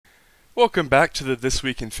Welcome back to the This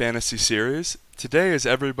Week in Fantasy series. Today is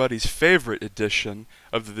everybody's favorite edition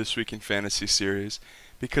of the This Week in Fantasy series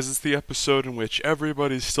because it's the episode in which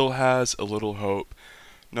everybody still has a little hope.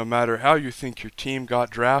 No matter how you think your team got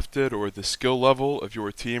drafted or the skill level of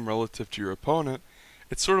your team relative to your opponent,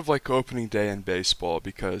 it's sort of like opening day in baseball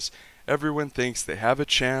because everyone thinks they have a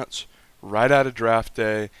chance right out of draft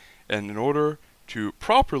day, and in order to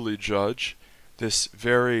properly judge this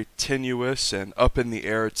very tenuous and up in the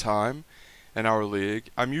air time in our league,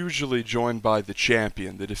 I'm usually joined by the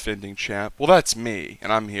champion, the defending champ. Well, that's me,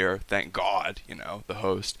 and I'm here, thank God, the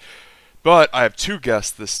host. But I have two guests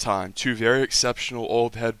this time, two very exceptional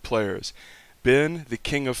old head players. Ben, the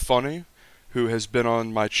king of funny, who has been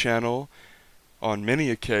on my channel on many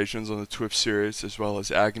occasions on the TWIF series, as well as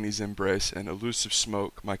Agony's Embrace and Elusive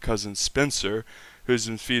Smoke, my cousin Spencer, who's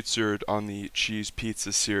been featured on the Cheese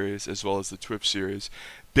Pizza series as well as the TWIP series.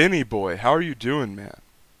 Benny boy, how are you doing, man?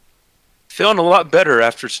 Feeling a lot better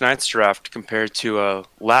after tonight's draft compared to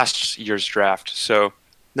last year's draft, so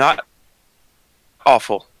not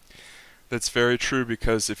awful. That's very true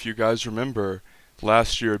because if you guys remember,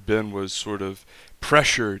 last year Ben was sort of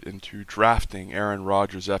pressured into drafting Aaron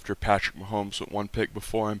Rodgers after Patrick Mahomes went one pick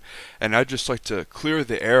before him, and I'd just like to clear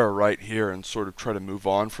the air right here and sort of try to move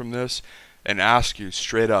on from this and ask you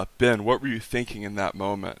straight up, Ben, what were you thinking in that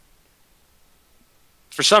moment?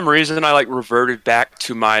 For some reason, I reverted back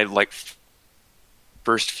to my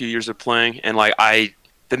first few years of playing, and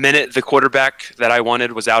the minute the quarterback that I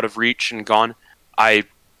wanted was out of reach and gone, I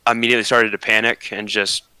immediately started to panic and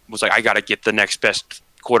just was like, I got to get the next best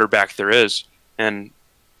quarterback there is, and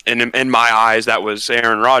in my eyes, that was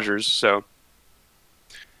Aaron Rodgers. So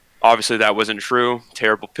obviously, that wasn't true.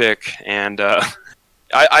 Terrible pick, and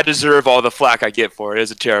I deserve all the flack I get for it.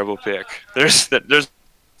 It's a terrible pick. There's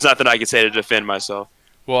nothing I can say to defend myself.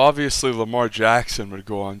 Well, obviously Lamar Jackson would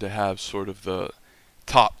go on to have sort of the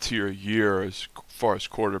top tier year as far as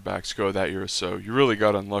quarterbacks go that year, so you really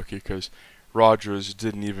got unlucky because Rodgers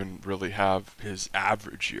didn't even really have his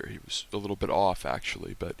average year. He was a little bit off,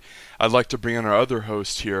 actually. But I'd like to bring in our other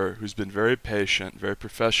host here who's been very patient, very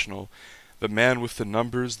professional, the man with the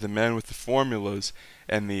numbers, the man with the formulas,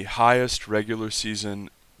 and the highest regular season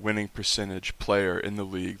winning percentage player in the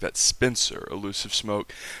league. That's Spencer, Elusive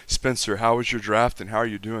Smoke. Spencer, how was your draft and how are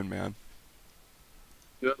you doing, man?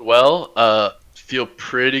 Doing well. Feel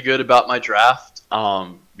pretty good about my draft.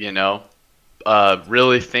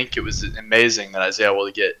 Really think it was amazing that I was able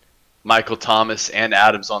to get Michael Thomas and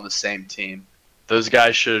Adams on the same team. Those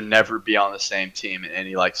guys should never be on the same team in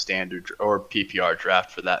any standard or PPR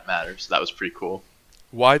draft for that matter. So that was pretty cool.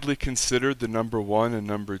 Widely considered the number 1 and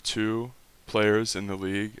number 2 players in the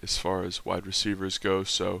league as far as wide receivers go,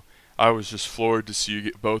 so I was just floored to see you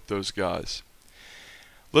get both those guys.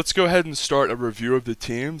 Let's go ahead and start a review of the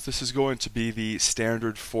teams. This is going to be the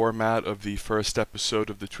standard format of the first episode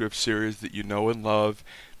of the TWIP series that you know and love,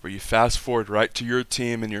 where you fast forward right to your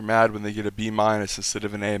team and you're mad when they get a B- instead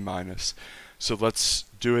of an A-. So let's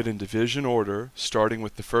do it in division order, starting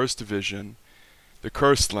with the first division, the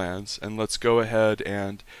Cursed Lands, and let's go ahead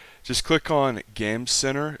and just click on Game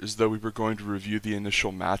Center as though we were going to review the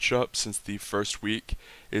initial matchup. Since the first week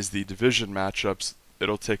is the division matchups,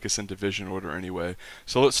 it'll take us in division order anyway.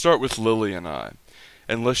 So let's start with Lily and I.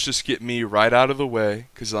 And let's just get me right out of the way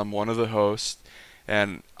because I'm one of the hosts.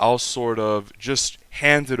 And I'll sort of just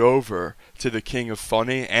hand it over to the king of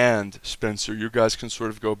funny and Spencer. You guys can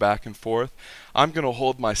sort of go back and forth. I'm going to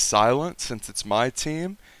hold my silence since it's my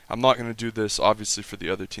team. I'm not going to do this obviously for the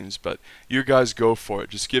other teams, but you guys go for it.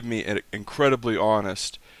 Just give me an incredibly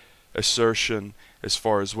honest assertion as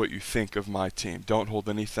far as what you think of my team. Don't hold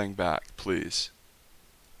anything back, please.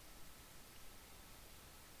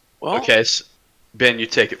 Well, okay, so Ben, you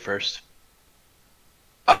take it first.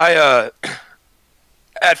 At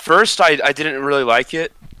first I didn't really like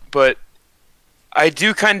it, but I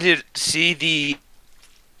do kind of see the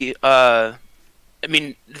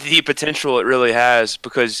potential it really has,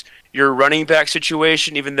 because your running back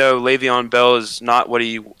situation, even though Le'Veon Bell is not what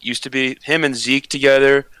he used to be, him and Zeke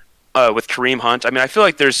together with Kareem Hunt, I feel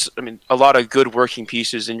like there's a lot of good working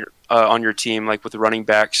pieces in your on your team, like with the running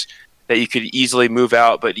backs that you could easily move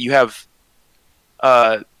out, but you have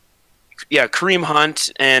Kareem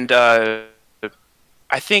Hunt and I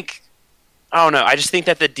just think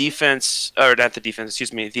that the defense, or not the defense,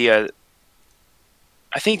 excuse me, I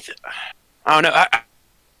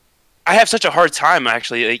have such a hard time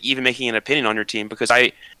actually even making an opinion on your team, because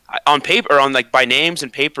on paper, or on by names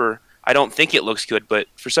and paper, I don't think it looks good, but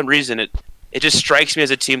for some reason it just strikes me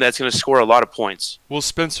as a team that's going to score a lot of points. Well,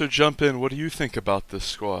 Spencer, jump in. What do you think about this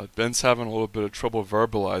squad? Ben's having a little bit of trouble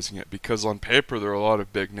verbalizing it because on paper there are a lot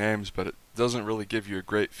of big names, but it doesn't really give you a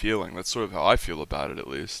great feeling. That's sort of how I feel about it, at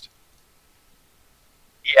least.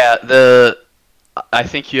 Yeah, I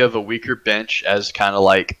think you have a weaker bench, as kind of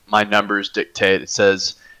like my numbers dictate. It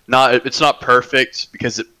says it's not perfect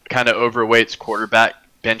because it kind of overweights quarterback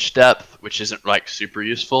bench depth, which isn't like super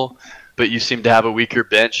useful. But you seem to have a weaker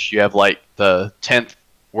bench. You have like the 10th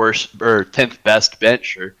worst or 10th best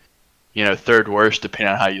bench, or third worst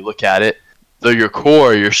depending on how you look at it. Though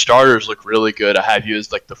your starters look really good. I have you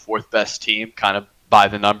as like the 4th best team, kind of by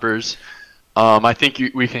the numbers. I think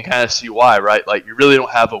we can kind of see why, right? Like you really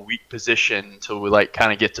don't have a weak position until we like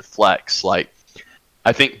kind of get to flex. Like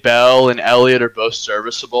I think Bell and Elliott are both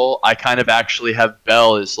serviceable. I kind of actually have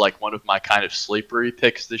Bell as like one of my kind of sleepery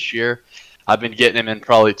picks this year. I've been getting him in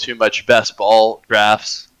probably too much best ball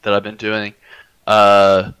drafts that I've been doing.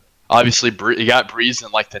 Obviously, you got Breeze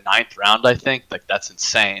in like the 9th round, I think. Like that's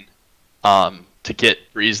insane to get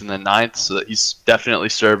Breeze in the 9th, so that he's definitely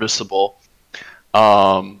serviceable.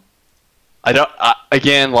 I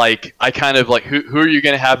kind of like who are you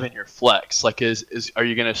going to have in your flex? Like are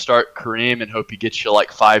you going to start Kareem and hope he gets you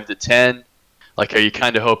like 5 to 10? Like are you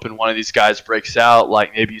kind of hoping one of these guys breaks out?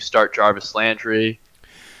 Like maybe you start Jarvis Landry.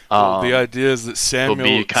 Well, the idea is that Samuel will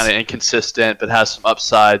be kind of inconsistent but has some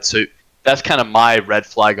upside. So that's kind of my red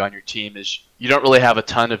flag on your team is you don't really have a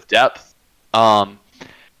ton of depth.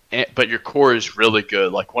 But your core is really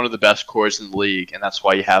good, like one of the best cores in the league, and that's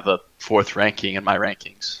why you have a 4th ranking in my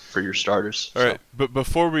rankings for your starters. All right, but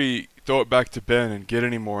before we throw it back to Ben and get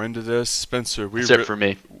any more into this, Spencer, that's it for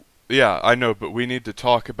me. Yeah, I know, but we need to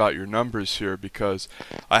talk about your numbers here because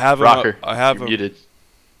I have you're muted.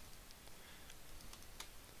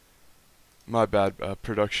 My bad,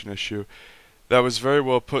 production issue. That was very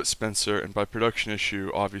well put, Spencer, and by production issue,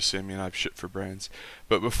 obviously I mean I have shit for brains.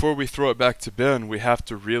 But before we throw it back to Ben, we have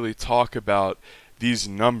to really talk about these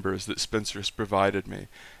numbers that Spencer has provided me.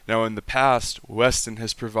 Now in the past, Weston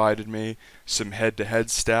has provided me some head-to-head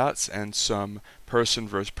stats and some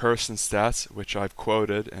person-versus-person stats, which I've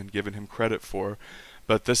quoted and given him credit for.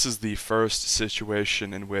 But this is the first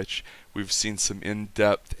situation in which we've seen some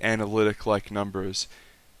in-depth analytic-like numbers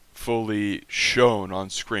fully shown on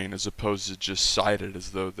screen as opposed to just cited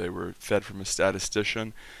as though they were fed from a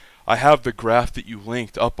statistician. I have the graph that you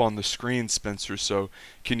linked up on the screen, Spencer, so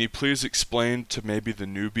can you please explain to maybe the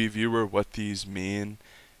newbie viewer what these mean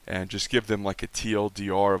and just give them like a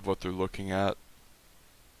TLDR of what they're looking at?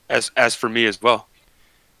 As for me as well.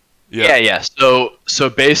 Yeah. So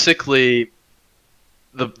basically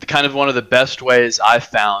the kind of one of the best ways I've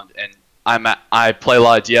found, and I play a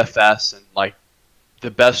lot of DFS, and like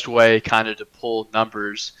the best way kind of to pull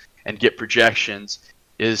numbers and get projections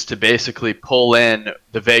is to basically pull in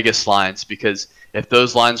the Vegas lines, because if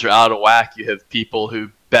those lines are out of whack, you have people who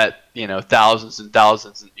bet thousands and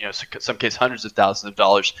thousands, and in some case hundreds of thousands of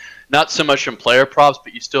dollars. Not so much in player props,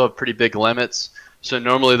 but you still have pretty big limits. So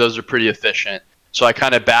normally those are pretty efficient. So I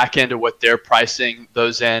kind of back into what they're pricing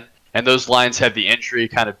those in, and those lines have the injury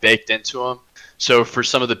kind of baked into them. So for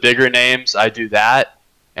some of the bigger names, I do that.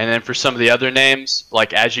 And then for some of the other names,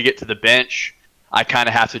 like as you get to the bench, I kind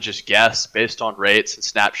of have to just guess based on rates and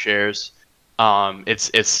snap shares.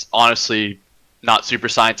 It's honestly not super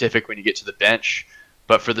scientific when you get to the bench,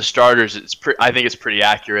 but for the starters, I think it's pretty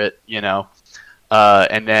accurate,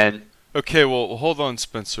 And then okay, well hold on,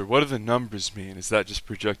 Spencer. What do the numbers mean? Is that just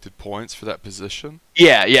projected points for that position?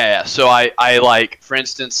 Yeah. So I like, for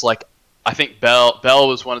instance, like I think Bell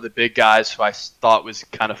was one of the big guys who I thought was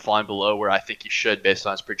kind of falling below where I think he should based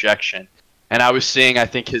on his projection. And I was seeing, I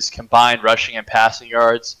think his combined rushing and passing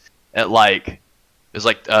yards at it was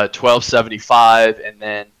like 1275, and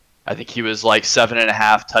then I think he was like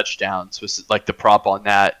 7.5 touchdowns was like the prop on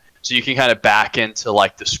that. So you can kind of back into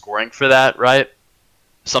like the scoring for that, right?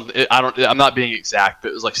 I'm not being exact,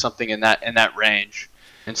 but it was like something in that range.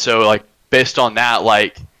 And so like based on that,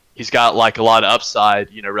 like he's got like a lot of upside,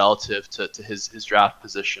 relative to his draft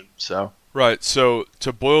position. So right. So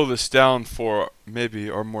to boil this down for maybe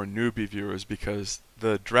our more newbie viewers, because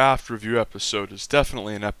the draft review episode is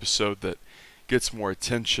definitely an episode that gets more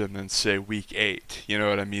attention than say week 8. You know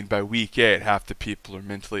what I mean? By week 8, half the people are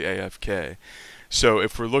mentally AFK. So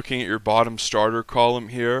if we're looking at your bottom starter column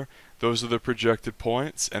here, those are the projected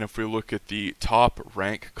points. And if we look at the top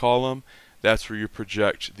rank column, that's where you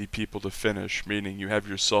project the people to finish, meaning you have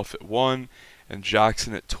yourself at 1 and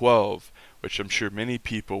Jackson at 12, which I'm sure many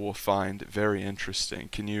people will find very interesting.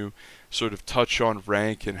 Can you sort of touch on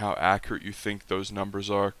rank and how accurate you think those numbers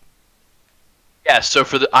are? Yeah, so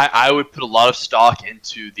for I would put a lot of stock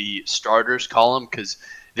into the starters column because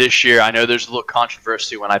this year I know there's a little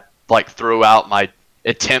controversy when I like throw out my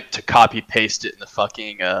attempt to copy paste it in the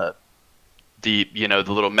fucking the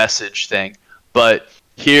little message thing, but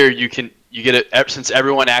here you get it since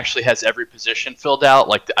everyone actually has every position filled out.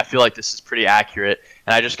 Like I feel like this is pretty accurate,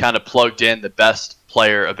 and I just kind of plugged in the best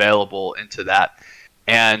player available into that.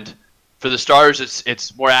 And for the starters,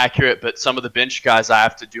 it's more accurate, but some of the bench guys I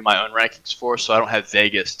have to do my own rankings for, so I don't have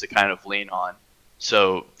Vegas to kind of lean on.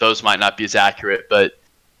 So those might not be as accurate.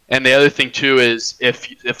 And the other thing too is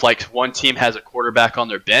if like one team has a quarterback on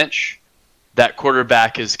their bench, that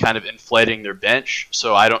quarterback is kind of inflating their bench,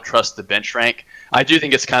 so I don't trust the bench rank. I do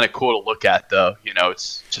think it's kind of cool to look at, though.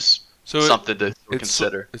 It's just something to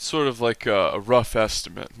consider. It's sort of like a rough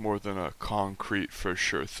estimate more than a concrete for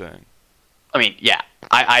sure thing. I mean, yeah,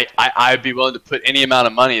 I'd be willing to put any amount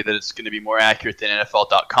of money that it's going to be more accurate than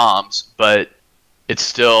NFL.com's, but it's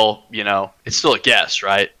still, it's still a guess,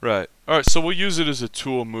 right? Right. All right, so we'll use it as a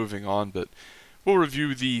tool moving on, but we'll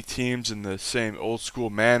review the teams in the same old school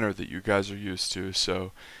manner that you guys are used to.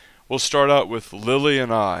 So we'll start out with Lily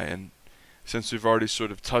and I, and since we've already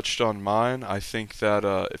sort of touched on mine, I think that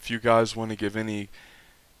if you guys want to give any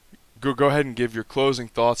go ahead and give your closing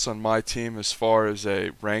thoughts on my team as far as a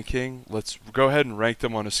ranking. Let's go ahead and rank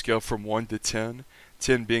them on a scale from 1 to 10,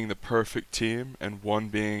 10 being the perfect team and 1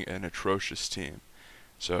 being an atrocious team.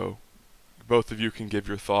 So both of you can give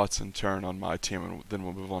your thoughts in turn on my team, and then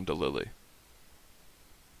we'll move on to Lily.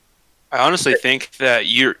 I honestly think that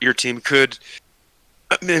your team could,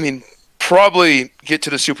 probably get to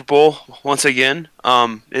the Super Bowl once again.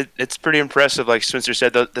 It's pretty impressive. Like Spencer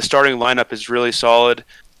said, the starting lineup is really solid.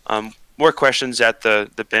 More questions at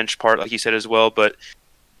the bench part, like he said as well. But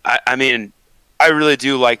I really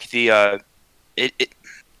do like the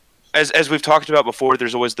as we've talked about before.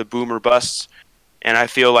 There's always the boomer busts, and I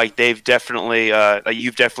feel like they've definitely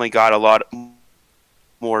you've definitely got a lot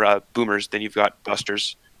more boomers than you've got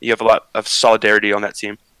busters. You have a lot of solidarity on that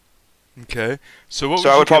team. Okay, so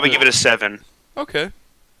I would probably give it a 7. Okay,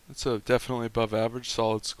 that's a definitely above average,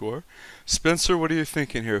 solid score. Spencer, what are you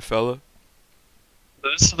thinking here, fella?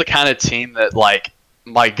 This is the kind of team that, like,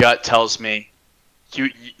 my gut tells me, your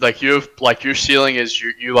ceiling is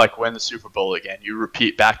you like win the Super Bowl again. You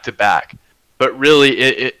repeat back to back, but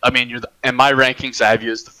really, in my rankings, I have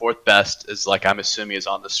you as the 4th best, as like I'm assuming is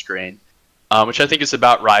on the screen, which I think is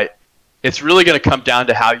about right. It's really going to come down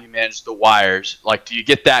to how you manage the wires. Like, do you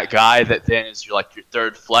get that guy that then is your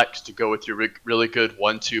 3rd flex to go with your really good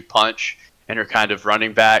 1-2 punch and your kind of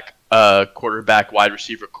running back, quarterback, wide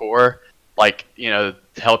receiver core, to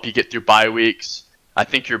help you get through bye weeks? I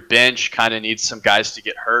think your bench kind of needs some guys to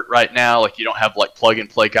get hurt right now. Like, you don't have plug and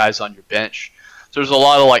play guys on your bench. So there's a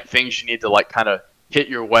lot of things you need to kind of hit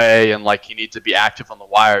your way, and you need to be active on the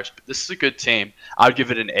wires. But this is a good team. I would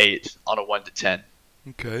give it an 8 on a 1 to 10.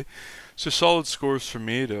 Okay. So solid scores for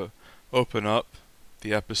me to open up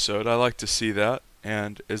the episode. I like to see that.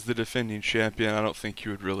 And as the defending champion, I don't think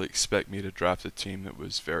you would really expect me to draft a team that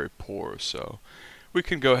was very poor. So we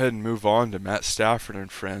can go ahead and move on to Matt Stafford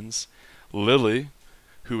and friends. Lily,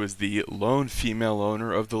 who is the lone female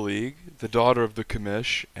owner of the league, the daughter of the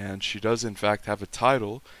commish, and she does in fact have a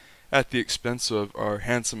title at the expense of our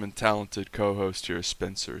handsome and talented co-host here,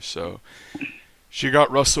 Spencer. So she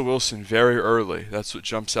got Russell Wilson very early. That's what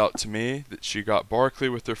jumps out to me, that she got Barkley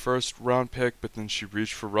with her 1st round pick, but then she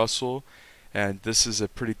reached for Russell, and this is a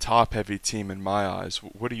pretty top-heavy team in my eyes.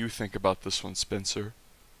 What do you think about this one, Spencer?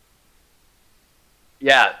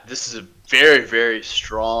 Yeah, this is a very, very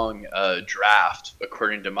strong draft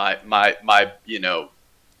according to my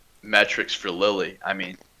metrics for Lily. I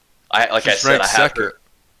mean, I have second her.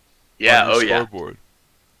 Yeah. On your scoreboard.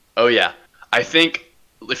 Oh yeah. I think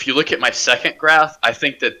if you look at my 2nd graph, I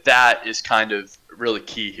think that is kind of really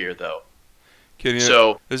key here, though.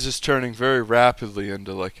 This is turning very rapidly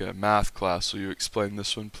into a math class. Will you explain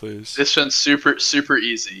this one, please? This one's super, super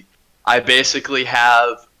easy. I basically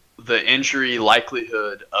have the injury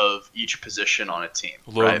likelihood of each position on a team.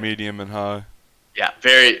 Low, right? medium, and high. Yeah,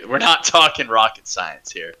 we're not talking rocket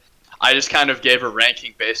science here. I just kind of gave a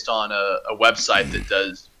ranking based on a website that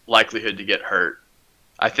does likelihood to get hurt.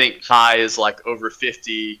 I think high is over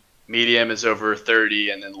 50, medium is over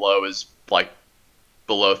 30, and then low is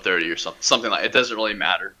below 30 or something like. It doesn't really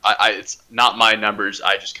matter. It's not my numbers.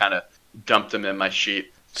 I just kind of dumped them in my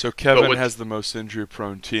sheet. So Kevin has the most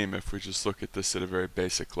injury-prone team if we just look at this at a very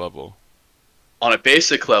basic level. On a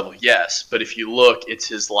basic level, yes, but if you look, it's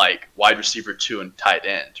his wide receiver 2 and tight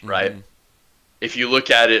end, right? Mm-hmm. If you look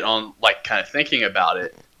at it on kind of thinking about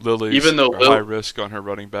it, Lily's even though high risk on her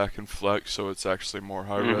running back and flex, so it's actually more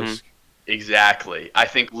high risk. Exactly. I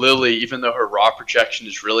think Lily, even though her raw projection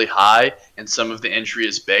is really high and some of the injury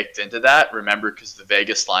is baked into that, remember, because the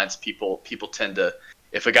Vegas lines, people tend to,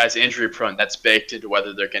 if a guy's injury prone, that's baked into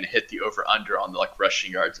whether they're going to hit the over under on the like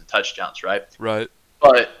rushing yards and touchdowns, right? Right.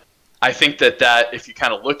 But I think that if you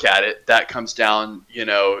kind of look at it, that comes down,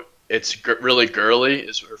 it's really Gurley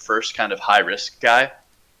is her first kind of high risk guy,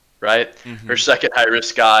 right? Mm-hmm. Her second high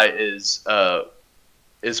risk guy is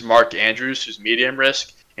Mark Andrews, who's medium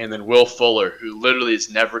risk. And then Will Fuller, who literally has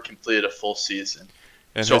never completed a full season.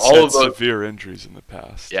 And so has all had of those, severe injuries in the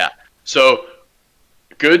past. Yeah. So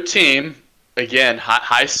good team. Again,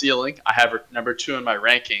 high ceiling. I have her number 2 in my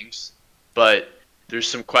rankings, but there's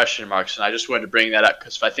some question marks, and I just wanted to bring that up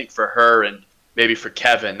because I think for her and maybe for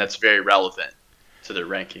Kevin, that's very relevant to their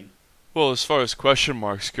ranking. Well, as far as question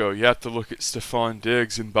marks go, you have to look at Stephon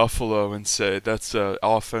Diggs in Buffalo and say that's an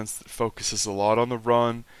offense that focuses a lot on the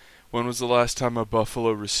run. When was the last time a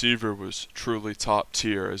Buffalo receiver was truly top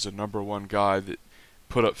tier as a number 1 guy that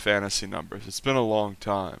put up fantasy numbers? It's been a long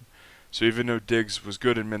time. So even though Diggs was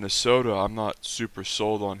good in Minnesota, I'm not super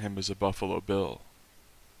sold on him as a Buffalo Bill.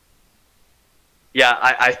 Yeah,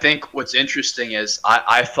 I think what's interesting is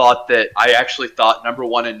I actually thought number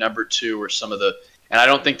 1 and number 2 were some of the, and I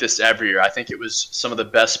don't think this every year, I think it was some of the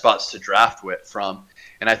best spots to draft from.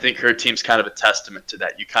 And I think her team's kind of a testament to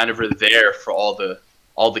that. You kind of are there for all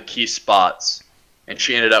the key spots, and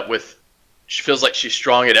she feels like she's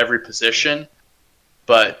strong at every position,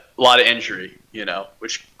 but a lot of injury,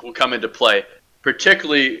 which will come into play,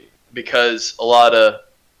 particularly because a lot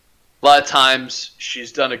of times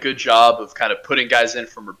she's done a good job of kind of putting guys in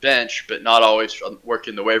from her bench, but not always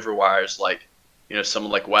working the waiver wires like,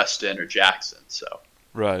 someone like Weston or Jackson. So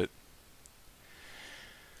right.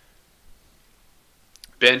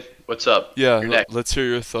 Ben, what's up? Yeah, let's hear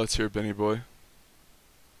your thoughts here, Benny boy.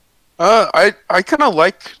 I kind of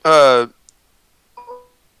like a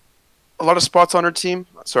lot of spots on her team.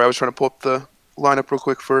 Sorry, I was trying to pull up the lineup real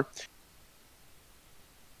quick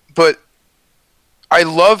but I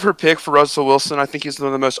love her pick for Russell Wilson. I think he's one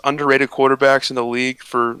of the most underrated quarterbacks in the league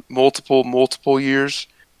for multiple years.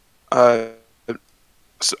 So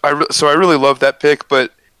I really love that pick.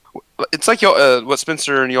 But it's like what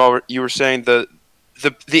Spencer and you were saying, the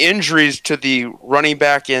injuries to the running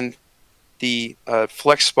back and the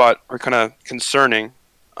flex spot are kind of concerning.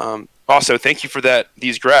 Also, thank you for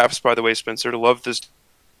these graphs, by the way, Spencer. To love this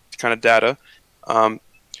kind of data.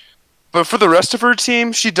 But for the rest of her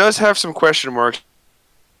team, she does have some question marks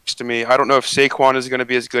to me. I don't know if Saquon is going to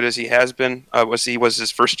be as good as he has been. Was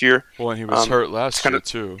his first year? Well, and he was hurt last year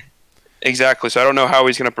too. Exactly. So I don't know how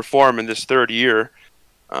he's going to perform in this third year.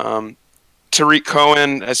 Tariq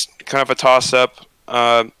Cohen as kind of a toss-up.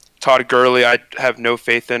 Todd Gurley, I have no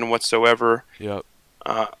faith in whatsoever. Yep.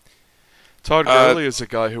 Todd Gurley is a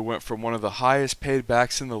guy who went from one of the highest paid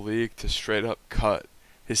backs in the league to straight up cut.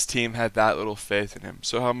 His team had that little faith in him.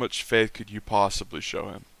 So how much faith could you possibly show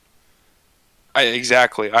him?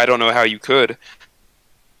 Exactly. I don't know how you could.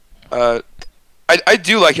 I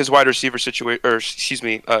do like his wide receiver situation,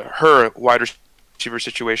 her wide receiver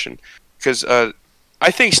situation, because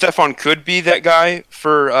I think Stephon could be that guy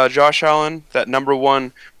for Josh Allen, that number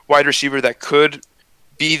 1 wide receiver that could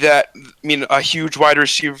be a huge wide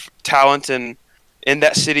receiver talent in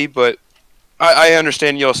that city. But I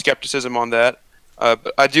understand skepticism on that.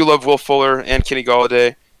 But I do love Will Fuller and Kenny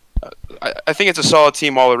Golladay. I think it's a solid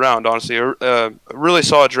team all around, honestly. A really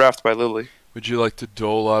solid draft by Lily. Would you like to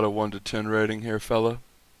dole out a 1 to 10 rating here, fella?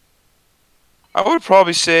 I would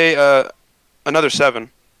probably say another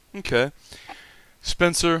 7. Okay.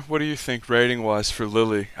 Spencer, what do you think rating-wise for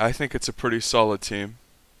Lily? I think it's a pretty solid team.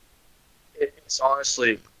 It's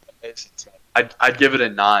honestly amazing. I'd give it a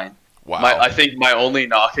 9. Wow. I think my only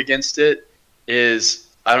knock against it is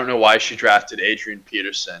I don't know why she drafted Adrian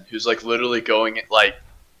Peterson, who's like literally going to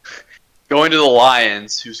the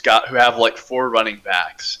Lions, who have like 4 running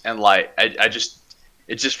backs, and like it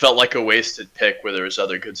just felt like a wasted pick where there was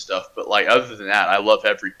other good stuff. But like other than that, I love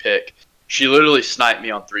every pick. She literally sniped me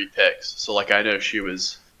on 3 picks, so like I know she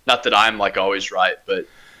was, not that I'm like always right, but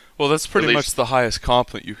well, that's pretty much the highest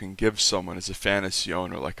compliment you can give someone as a fantasy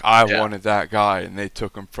owner. Like I wanted that guy, and they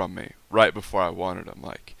took him from me right before I wanted him.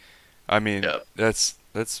 Like, I mean, that's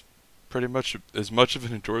pretty much as much of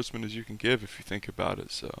an endorsement as you can give if you think about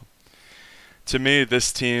it. So, to me,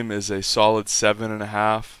 this team is a solid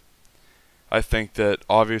 7.5. I think that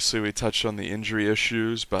obviously we touched on the injury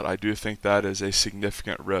issues, but I do think that is a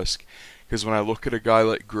significant risk. Because when I look at a guy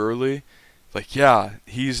like Gurley, like, yeah,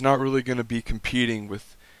 he's not really going to be competing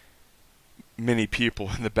with many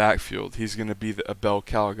people in the backfield. He's going to be a bell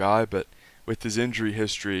cow guy, but with his injury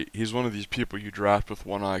history, he's one of these people you draft with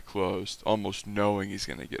one eye closed, almost knowing he's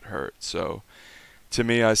going to get hurt. So, to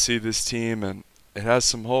me, I see this team, and it has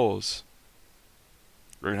some holes.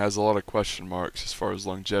 Or it has a lot of question marks as far as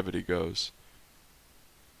longevity goes.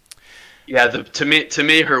 Yeah, to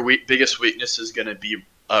me, her biggest weakness is going to be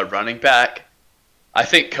running back. I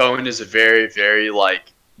think Cohen is a very, very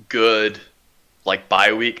good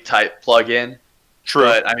bye week type plug-in. True.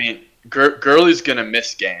 But I mean, Gurley's going to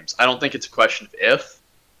miss games. I don't think it's a question of if.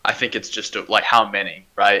 I think it's just how many,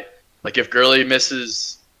 right? Like if Gurley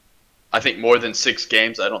misses, I think more than 6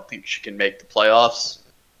 games, I don't think she can make the playoffs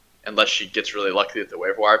unless she gets really lucky at the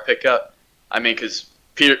waiver wire pickup. I mean, because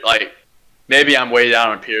maybe I'm way down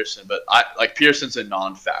on Peterson, but Peterson's a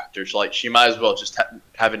non-factor. So she might as well just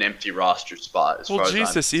have an empty roster spot. Well,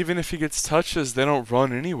 Jesus, even if he ggets touches, they don't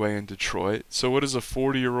run anyway in Detroit. So what is a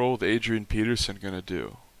 40-year-old Adrian Peterson gonna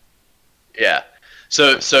do? Yeah.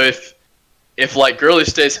 So if Gurley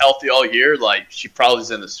stays healthy all year, she probably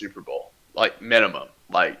is in the Super Bowl, minimum.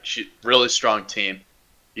 She really strong team,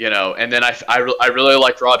 And then I really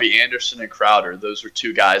like Robbie Anderson and Crowder. Those were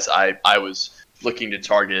 2 guys I was looking to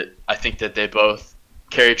target. I think that they both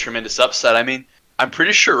carry tremendous upside. I mean, I'm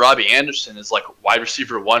pretty sure Robbie Anderson is wide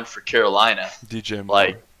receiver 1 for Carolina. DJ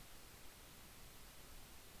Moore.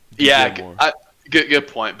 Good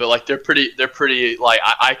point. But they're pretty.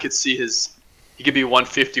 I could see he could be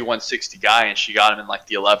 150, 160 guy, and she got him in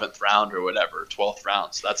the 11th round or whatever, 12th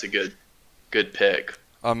round. So that's a good pick.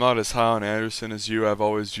 I'm not as high on Anderson as you. I've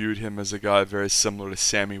always viewed him as a guy very similar to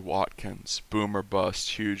Sammy Watkins. Boom or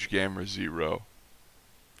bust, huge game or zero.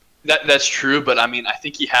 That's true, but I mean, I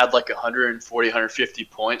think he had 140, 150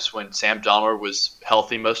 points when Sam Darnold was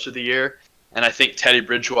healthy most of the year, and I think Teddy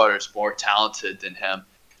Bridgewater is more talented than him. And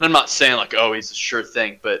I'm not saying he's a sure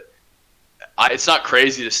thing, but it's not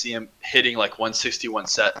crazy to see him hitting 160,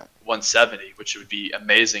 170, which would be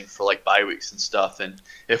amazing for bye weeks and stuff. And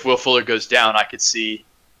if Will Fuller goes down, I could see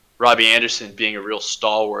Robbie Anderson being a real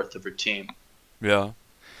stalwart of her team. Yeah.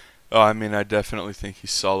 Oh, I mean, I definitely think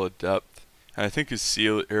he's solid depth. And I think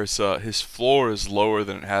his floor is lower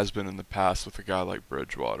than it has been in the past with a guy like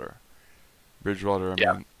Bridgewater. I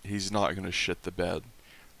mean, he's not going to shit the bed.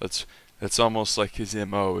 That's almost like his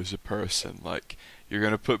MO as a person. You're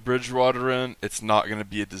going to put Bridgewater in, it's not going to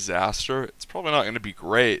be a disaster. It's probably not going to be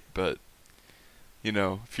great, but,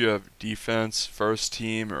 if you have defense, first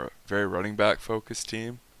team, or a very running back focused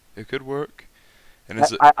team, it could work. And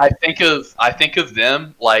I think of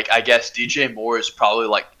them I guess DJ Moore is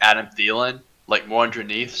probably Adam Thielen, more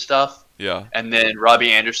underneath stuff. Yeah. And then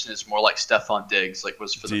Robbie Anderson is more like Stephon Diggs,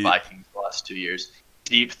 was for the Vikings the last 2 years.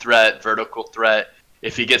 Deep threat, vertical threat.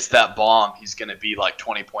 If he gets that bomb, he's going to be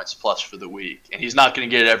 20 points plus for the week. And he's not going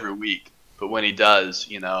to get it every week, but when he does,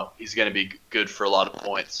 he's going to be good for a lot of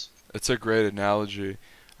points. It's a great analogy.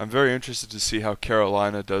 I'm very interested to see how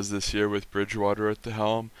Carolina does this year with Bridgewater at the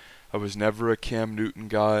helm. I was never a Cam Newton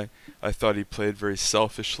guy. I thought he played very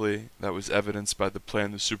selfishly. That was evidenced by the play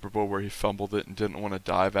in the Super Bowl where he fumbled it and didn't want to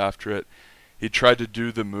dive after it. He tried to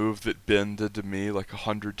do the move that Ben did to me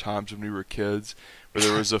 100 times when we were kids, where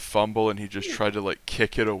there was a fumble and he just tried to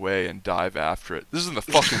kick it away and dive after it. This is in the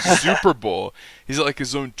fucking Super Bowl. He's at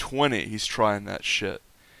his own 20. He's trying that shit.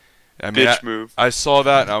 I mean, Bitch move. I saw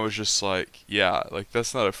that and I was just yeah,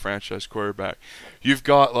 that's not a franchise quarterback. You've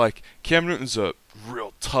got Cam Newton's a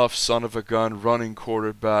real tough son of a gun running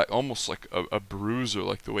quarterback, almost a bruiser,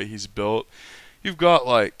 the way he's built. You've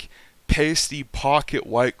got pasty pocket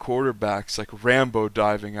white quarterbacks Rambo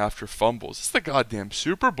diving after fumbles. It's the goddamn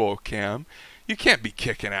Super Bowl, Cam. You can't be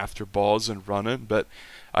kicking after balls and running, but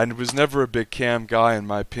I was never a big Cam guy, and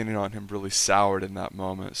my opinion on him really soured in that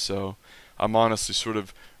moment. So I'm honestly sort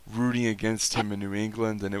of rooting against him in New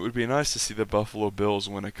England, and it would be nice to see the Buffalo Bills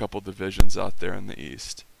win a couple divisions out there in the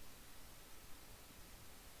East.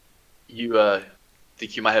 You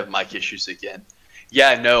think you might have mic issues again?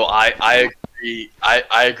 Yeah, no, I agree.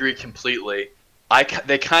 I agree completely.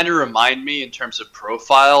 They kind of remind me in terms of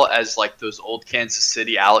profile as those old Kansas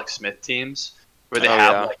City Alex Smith teams where they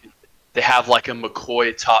have a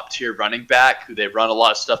McCoy top tier running back who they run a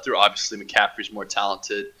lot of stuff through. Obviously, McCaffrey's more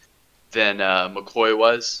talented than McCoy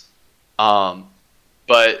was,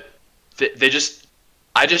 but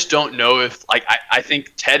I just don't know if I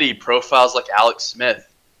think Teddy profiles like Alex Smith.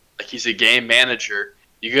 He's a game manager.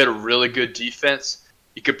 You get a really good defense,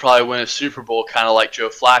 you could probably win a Super Bowl kind of like Joe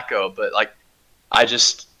Flacco. But I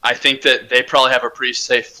think that they probably have a pretty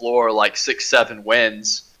safe floor, 6-7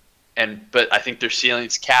 wins. But I think their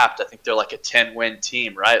ceiling's capped. I think they're a 10-win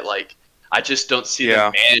team, right? I just don't see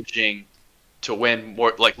them managing to win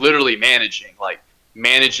more, literally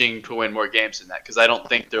managing to win more games than that. Because I don't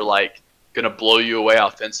think they're going to blow you away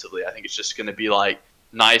offensively. I think it's just going to be like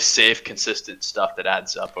nice, safe, consistent stuff that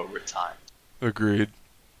adds up over time. Agreed.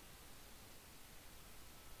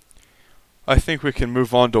 I think we can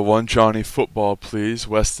move on to One Johnny Football, please,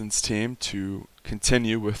 Weston's team, to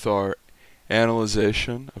continue with our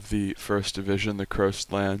analyzation of the First Division, the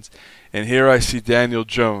Coastlands. And here I see Daniel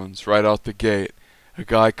Jones right out the gate, a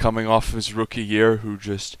guy coming off his rookie year who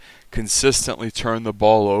just consistently turned the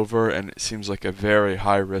ball over, and it seems like a very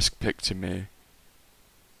high-risk pick to me.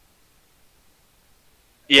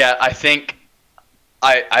 Yeah, I think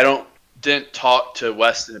I didn't talk to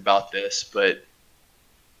Weston about this, but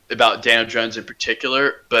about Daniel Jones in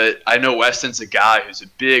particular, but I know Weston's a guy who's a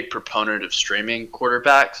big proponent of streaming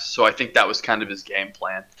quarterbacks, so I think that was kind of his game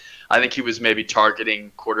plan. I think he was maybe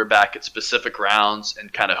targeting quarterback at specific rounds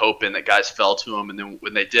and kind of hoping that guys fell to him, and then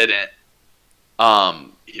when they didn't,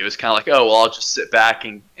 he was kind of like, oh, well, I'll just sit back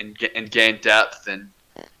and gain depth and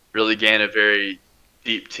really gain a very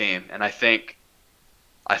deep team. And I think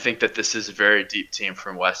that this is a very deep team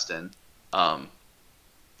from Weston.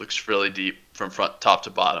 Looks really deep from top to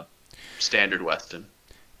bottom. Standard Weston.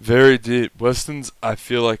 Very deep. Weston's, I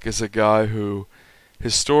feel like, is a guy who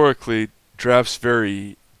historically drafts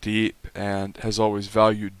very deep and has always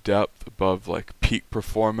valued depth above like peak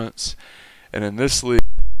performance. And in this league,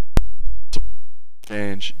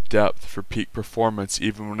 change depth for peak performance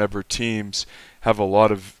even whenever teams have a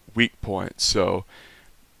lot of weak points. So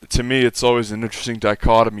to me, it's always an interesting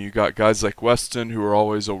dichotomy. You got guys like Weston who are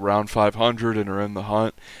always around 500 and are in the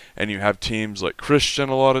hunt, and you have teams like Christian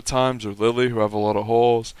a lot of times or Lilly who have a lot of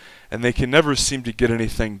holes, and they can never seem to get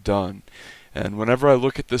anything done. And whenever I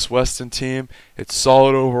look at this Weston team, it's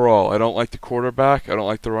solid overall. I don't like the quarterback, I don't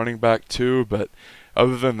like the running back too, but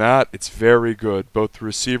other than that, it's very good. Both the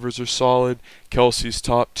receivers are solid. Kelsey's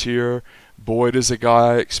top tier. Boyd is a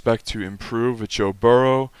guy I expect to improve with Joe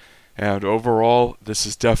Burrow. And overall, this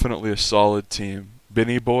is definitely a solid team.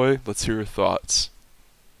 Benny Boy, let's hear your thoughts.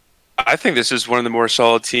 I think this is one of the more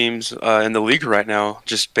solid teams in the league right now,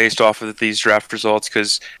 just based off of these draft results.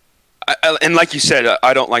 Because, and like you said,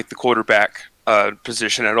 I don't like the quarterback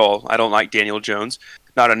position at all. I don't like Daniel Jones.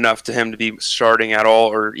 Not enough to him to be starting at all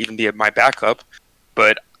or even be my backup.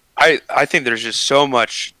 But I think there's just so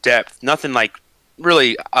much depth. Nothing like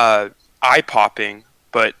really eye-popping,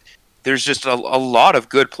 but there's just a lot of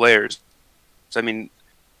good players. I mean,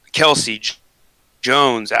 Kelsey,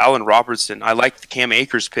 Jones, Allen Robertson. I like the Cam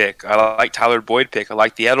Akers pick. I like Tyler Boyd pick. I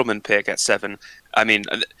like the Edelman pick at 7. I mean,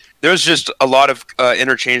 there's just a lot of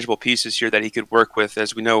interchangeable pieces here that he could work with,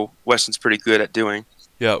 as we know Weston's pretty good at doing.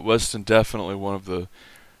 Yeah, Weston definitely one of the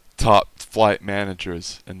top flight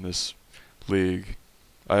managers in this league.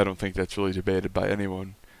 I don't think that's really debated by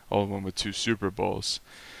anyone. All one with 2 Super Bowls.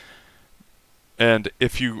 And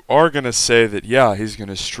if you are going to say that, yeah, he's going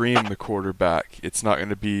to stream the quarterback, it's not going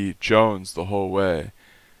to be Jones the whole way,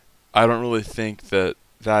 I don't really think that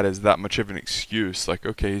that is that much of an excuse. Like,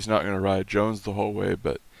 okay, he's not going to ride Jones the whole way,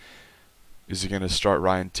 but is he going to start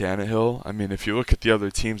Ryan Tannehill? I mean, if you look at the other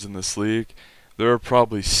teams in this league, there are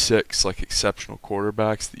probably 6 like exceptional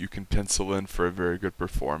quarterbacks that you can pencil in for a very good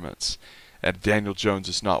performance. And Daniel Jones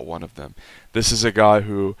is not one of them. This is a guy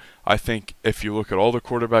who I think if you look at all the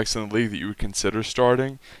quarterbacks in the league that you would consider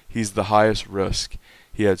starting, he's the highest risk.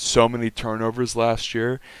 He had so many turnovers last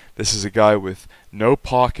year. This is a guy with no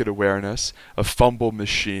pocket awareness, a fumble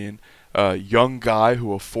machine, a young guy who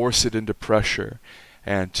will force it into pressure.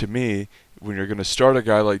 And to me, when you're going to start a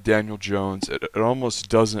guy like Daniel Jones, it almost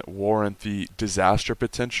doesn't warrant the disaster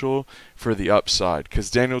potential for the upside. Because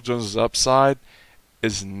Daniel Jones' upside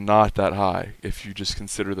is not that high if you just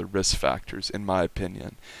consider the risk factors, in my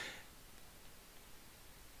opinion.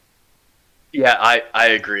 Yeah, I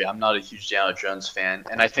agree. I'm not a huge Daniel Jones fan.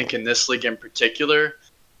 And I think in this league in particular,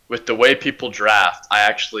 with the way people draft,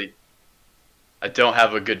 I don't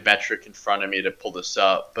have a good metric in front of me to pull this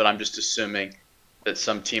up, but I'm just assuming that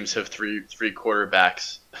some teams have three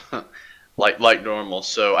quarterbacks like normal.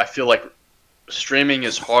 So I feel like streaming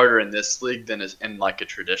is harder in this league than is in like a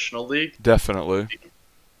traditional league. Definitely.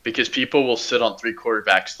 Because people will sit on 3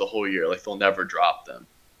 quarterbacks the whole year, like they'll never drop them.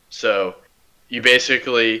 So you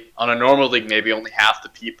basically, on a normal league, maybe only half the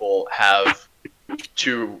people have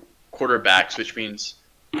 2 quarterbacks, which means,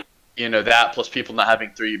 you know, that plus people not having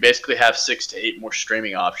 3, you basically have 6 to 8 more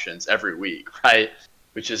streaming options every week, right?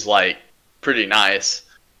 Which is like pretty nice.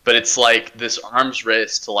 But it's like this arms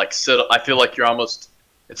race to like sit. I feel like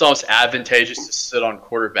it's almost advantageous to sit on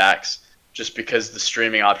quarterbacks just because the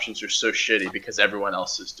streaming options are so shitty because everyone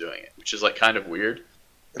else is doing it, which is like kind of weird.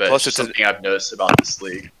 But plus it's something I've noticed about this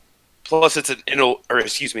league. Plus, it's an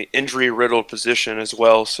injury-riddled position as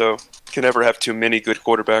well, so you can never have too many good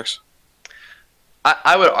quarterbacks.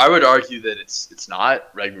 I would argue that it's not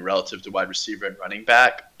relative to wide receiver and running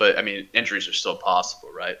back, but I mean injuries are still possible,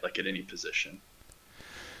 right? Like at any position.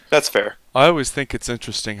 That's fair. I always think it's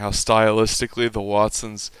interesting how stylistically the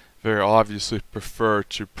Watsons very obviously prefer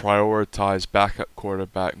to prioritize backup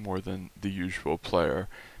quarterback more than the usual player,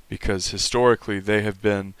 because historically they have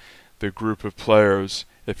been the group of players,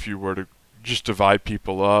 if you were to just divide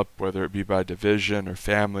people up, whether it be by division or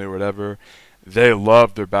family or whatever, they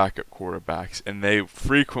love their backup quarterbacks, and they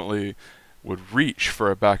frequently would reach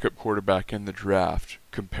for a backup quarterback in the draft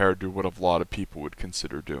compared to what a lot of people would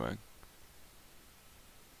consider doing.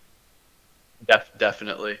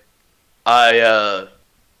 Definitely.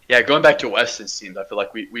 Yeah, going back to Weston's teams, I feel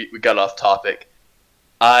like we got off topic.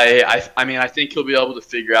 I mean, I think he'll be able to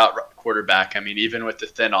figure out quarterback. I mean, even with the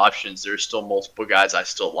thin options, there's still multiple guys I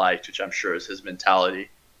still liked, which I'm sure is his mentality.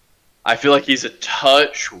 I feel like he's a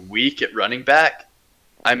touch weak at running back.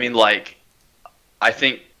 I mean, like, I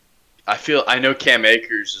know Cam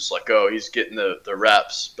Akers is like, oh, he's getting the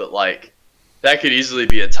reps, but like, that could easily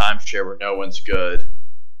be a timeshare where no one's good.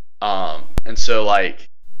 And so like,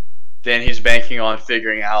 then he's banking on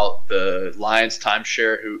figuring out the Lions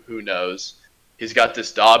timeshare. Who knows? He's got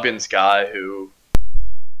this Dobbins guy who,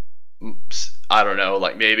 I don't know,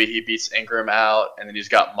 like maybe he beats Ingram out, and then he's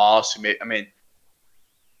got Moss who I mean,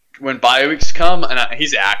 when bye weeks come, and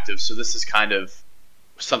he's active, so this is kind of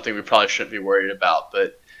something we probably shouldn't be worried about.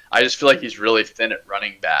 But I just feel like he's really thin at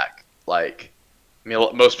running back. Like, I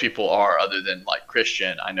mean, most people are, other than like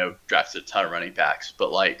Christian. I know drafted a ton of running backs,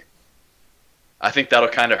 but like, I think that'll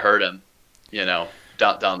kind of hurt him, you know,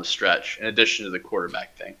 down the stretch. In addition to the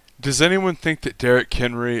quarterback thing. Does anyone think that Derrick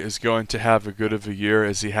Henry is going to have as good of a year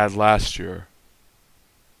as he had last year?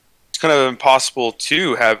 It's kind of impossible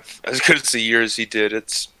to have as good as a year as he did.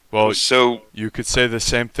 So you could say the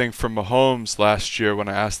same thing for Mahomes last year when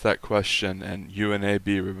I asked that question, and you and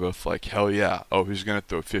AB were both like, hell yeah. Oh, he's going to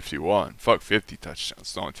throw 51. Fuck 50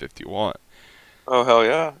 touchdowns, throwing 51. Oh, hell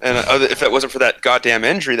yeah. And if it wasn't for that goddamn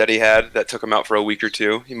injury that he had that took him out for a week or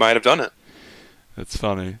two, he might have done it. That's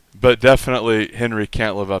funny. But definitely Henry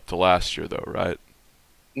can't live up to last year, though, right?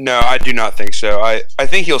 No, I do not think so. I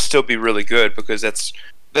think he'll still be really good because that's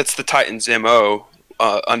the Titans' MO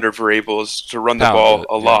under Vrabel, to run the ball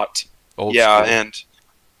a lot. Old yeah, school.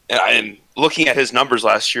 and looking at his numbers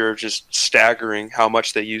last year, just staggering how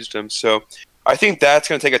much they used him. So I think that's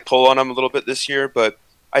going to take a toll on him a little bit this year, but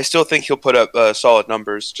I still think he'll put up solid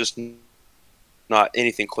numbers, just not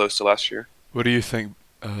anything close to last year. What do you think,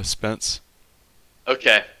 Spence?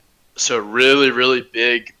 Okay, so really, really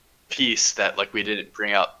big piece that like we didn't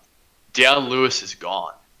bring up. Deion Lewis is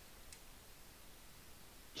gone.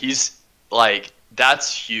 He's like,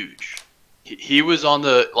 that's huge. He was on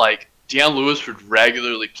the, like, Deion Lewis would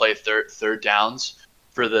regularly play third downs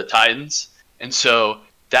for the Titans, and so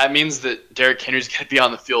that means that Derrick Henry's going to be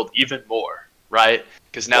on the field even more, right?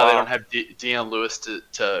 Because now they don't have Deion Lewis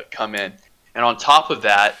to come in. And on top of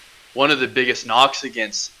that, one of the biggest knocks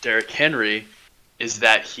against Derrick Henry is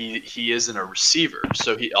that he isn't a receiver.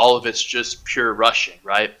 So all of it's just pure rushing,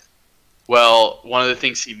 right? Well, one of the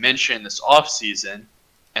things he mentioned this offseason,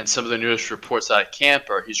 and some of the newest reports out of camp,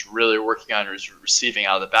 are he's really working on his receiving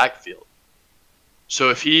out of the backfield. So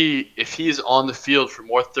if he's on the field for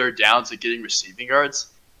more third downs and getting receiving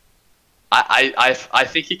yards, I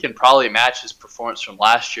think he can probably match his performance from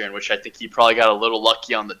last year, in which I think he probably got a little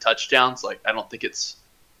lucky on the touchdowns. Like, I don't think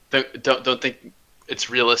don't think it's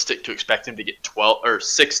realistic to expect him to get 12 or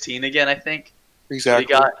 16 again. I think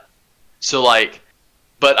exactly. So like,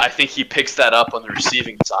 but I think he picks that up on the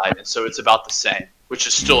receiving side, and so it's about the same, which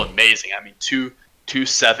is still amazing. I mean,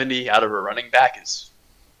 270 out of a running back is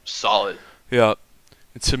solid. Yeah,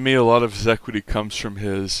 and to me, a lot of his equity comes from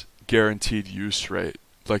his guaranteed use rate.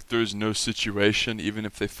 Like, there's no situation, even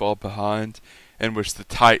if they fall behind, in which the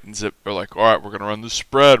Titans are like, all right, we're going to run the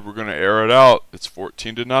spread, we're going to air it out, it's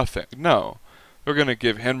 14-0. No, they're going to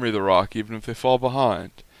give Henry the rock even if they fall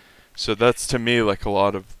behind. So that's, to me, like a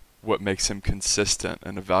lot of what makes him consistent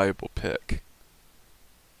and a valuable pick.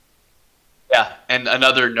 Yeah, and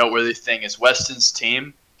another noteworthy thing is Weston's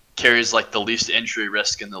team carries like the least injury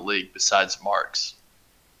risk in the league besides Mark's.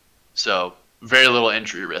 So very little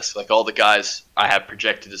injury risk. Like, all the guys I have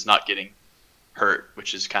projected as not getting hurt,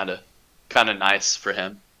 which is kind of nice for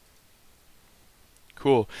him.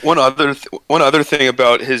 Cool. One other thing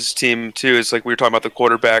about his team too is, like we were talking about the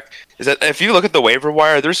quarterback, is that if you look at the waiver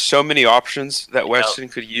wire, there's so many options that Weston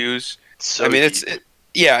could use. So I mean, deep.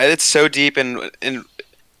 it's so deep, and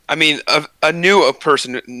I mean, a new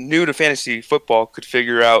person new to fantasy football could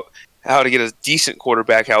figure out how to get a decent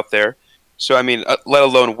quarterback out there. So I mean, let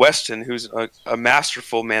alone Weston, who's a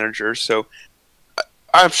masterful manager. So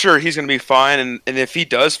I'm sure he's going to be fine, and if he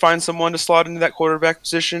does find someone to slot into that quarterback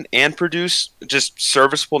position and produce just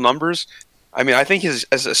serviceable numbers, I mean, I think as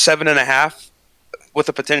a 7.5 with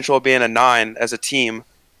the potential of being a 9 as a team,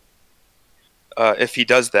 if he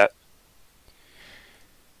does that.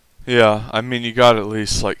 Yeah, I mean, you got at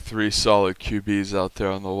least like 3 solid QBs out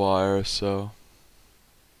there on the wire, so.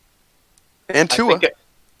 And Tua.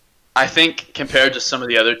 I think compared to some of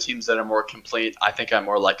the other teams that are more complete, I think I'm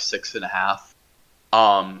more like 6.5.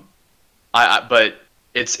 But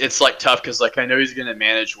it's like tough because like I know he's going to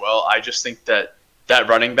manage well. I just think that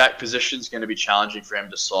running back position is going to be challenging for him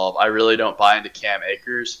to solve. I really don't buy into Cam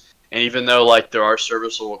Akers, and even though like there are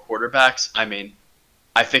serviceable quarterbacks, I mean,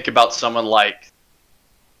 I think about someone like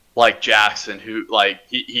Jackson, who like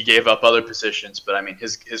he gave up other positions, but I mean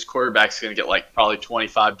his quarterback's going to get like probably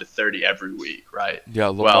 25 to 30 every week, right? Yeah,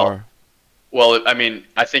 Lamar. Well, I mean,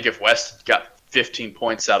 I think if West got 15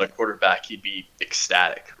 points out of quarterback, he'd be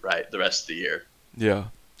ecstatic, right, the rest of the year. Yeah.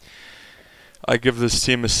 I give this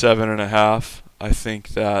team a 7.5. I think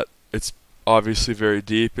that it's obviously very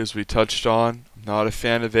deep, as we touched on. I'm not a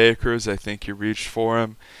fan of Akers. I think you reached for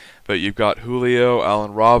him. But you've got Julio,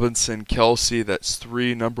 Allen Robinson, Kelsey. That's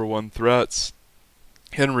 3 number 1 threats.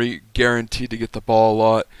 Henry guaranteed to get the ball a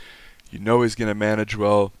lot. You know he's going to manage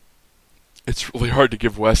well. It's really hard to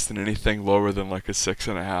give Weston anything lower than like a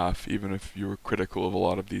 6.5, even if you were critical of a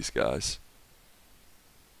lot of these guys.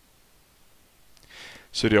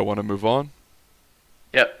 So do you want to move on?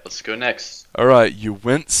 Yep, let's go next. All right, you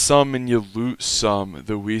win some and you lose some.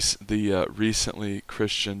 The recently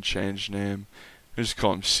Christian changed name. I just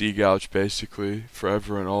call him Seagouch basically,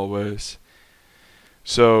 forever and always.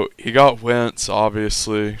 So he got Wentz,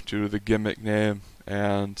 obviously, due to the gimmick name,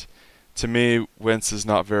 and to me, Wentz is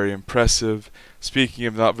not very impressive. Speaking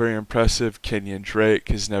of not very impressive, Kenyon Drake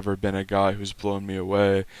has never been a guy who's blown me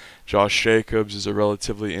away. Josh Jacobs is a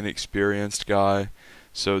relatively inexperienced guy.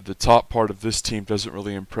 So the top part of this team doesn't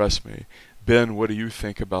really impress me. Ben, what do you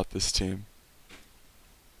think about this team?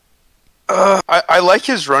 I like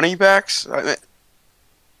his running backs,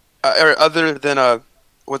 other than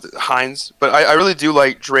Hines, but I really do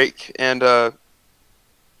like Drake, and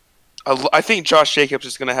I think Josh Jacobs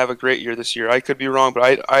is going to have a great year this year. I could be wrong,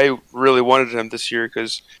 but I really wanted him this year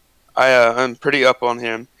because I'm pretty up on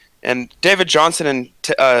him. And David Johnson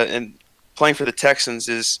and playing for the Texans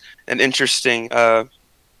is an interesting.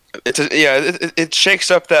 It shakes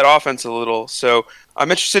up that offense a little. So I'm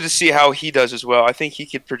interested to see how he does as well. I think he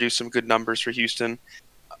could produce some good numbers for Houston.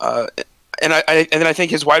 And I think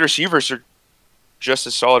his wide receivers are just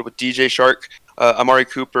as solid with DJ Shark, Amari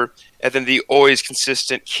Cooper, and then the always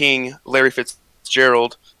consistent king Larry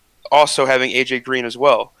Fitzgerald, also having AJ Green as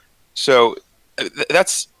well. So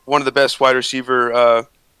that's one of the best wide receiver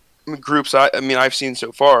groups I've seen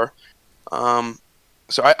so far.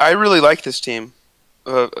 So I really like this team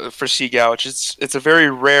for Seagouch. It's a very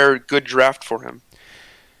rare good draft for him.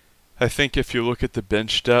 I think if you look at the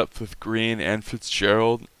bench depth with Green and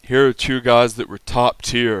Fitzgerald, here are 2 guys that were top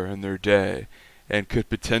tier in their day and could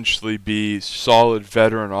potentially be solid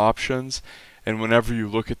veteran options. And whenever you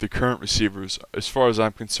look at the current receivers, as far as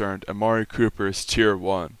I'm concerned, Amari Cooper is tier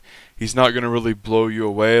 1. He's not going to really blow you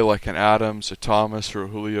away like an Adams, a Thomas, or a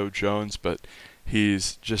Julio Jones, but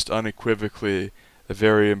he's just unequivocally a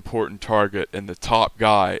very important target and the top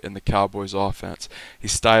guy in the Cowboys offense. He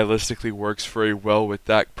stylistically works very well with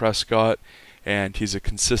Dak Prescott, and he's a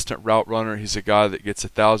consistent route runner. He's a guy that gets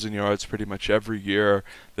 1,000 yards pretty much every year.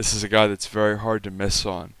 This is a guy that's very hard to miss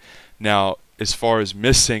on. Now, as far as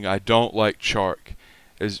missing, I don't like Chark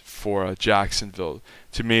as for Jacksonville.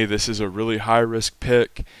 To me, this is a really high-risk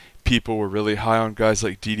pick. People were really high on guys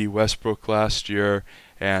like D.D. Westbrook last year,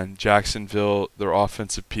 and Jacksonville, their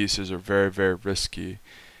offensive pieces are very, very risky.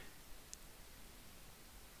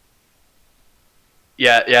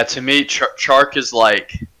 Yeah. To me, Chark is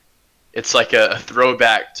like, it's like a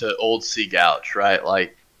throwback to old Seagouch, right?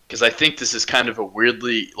 Like, because I think this is kind of a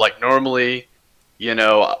weirdly, like normally,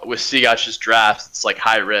 with Seagouch's drafts, it's like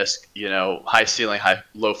high risk, high ceiling,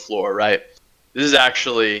 low floor, right? This is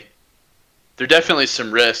actually, there are definitely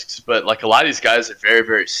some risks, but like a lot of these guys are very,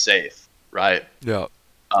 very safe, right? Yeah.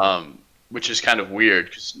 Which is kind of weird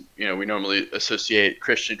because we normally associate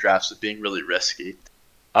Christian drafts with being really risky.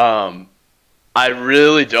 I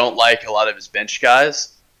really don't like a lot of his bench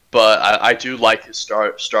guys, but I do like his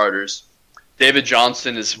starters. David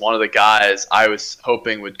Johnson is one of the guys I was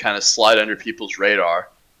hoping would kind of slide under people's radar.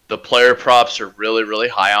 The player props are really, really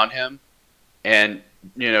high on him, and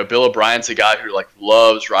Bill O'Brien's a guy who like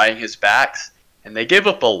loves riding his backs, and they gave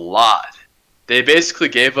up a lot. They basically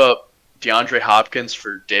gave up DeAndre Hopkins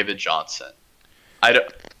for David Johnson.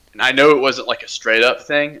 and I know it wasn't like a straight up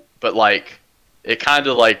thing, but like it kind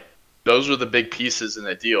of like those were the big pieces in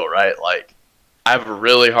the deal, right? Like I have a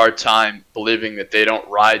really hard time believing that they don't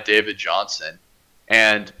ride David Johnson,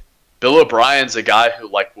 and Bill O'Brien's a guy who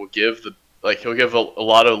like will give the he'll give a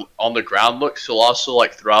lot of on the ground looks. He'll also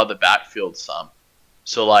like throw out the backfield some.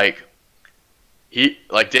 So like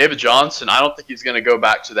David Johnson, I don't think he's going to go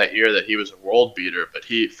back to that year that he was a world beater, but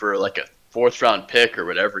he for like a 4th round pick or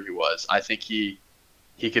whatever he was, I think he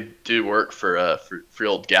could do work for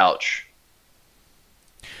old Gouch.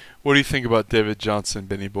 What do you think about David Johnson,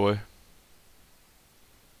 Benny boy?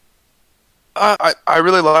 I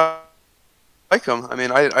really like him. I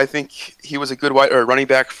mean, I think he was a good running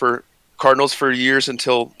back for Cardinals for years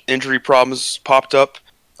until injury problems popped up.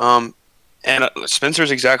 And Spencer's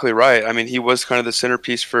exactly right. I mean, he was kind of the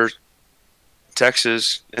centerpiece for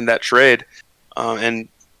Texas in that trade, and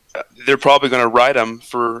they're probably going to ride him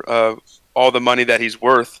for all the money that he's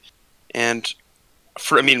worth. And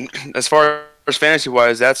as far as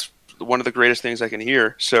fantasy-wise, that's one of the greatest things I can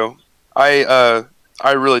hear. So I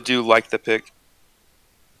really do like the pick.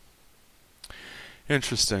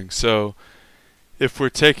 Interesting. So if we're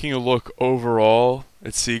taking a look overall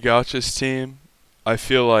at C. Gouch's team, I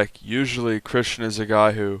feel like usually Christian is a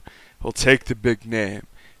guy who he'll take the big name.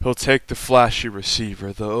 He'll take the flashy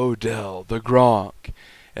receiver, the Odell, the Gronk.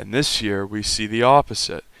 And this year we see the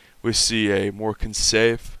opposite. We see a more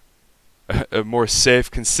safe,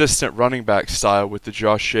 consistent running back style with the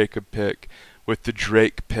Josh Jacob pick, with the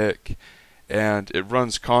Drake pick. And it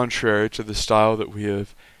runs contrary to the style that we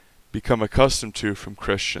have become accustomed to from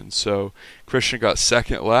Christian. So Christian got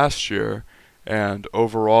 2nd last year. And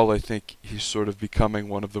overall, I think he's sort of becoming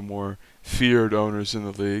one of the more feared owners in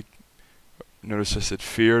the league. Notice I said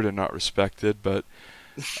feared and not respected, but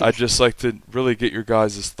I'd just like to really get your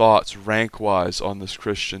guys' thoughts rank-wise on this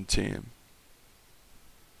Christian team.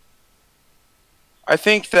 I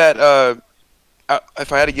think that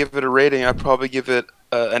if I had to give it a rating, I'd probably give it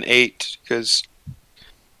an 8 because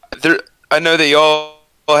I know that y'all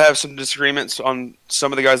have some disagreements on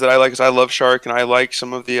some of the guys that I like, because I love Shark and I like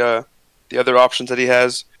some of the other options that he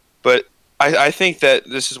has, but I think that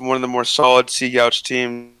this is one of the more solid Sea Gouch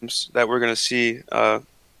teams that we're going to see.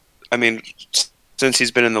 Since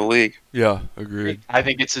he's been in the league. Yeah, agreed. I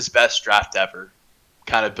think it's his best draft ever,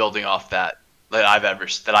 kind of building off that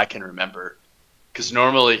I can remember. Because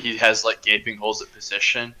normally he has like gaping holes at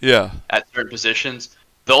position. Yeah. At certain positions.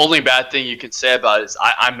 The only bad thing you can say about it is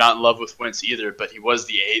I'm not in love with Wentz either, but he was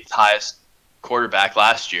the 8th highest quarterback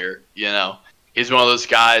last year. You know, he's one of those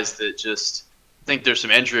guys that just think there's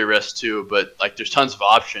some injury risk too, but like there's tons of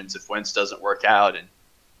options if Wentz doesn't work out, and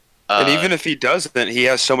even if he doesn't, he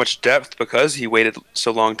has so much depth because he waited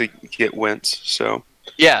so long to get Wentz. So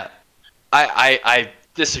yeah, I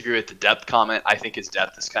disagree with the depth comment. I think his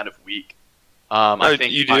depth is kind of weak. I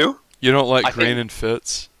think you do. You don't like Green and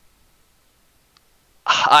Fitz?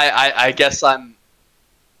 I guess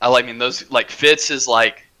those like Fitz is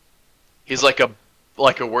like he's like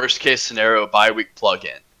a worst case scenario bye week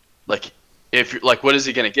plug-in. Like if you're like, what is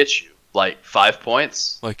he gonna get you? Like 5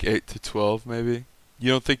 points? Like 8 to 12 maybe?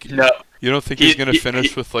 You don't think no? You don't think he's gonna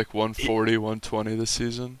finish with like 140, 120 this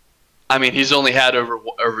season? I mean, he's only had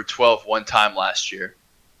over 12 one time last year,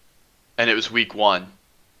 and it was week 1.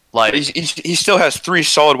 Like he still has 3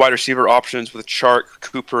 solid wide receiver options with Shark,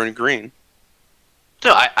 Cooper, and Green.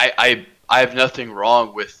 No, I have nothing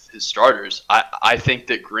wrong with his starters. I think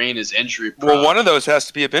that Green is injury prone. Well, one of those has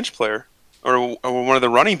to be a bench player, or one of the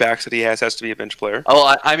running backs that he has to be a bench player.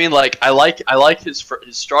 Oh, I mean, like I like his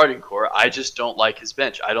starting core. I just don't like his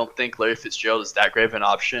bench. I don't think Larry Fitzgerald is that great of an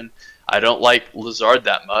option. I don't like Lazard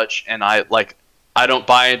that much, and I don't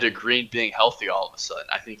buy into Green being healthy all of a sudden.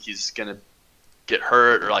 I think he's gonna get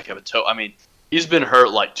hurt or like have a toe. I mean, he's been hurt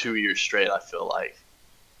like 2 years straight. I feel like.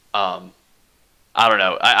 I don't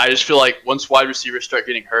know. I just feel like once wide receivers start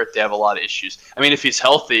getting hurt, they have a lot of issues. I mean, if he's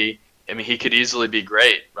healthy, I mean, he could easily be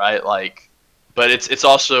great, right? Like, but it's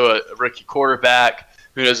also a rookie quarterback.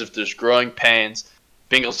 Who knows if there's growing pains?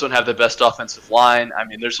 Bengals don't have the best offensive line. I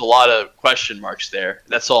mean, there's a lot of question marks there.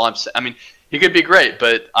 That's all I'm saying. I mean, he could be great,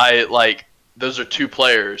 but those are 2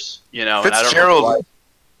 players, you know. Fitzgerald, and I don't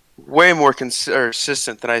know way more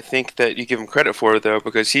consistent than I think that you give him credit for, though,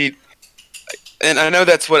 because he. And I know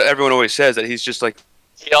that's what everyone always says, that he's just like.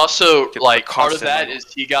 He also like part of that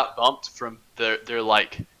is he got bumped from their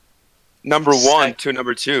like number 1 to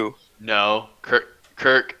number 2. No,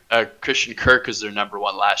 Christian Kirk is their number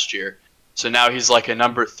 1 last year, so now he's like a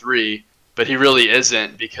number 3, but he really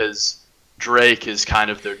isn't because Drake is kind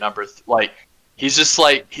of their number. He's just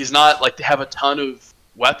like he's not like they have a ton of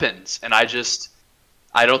weapons, and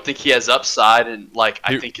I don't think he has upside, and like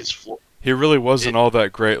I He- think his floor. He really wasn't all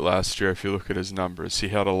that great last year if you look at his numbers. He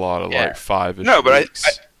had a lot of Yeah. like 5-ish No, but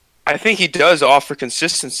weeks. I think he does offer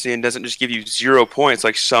consistency and doesn't just give you 0 points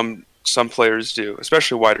like some players do,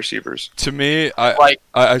 especially wide receivers. To me, I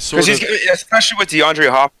Like- sort Because of especially with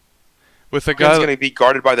DeAndre Hopkins, with a he's guy going to be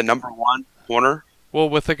guarded by the #1 corner. well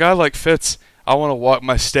with a guy like Fitz, I want to walk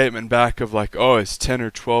my statement back of like, oh, it's 10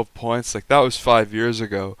 or 12 points. Like that was 5 years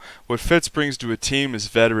ago. What Fitz brings to a team is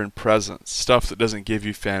veteran presence, stuff that doesn't give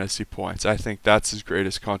you fantasy points. I think that's his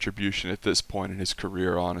greatest contribution at this point in his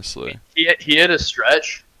career, honestly. He had a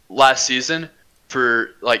stretch last season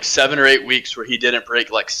for like 7 or 8 weeks where he didn't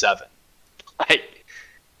break like 7, like,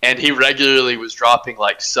 and he regularly was dropping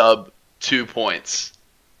like sub 2 points,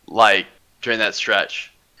 like during that stretch.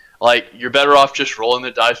 Like, you're better off just rolling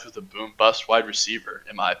the dice with a boom bust wide receiver,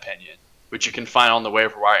 in my opinion, which you can find on the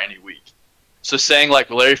waiver wire any week. So saying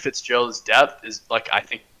like Larry Fitzgerald's depth is like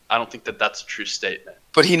I don't think that that's a true statement.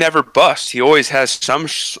 But he never busts. He always has some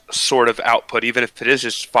sort of output, even if it is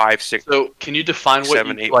just 5, 6. So can you define what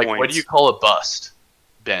 7, you 8 like? What points. do you call a bust,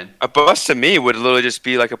 Ben? A bust to me would literally just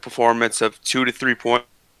be like a performance of 2 to 3 points,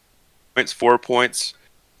 4 points.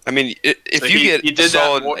 I mean, if So you get he a did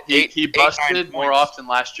solid that more, eight, he 8, 9 busted more points. often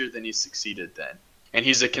last year than he succeeded then, and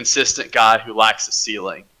he's a consistent guy who lacks a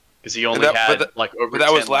ceiling because he only But had that- like over. but that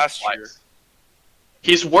 10 was last twice. year.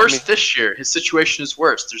 He's worse I mean- this year. His situation is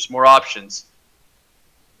worse. There's more options.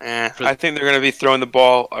 I think they're going to be throwing the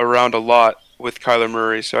ball around a lot with Kyler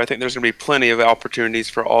Murray, so I think there's going to be plenty of opportunities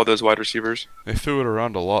for all those wide receivers. They threw it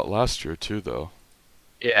around a lot last year too, though.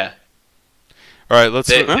 Yeah, All right, let's.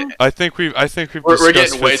 They- I think we've we're discussed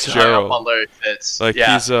getting way too high up Fitzgerald. on Larry Fitz. Like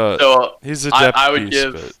yeah. he's so a I- depth I would piece,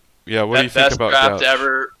 give but yeah. What do you think best about draft Gouch?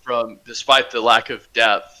 ever from despite the lack of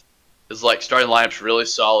depth is like starting lineup's really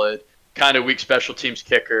solid, kind of weak special teams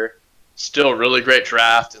kicker, still really great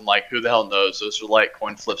draft, and like who the hell knows, those are like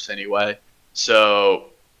coin flips anyway. So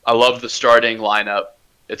I love the starting lineup.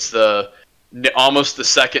 It's almost the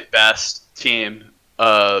second best team,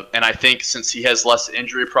 and I think since he has less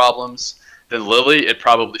injury problems than Lilly, it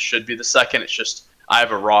probably should be the second. It's just I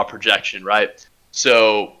have a raw projection, right?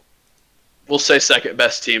 So we'll say second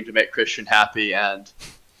best team to make Christian happy, and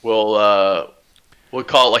we'll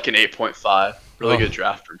call it like an 8.5. Really Oh. good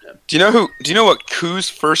draft from him. Do you know what Koo's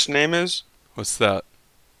first name is? What's that?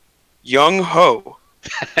 Young Ho.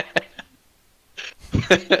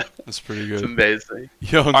 That's pretty It's good. amazing.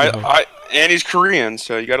 Young. And he's Korean,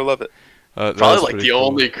 so you got to love it. That Probably was like pretty the cool.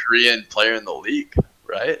 only Korean player in the league,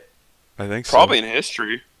 right? I think so. Probably in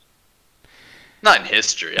history. Not in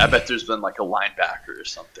history. I bet there's been like a linebacker or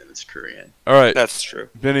something that's Korean. All right, That's true.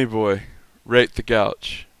 Benny boy, rate the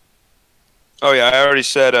Gouch. Oh yeah, I already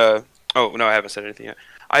said. Oh no, I haven't said anything yet.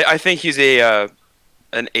 I think he's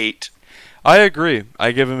an 8. I agree.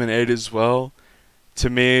 I give him an 8 as well. To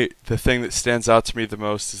me, the thing that stands out to me the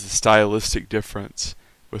most is the stylistic difference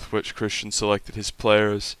with which Christian selected his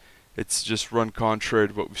players. It's just run contrary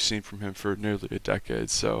to what we've seen from him for nearly a decade.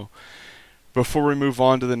 So, before we move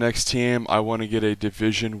on to the next team, I want to get a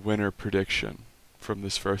division winner prediction from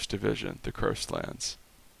this first division, the Cursed Lands.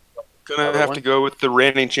 Gonna Another have one? to go with the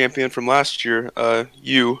reigning champion from last year,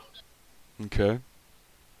 you. Okay.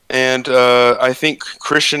 And I think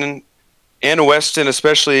Christian and Weston,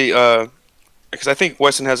 especially because I think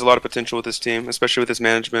Weston has a lot of potential with this team, especially with his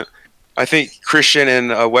management. I think Christian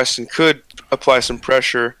and Weston could apply some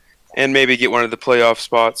pressure and maybe get one of the playoff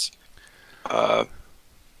spots.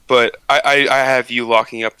 But I have you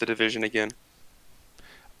locking up the division again.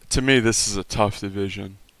 To me, this is a tough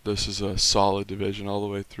division. This is a solid division all the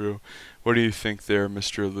way through. What do you think there,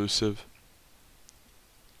 Mr. Elusive?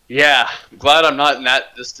 Yeah, I'm glad I'm not in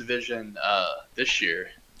this division this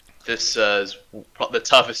year. This is the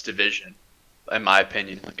toughest division, in my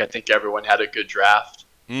opinion. Like I think everyone had a good draft,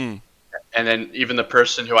 and then even the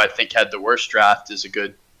person who I think had the worst draft is a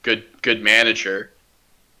good manager.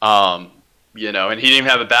 You know, and he didn't even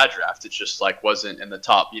have a bad draft. It just like wasn't in the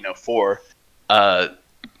top, 4.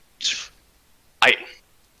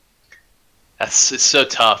 It's so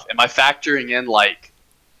tough. Am I factoring in like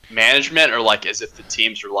management or like as if the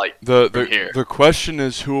teams are like from here? The question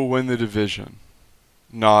is who will win the division,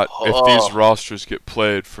 not if Oh. these rosters get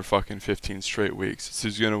played for fucking 15 straight weeks. It's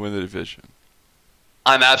who's going to win the division.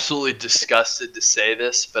 I'm absolutely disgusted to say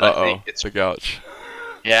this, but I Uh-oh, think it's the Gouch.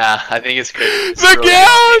 yeah, I think it's crazy. It's The really-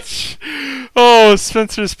 Gouch! Oh,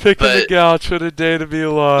 Spencer's picking the But- Gouch. What a day to be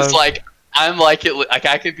alive. It's like I'm like it. Like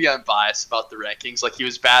I could be unbiased about the rankings. Like he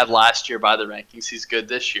was bad last year by the rankings. He's good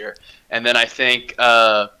this year. And then I think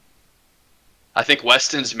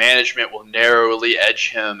Weston's management will narrowly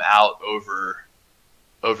edge him out over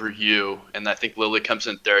over you, and I think Lily comes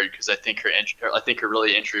in third because I think her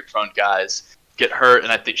really injury-prone guys get hurt,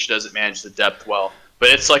 and I think she doesn't manage the depth well. But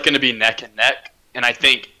it's like going to be neck and neck, and I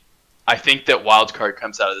think that wild card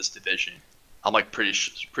comes out of this division. I'm like pretty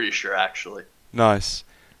sure actually. Nice.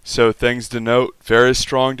 So things to note: very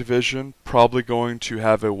strong division. Probably going to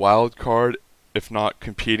have a wild card, if not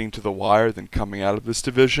competing to the wire, then coming out of this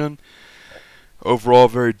division. Overall,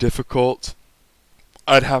 very difficult.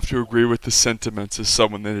 I'd have to agree with the sentiments as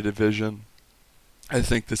someone in a division. I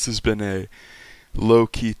think this has been a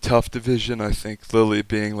low-key tough division. I think Lily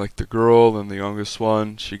being like the girl and the youngest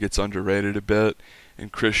one, she gets underrated a bit.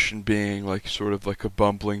 And Christian being like sort of like a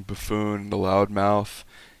bumbling buffoon and a loudmouth,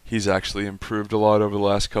 he's actually improved a lot over the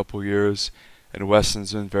last couple years. And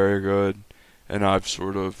Weston's been very good. And I've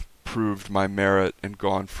sort of proved my merit and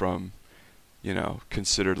gone from,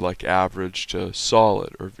 considered like average to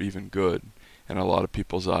solid or even good in a lot of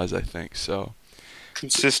people's eyes, I think. So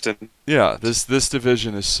Consistent. yeah, this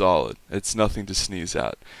division is solid. It's nothing to sneeze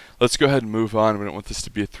at. Let's go ahead and move on. We don't want this to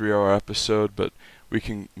be a 3-hour episode, but we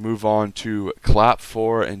can move on to Clap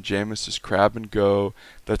 4 and Jameis's Crab and Go.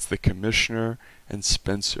 That's the Commissioner and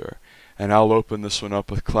Spencer. And I'll open this one up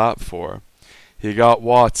with Clap 4. He got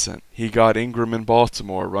Watson. He got Ingram in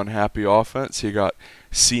Baltimore, run-happy offense. He got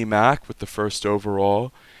C-Mac with the first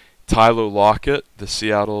overall. Tyler Lockett, the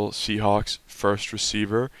Seattle Seahawks first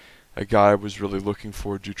receiver, a guy I was really looking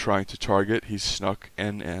forward to trying to target. He snuck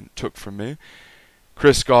in and took from me.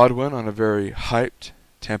 Chris Godwin on a very hyped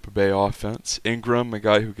Tampa Bay offense. Ingram, a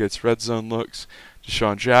guy who gets red zone looks.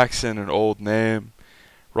 Deshaun Jackson, an old name.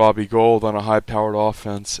 Robbie Gould on a high-powered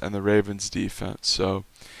offense, and the Ravens defense. So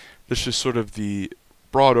this is sort of the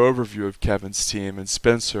broad overview of Kevin's team. And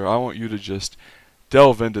Spencer, I want you to just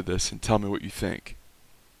delve into this and tell me what you think.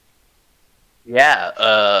 Yeah,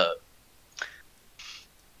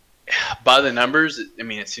 by the numbers, I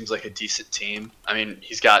mean, it seems like a decent team. I mean,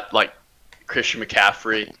 he's got like Christian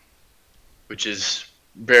McCaffrey, which is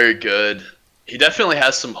very good. He definitely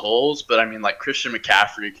has some holes, but I mean, like Christian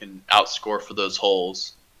McCaffrey can outscore for those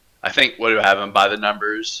holes. I think what do I have him by the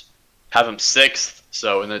numbers? Have him 6th,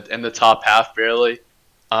 so in the top half barely.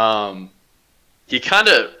 He kind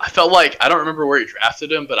of, I felt like, I don't remember where he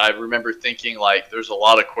drafted him, but I remember thinking like there's a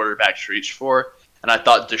lot of quarterbacks reached for, and I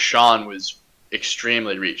thought Deshaun was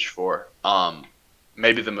extremely reached for.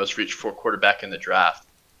 Maybe the most reached for quarterback in the draft.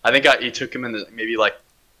 I think he took him in the maybe like,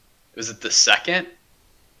 was it the second?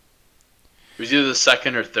 It was either the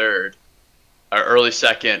second or third, or early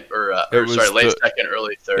second, or late second,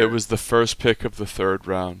 early third. It was the first pick of the 3rd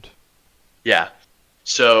round. Yeah,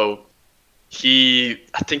 so I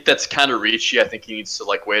think that's kind of reachy. I think he needs to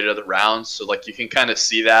like wait another round. So like you can kind of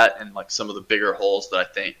see that in like some of the bigger holes that I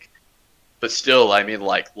think. But still, I mean,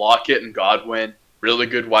 like Lockett and Godwin, really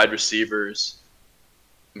good wide receivers.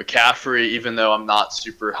 McCaffrey, even though I'm not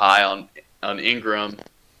super high on Ingram,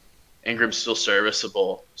 Ingram's still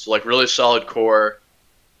serviceable. So like really solid core.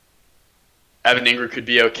 Evan Ingram could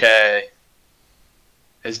be okay.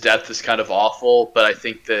 His depth is kind of awful, but I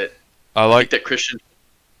think that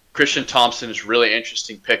Christian Thompson is really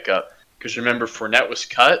interesting pickup because remember Fournette was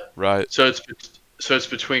cut, right? So it's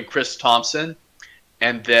between Chris Thompson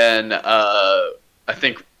and then I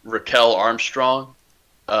think Raquel Armstrong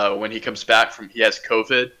when he comes back he has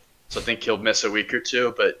COVID, so I think he'll miss a week or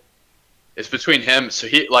two. But it's between him, so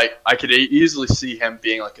I could easily see him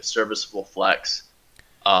being like a serviceable flex,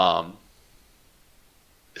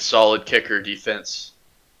 solid kicker defense.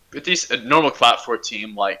 With a normal Clap 4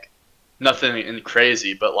 team, like. Nothing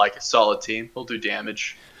crazy, but like a solid team. He'll do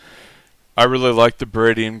damage. I really like the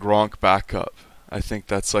Brady and Gronk backup. I think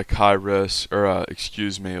that's like high risk, or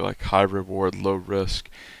like high reward, low risk.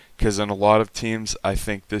 Because in a lot of teams, I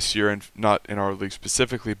think this year, and not in our league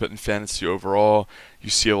specifically, but in fantasy overall,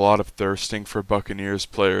 you see a lot of thirsting for Buccaneers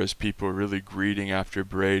players. People really greeting after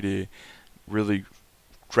Brady, really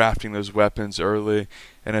drafting those weapons early.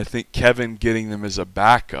 And I think Kevin getting them as a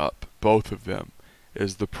backup, both of them,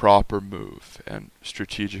 is the proper move and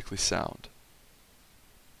strategically sound.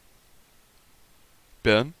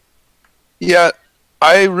 Ben? Yeah,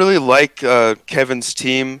 I really like Kevin's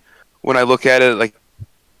team when I look at it, like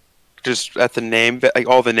just at the name, like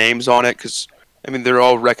all the names on it, because I mean they're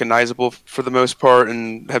all recognizable for the most part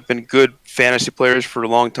and have been good fantasy players for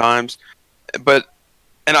long times. And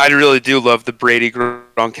I really do love the Brady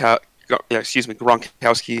Gronkowski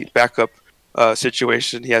backup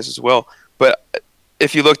situation he has as well. But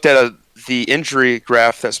if you looked at the injury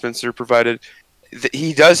graph that Spencer provided,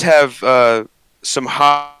 he does have some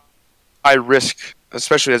high risk,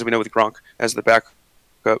 especially as we know with Gronk as the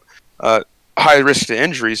backup, high risk to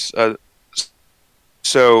injuries.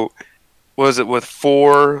 So was it with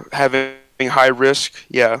 4 having high risk?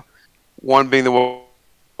 Yeah, 1 being the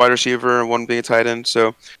wide receiver and 1 being a tight end.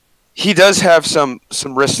 So he does have some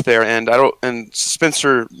risk there, and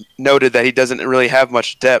Spencer noted that he doesn't really have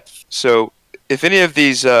much depth. So if any of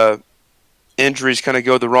these injuries kind of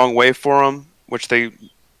go the wrong way for him, which they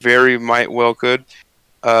very might well could,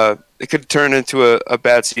 it could turn into a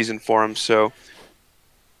bad season for him. So,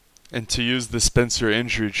 and to use the Spencer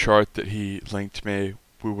injury chart that he linked me,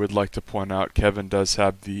 we would like to point out Kevin does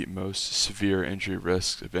have the most severe injury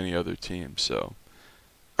risk of any other team. So,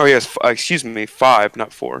 oh yes, excuse me, 5,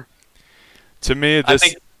 not 4. To me,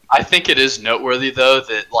 this I think it is noteworthy though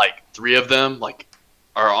that like 3 of them like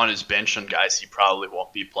are on his bench on guys he probably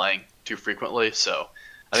won't be playing too frequently. So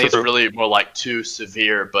I think it's really more like 2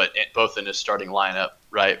 severe, but both in his starting lineup,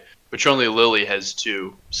 right? Which only Lilly has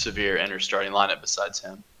 2 severe in her starting lineup besides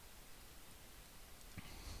him.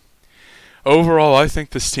 overall, I think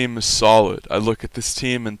this team is solid. I look at this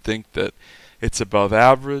team and think that it's above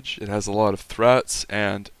average, it has a lot of threats,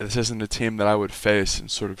 and this isn't a team that I would face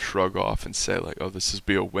and sort of shrug off and say, like, oh, this is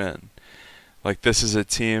be a win. Like, this is a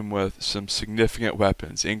team with some significant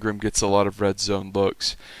weapons. Ingram gets a lot of red zone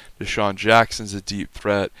looks. Deshaun Jackson's a deep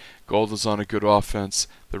threat. Gold is on a good offense.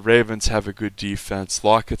 The Ravens have a good defense.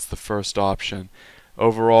 Lockett's the first option.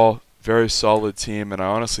 Overall, very solid team, and I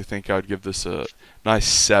honestly think I would give this a nice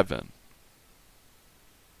 7.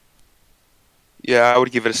 Yeah, I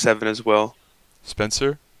would give it a 7 as well.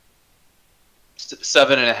 Spencer?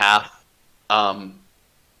 7.5.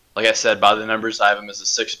 Like I said, by the numbers, I have him as the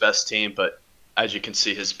 6th best team, but as you can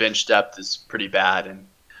see, his bench depth is pretty bad, and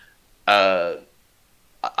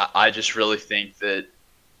I just really think that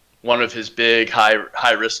one of his big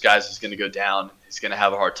high risk guys is going to go down. He's going to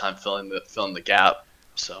have a hard time filling the gap.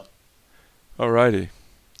 So, alrighty.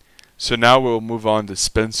 So now we'll move on to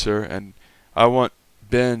Spencer, and I want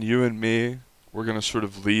Ben, you and me, we're going to sort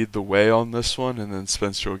of lead the way on this one, and then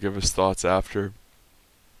Spencer will give us thoughts after.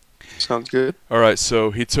 Sounds good. Alright,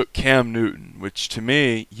 so he took Cam Newton, which to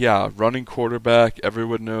me, yeah, running quarterback,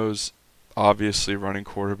 everyone knows, obviously, running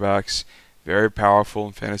quarterbacks, very powerful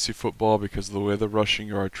in fantasy football because of the way the rushing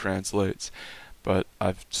yard translates. But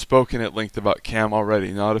I've spoken at length about Cam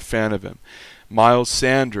already, not a fan of him. Miles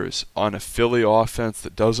Sanders on a Philly offense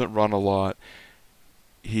that doesn't run a lot.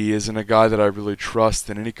 He isn't a guy that I really trust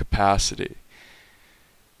in any capacity.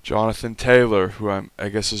 Jonathan Taylor, who I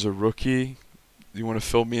guess is a rookie. You want to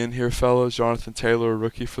fill me in here, fellows? Jonathan Taylor, a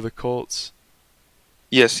rookie for the Colts?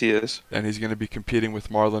 Yes, he is. And he's going to be competing with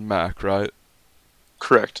Marlon Mack, right?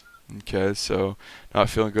 Correct. Okay, so not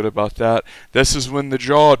feeling good about that. This is when the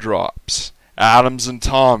jaw drops. Adams and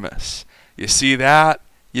Thomas. You see that?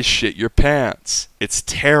 You shit your pants. It's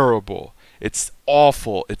terrible. It's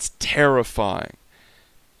awful. It's terrifying.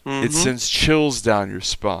 It sends chills down your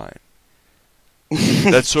spine.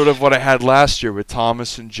 That's sort of what I had last year with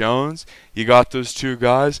Thomas and Jones. You got those two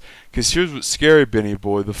guys. Because here's what's scary, Benny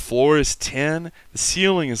boy. The floor is 10. The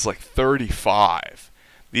ceiling is like 35.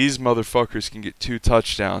 These motherfuckers can get 2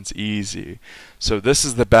 touchdowns easy. So this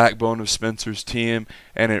is the backbone of Spencer's team,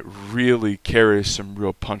 and it really carries some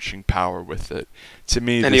real punching power with it. To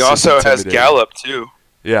me, and he also has Gallup too.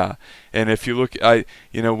 Yeah, and if you look,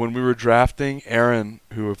 when we were drafting, Aaron,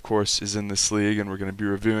 who of course is in this league and we're going to be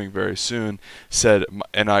reviewing very soon, said,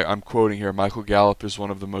 and I'm quoting here, Michael Gallup is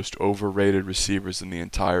one of the most overrated receivers in the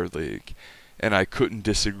entire league. And I couldn't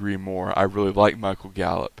disagree more. I really like Michael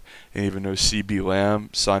Gallup. And even though C.B.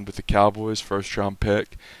 Lamb signed with the Cowboys, first-round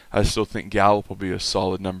pick, I still think Gallup will be a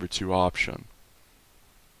solid number 2 option.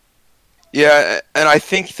 Yeah, and I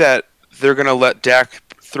think that they're going to let Dak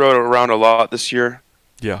throw it around a lot this year.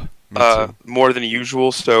 Yeah, me too. More than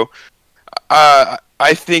usual. So I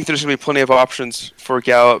think there's going to be plenty of options for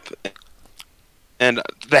Gallup. And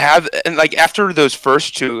after those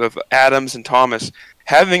first 2 of Adams and Thomas,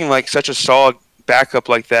 having like such a solid backup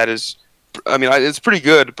like that is, it's pretty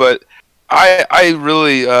good. But I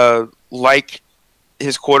really like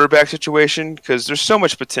his quarterback situation because there's so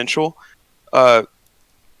much potential. I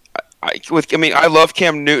love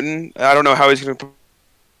Cam Newton. I don't know how he's going to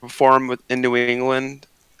perform in New England,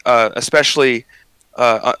 especially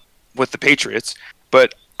with the Patriots.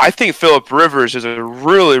 But I think Phillip Rivers is a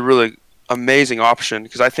really, really amazing option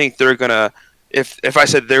because I think they're going to, if I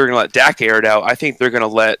said they were going to let Dak air it out, I think they're going to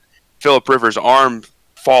let Phillip Rivers' arm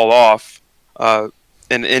fall off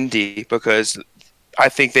in Indy because I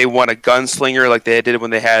think they want a gunslinger like they did when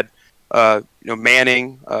they had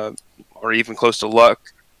Manning or even close to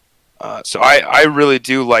Luck. So I really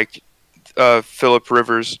do like Phillip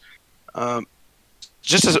Rivers.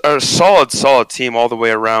 Just a solid team all the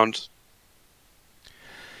way around.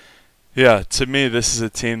 Yeah, to me, this is a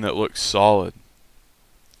team that looks solid.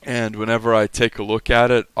 And whenever I take a look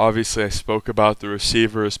at it, obviously I spoke about the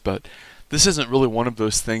receivers, but this isn't really one of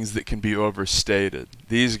those things that can be overstated.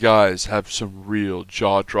 These guys have some real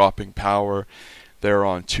jaw-dropping power. They're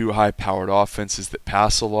on two high-powered offenses that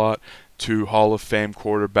pass a lot, two Hall of Fame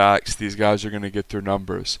quarterbacks. These guys are going to get their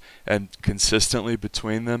numbers. And consistently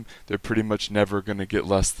between them, they're pretty much never going to get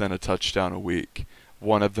less than a touchdown a week.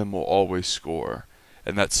 One of them will always score.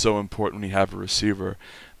 And that's so important when you have a receiver.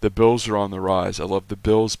 The Bills are on the rise. I love the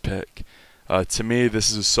Bills pick. To me, this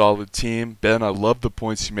is a solid team. Ben, I love the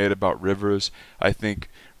points you made about Rivers. I think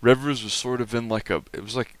Rivers was sort of in like a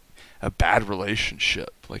bad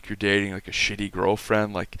relationship. Like you're dating like a shitty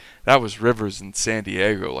girlfriend. Like that was Rivers in San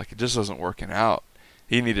Diego. Like it just wasn't working out.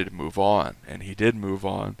 He needed to move on, and he did move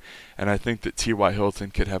on. And I think that T.Y. Hilton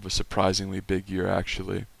could have a surprisingly big year,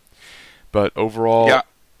 actually. But overall, Yeah.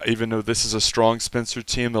 even though this is a strong Spencer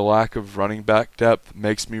team, the lack of running back depth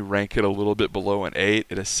makes me rank it a little bit below an 8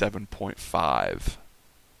 at a 7.5.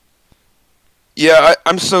 Yeah,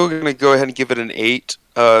 I'm still going to go ahead and give it an 8.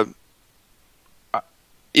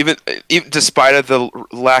 Even despite of the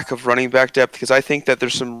lack of running back depth, because I think that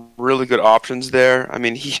there's some really good options there. I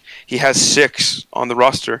mean, he has 6 on the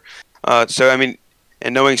roster. So, I mean,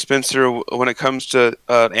 and knowing Spencer when it comes to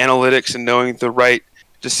analytics and knowing the right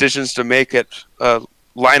decisions to make at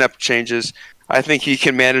lineup changes, I think he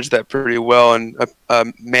can manage that pretty well and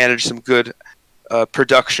manage some good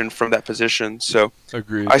production from that position. So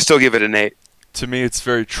Agreed. I still give it an 8. To me, it's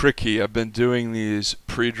very tricky. I've been doing these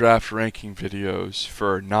pre-draft ranking videos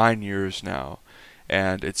for 9 years now,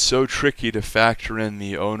 and it's so tricky to factor in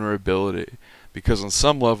the owner ability, because on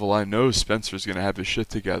some level I know Spencer's going to have his shit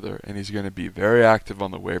together, and he's going to be very active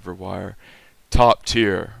on the waiver wire, top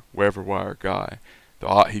tier waiver wire guy.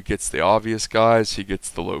 He gets the obvious guys, he gets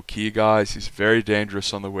the low-key guys, he's very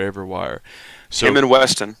dangerous on the waiver wire. So, Him and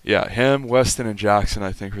Weston. Yeah, him, Weston, and Jackson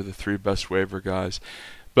I think are the 3 best waiver guys.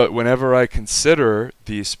 But whenever I consider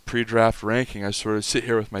these pre-draft ranking, I sort of sit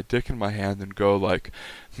here with my dick in my hand and go like,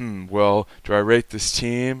 well, do I rate this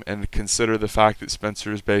team and consider the fact that Spencer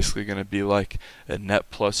is basically going to be like a net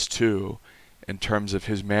 +2 in terms of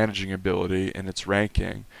his managing ability and its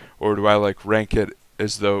ranking, or do I like rank it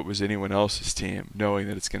as though it was anyone else's team, knowing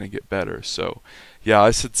that it's going to get better? So, yeah,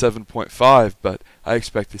 I said 7.5, but I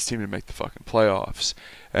expect this team to make the fucking playoffs.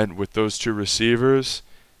 And with those 2 receivers,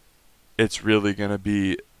 it's really going to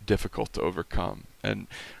be difficult to overcome. And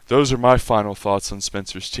those are my final thoughts on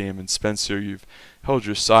Spencer's team. And Spencer, you've held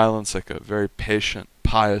your silence like a very patient,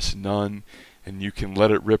 pious nun, and you can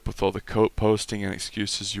let it rip with all the coat posting and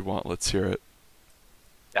excuses you want. Let's hear it.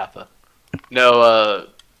 Yappa. No,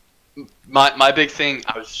 my big thing,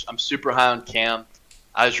 I'm super high on Cam.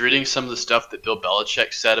 I was reading some of the stuff that Bill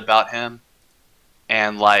Belichick said about him,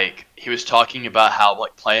 and like he was talking about how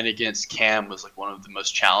like playing against Cam was like one of the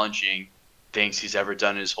most challenging things he's ever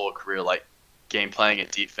done in his whole career, like game playing at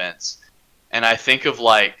defense. And I think of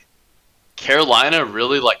like Carolina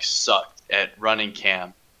really like sucked at running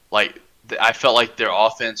Cam. Like I felt like their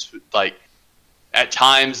offense, like at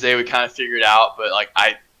times they would kind of figure it out, but like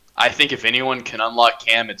I think if anyone can unlock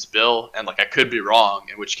Cam, it's Bill. And like I could be wrong,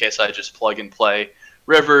 in which case I just plug and play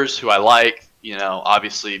Rivers, who I like. You know,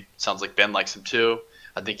 obviously sounds like Ben likes him too.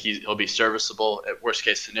 I think he'll be serviceable at worst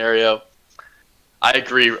case scenario. I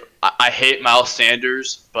agree. I hate Miles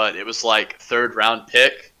Sanders, but it was like 3rd round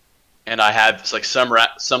pick, and I had like some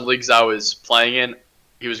leagues I was playing in,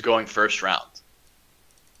 he was going 1st round.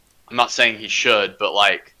 I'm not saying he should, but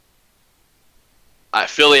like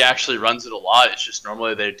Philly actually runs it a lot. It's just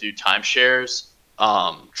normally they do timeshares.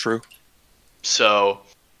 True. So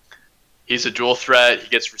he's a dual threat. He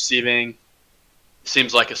gets receiving.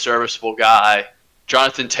 Seems like a serviceable guy.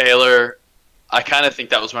 Jonathan Taylor, I kind of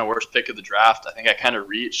think that was my worst pick of the draft. I think I kind of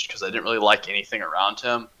reached because I didn't really like anything around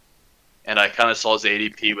him. And I kind of saw his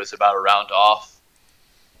ADP was about a round off.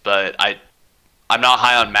 But I'm not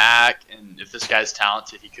high on Mac, and if this guy's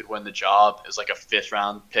talented, he could win the job. It was like a 5th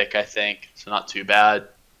round pick, I think, so not too bad.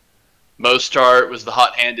 Mostart was the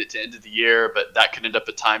hot hand at the end of the year, but that could end up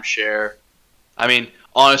a timeshare. I mean,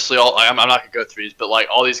 honestly, I'm not going to go through these, but like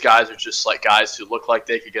all these guys are just like guys who look like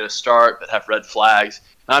they could get a start but have red flags.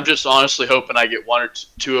 And I'm just honestly hoping I get 1 or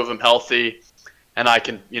 2 of them healthy, and I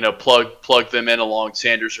can, you know, plug them in along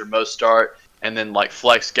Sanders or Mostart, and then like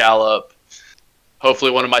flex Gallup.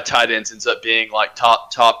 Hopefully one of my tight ends ends up being like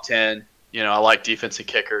top 10. You know, I like defense and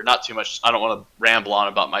kicker. Not too much. I don't want to ramble on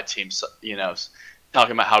about my team, you know,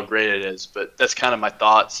 talking about how great it is, but that's kind of my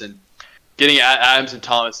thoughts. And getting Adams and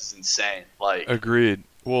Thomas is insane. Like, agreed.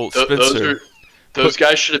 Well, Spencer, those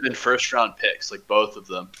guys should have been 1st round picks, like both of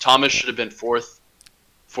them. Thomas should have been 4th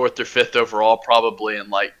 4th or 5th overall probably, and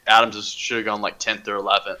like Adams should have gone like 10th or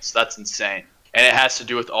 11th. So that's insane, and it has to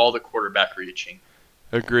do with all the quarterback reaching.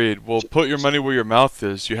 Agreed. Well, put your money where your mouth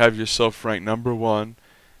is. You have yourself ranked number 1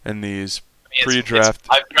 in these pre-draft.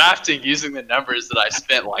 I'm drafting using the numbers that I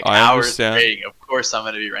spent like I hours understand. grading. Of course, I'm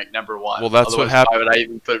going to be ranked number 1. Well, that's what Otherwise, happened. why would I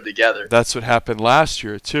even put them together? That's what happened last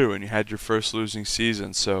year too, and you had your first losing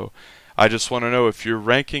season. So, I just want to know if you're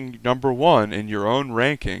ranking number 1 in your own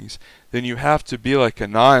rankings, then you have to be like a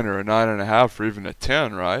 9 or a 9.5 or even a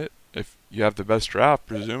 10, right? If you have the best draft,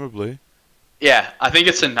 presumably. Yeah, I think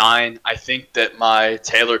it's a 9. I think that my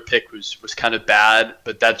Taylor pick was kind of bad,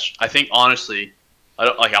 but I think honestly, I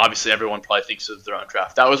don't like. Obviously, everyone probably thinks of their own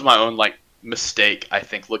draft. That was my own like mistake. I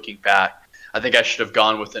think looking back, I think I should have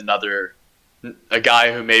gone with a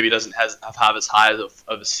guy who maybe doesn't have as high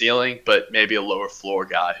of a ceiling, but maybe a lower floor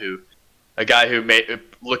guy a guy who may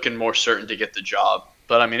looking more certain to get the job.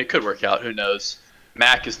 But I mean, it could work out. Who knows?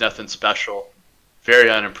 Mac is nothing special. Very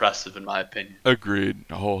unimpressive in my opinion. Agreed,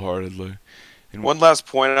 wholeheartedly. And One last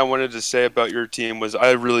point I wanted to say about your team was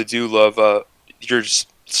I really do love your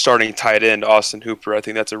starting tight end, Austin Hooper. I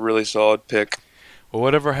think that's a really solid pick. well,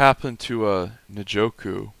 whatever happened to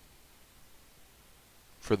Njoku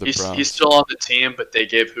for the Browns? He's still on the team, but they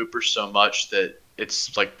gave Hooper so much that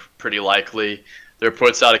it's like pretty likely. There are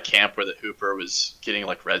reports out of camp where that Hooper was getting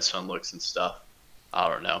like red zone looks and stuff. I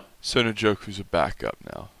don't know. So Njoku's a backup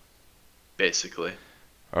now. Basically.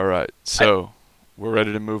 All right, so we're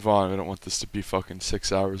ready to move on. I don't want this to be fucking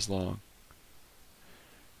 6 hours long.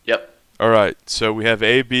 Yep. All right, so we have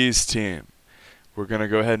AB's team. We're going to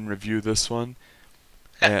go ahead and review this one.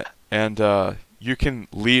 and you can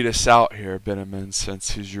lead us out here, Benjamin,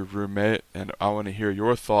 since he's your roommate. And I want to hear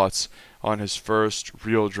your thoughts on his first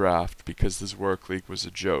real draft because this work league was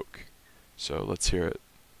a joke. So let's hear it.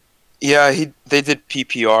 Yeah, they did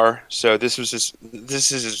PPR, so this is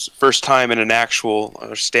his first time in an actual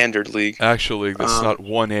standard league. Actually, this is not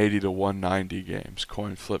 180 to 190 games.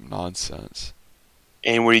 Coin flip nonsense.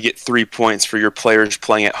 And where you get 3 points for your players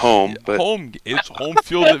playing at home. But It's home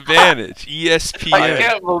field advantage. ESPN. I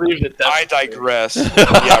can't believe it. I digress. Yeah,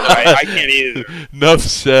 right. I can't either. Enough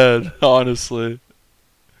said, honestly.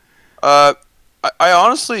 I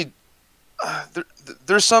honestly,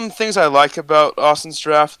 there's some things I like about Austin's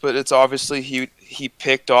draft, but it's obviously he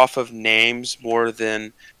picked off of names more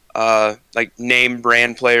than like name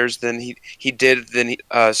brand players than he did than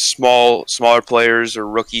smaller players or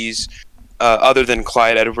rookies. Other than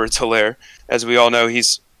Clyde Edwards-Helaire, as we all know,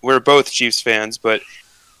 we're both Chiefs fans, but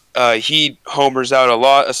he homers out a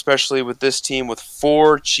lot, especially with this team with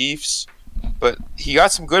 4 Chiefs. But he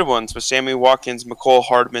got some good ones with Sammy Watkins, McCole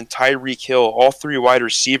Hardman, Tyreek Hill, all 3 wide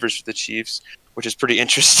receivers for the Chiefs, which is pretty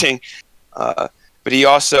interesting. But he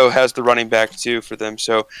also has the running back too for them.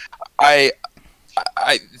 So I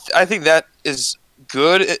think that is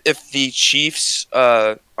good if the Chiefs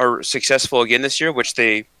are successful again this year, which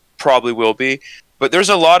they probably will be. But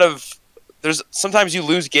there's sometimes you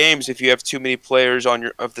lose games if you have too many players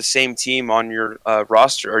of the same team on your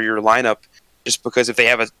roster or your lineup, just because if they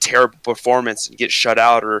have a terrible performance and get shut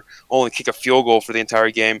out or only kick a field goal for the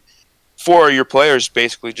entire game, 4 of your players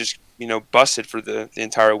basically just busted for the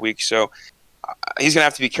entire week. So he's gonna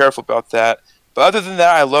have to be careful about that. But other than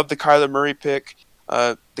that, I love the Kyler Murray pick.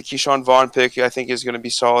 The Keyshawn Vaughn pick I think is going to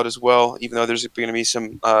be solid as well, even though there's going to be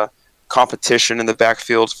some competition in the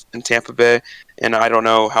backfield in Tampa Bay, and I don't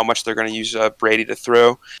know how much they're going to use Brady to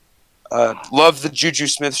throw. Love the Juju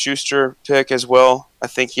Smith-Schuster pick as well. I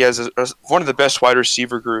think he has one of the best wide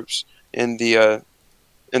receiver groups in the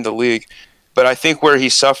league. But I think where he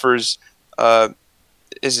suffers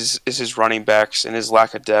is his running backs and his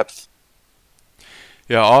lack of depth.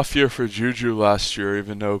 Yeah, off year for Juju last year,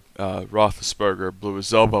 even though Roethlisberger blew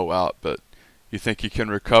his elbow out. But you think he can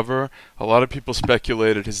recover? A lot of people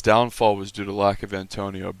speculated his downfall was due to lack of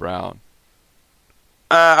Antonio Brown.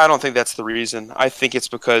 I don't think that's the reason. I think it's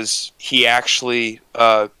because he actually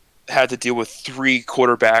had to deal with 3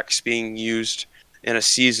 quarterbacks being used in a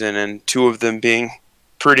season, and 2 of them being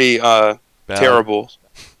pretty terrible.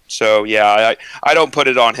 So, yeah, I don't put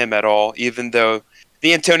it on him at all, even though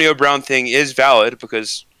the Antonio Brown thing is valid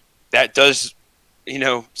because that does,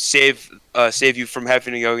 save you from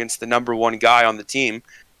having to go against the number 1 guy on the team.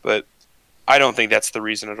 But I don't think that's the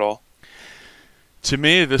reason at all. To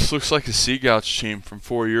me, this looks like a Seagouts team from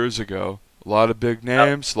 4 years ago. A lot of big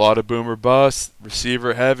names, a lot of boomer bust,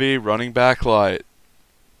 receiver heavy, running back light.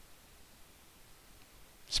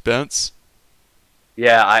 Spence?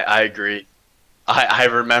 Yeah, I agree. I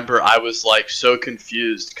remember I was like so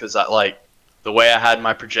confused because the way I had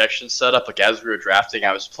my projections set up, like as we were drafting,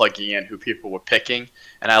 I was plugging in who people were picking,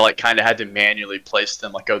 and I like kind of had to manually place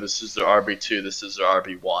them. Like, oh, this is their RB2, this is their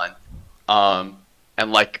RB1.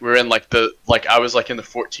 And like we're in like I was like in the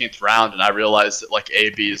 14th round, and I realized that like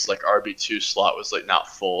AB's like RB2 slot was like not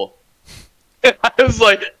full. I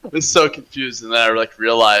was so confused, and then I like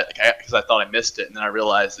realized, because I thought I missed it, and then I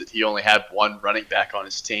realized that he only had one running back on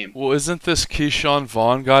his team. Well, isn't this Keyshawn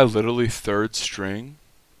Vaughn guy literally third string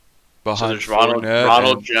So behind there's Ronald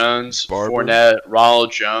Fournette Jones, Barber? Fournette,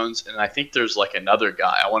 Ronald Jones, and I think there's like another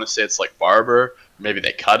guy. I want to say it's like Barber. Maybe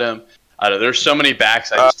they cut him. I don't know. There's so many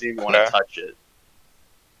backs, I just didn't want to touch it.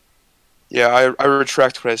 Yeah, I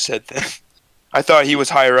retract what I said then. I thought he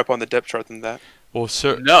was higher up on the depth chart than that. Well,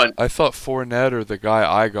 sir, No, I thought Fournette or the guy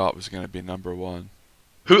I got was going to be number one.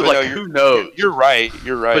 who But no, who knows? You're right.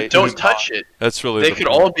 You're right. But don't touch it. That's really They the could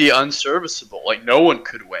point. all be unserviceable. Like no one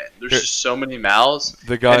could win. There's Here- just so many mouths.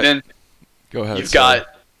 The guy. And then Go ahead. you've sorry. got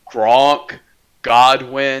Gronk,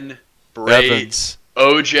 Godwin, Brady, Evans.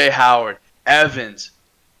 OJ Howard, Evans.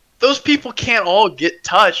 Those people can't all get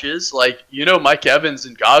touches. Like, Mike Evans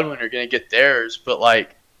and Godwin are going to get theirs, but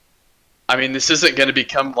like, I mean, this isn't going to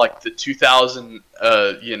become like the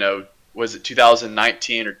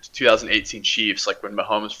 2019 or 2018 Chiefs, like when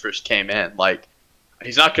Mahomes first came in. Like,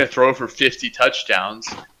 he's not going to throw for 50 touchdowns.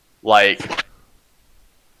 Like,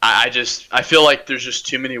 I feel like there's just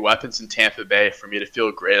too many weapons in Tampa Bay for me to feel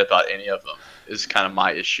great about any of them. Is kind of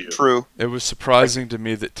my issue. True. It was surprising to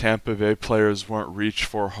me that Tampa Bay players weren't reached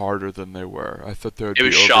for harder than they were. I thought they would It be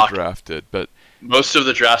was shocking. overdrafted, but Most of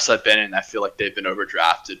the drafts I've been in, I feel like they've been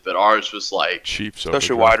overdrafted, but ours was like, Chiefs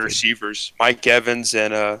Especially wide overdrafted. receivers. Mike Evans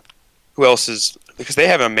and who else is, because they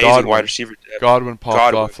have an amazing Godwin. wide receiver depth. Godwin popped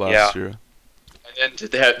Godwin, off last year. and then do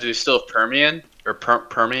they still have Permian or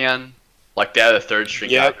Permian? Like they had a third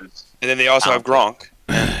string Yeah. guy who's And then they also have Gronk.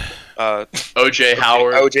 OJ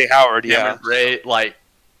Howard, OJ Howard, Cameron yeah. Brate, like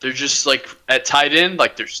they're just like at tight end,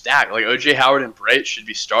 like they're stacked. Like OJ Howard and Brate should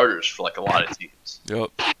be starters for like a lot of teams. Yep.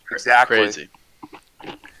 Exactly. Crazy.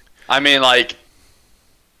 I mean, like,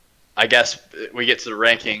 I guess we get to the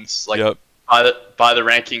rankings. Like, Yep. by the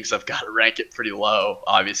rankings, I've got to rank it pretty low.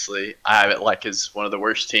 Obviously, I have it like as one of the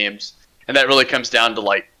worst teams, and that really comes down to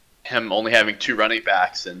like him only having 2 running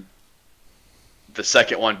backs and the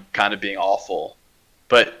second one kind of being awful.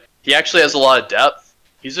 But he actually has a lot of depth.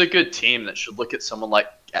 He's a good team that should look at someone like.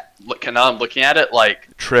 Now I'm looking at it like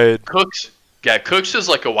Trade. Cooks. Yeah, Cooks is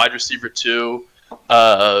like a wide receiver 2.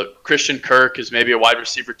 Christian Kirk is maybe a wide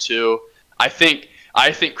receiver 2. I think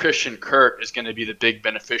Christian Kirk is going to be the big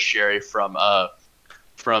beneficiary from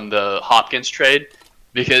the Hopkins trade,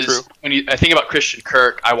 because True. when I think about Christian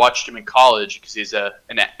Kirk, I watched him in college because he's a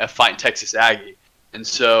fighting Texas Aggie, and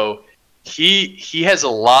so he has a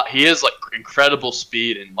lot. He has like incredible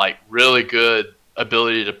speed and like really good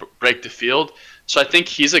ability to break the field. So I think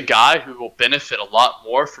he's a guy who will benefit a lot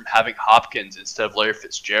more from having Hopkins instead of Larry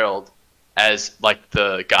Fitzgerald as like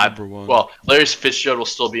the guy. Number one. Well, Larry Fitzgerald will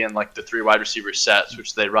still be in like the 3 wide receiver sets,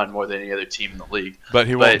 which they run more than any other team in the league. But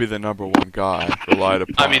he But- won't be the number one guy relied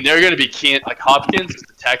upon. I mean, they're going to be keen. Like Hopkins, as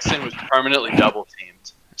the Texan, was permanently double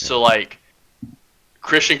teamed. So like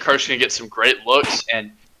Christian Kirk's going to get some great looks,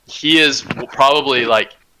 and he is probably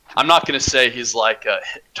like, I'm not going to say he's like a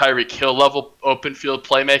Tyreek Hill level open field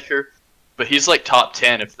playmaker, but he's like top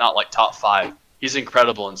 10, if not like top 5. He's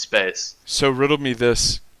incredible in space. So riddle me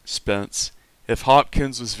this, Spence. If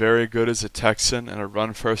Hopkins was very good as a Texan and a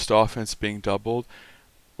run-first offense being doubled,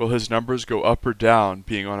 will his numbers go up or down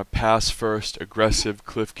being on a pass-first, aggressive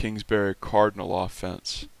Cliff Kingsbury Cardinal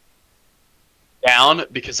offense? Down,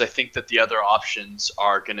 because I think that the other options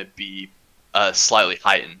are going to be slightly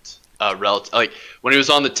heightened. Like when he was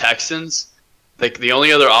on the Texans, like the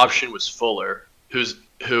only other option was Fuller, who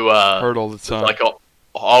Hurt all the time. like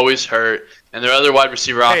always hurt, and their other wide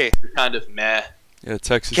receiver Hey. options are kind of meh. Yeah,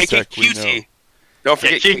 Texas Tech, we know. KKQT. Don't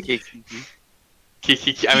forget Yeah,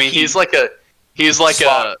 KKQT. I mean, he's like a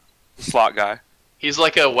Slot guy. he's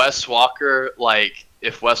like a Wes Walker, like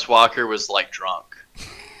if Wes Walker was like drunk.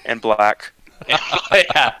 And black.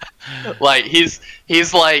 Yeah, like he's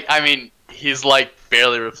like, I mean, he's like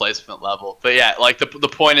barely replacement level. But yeah, like the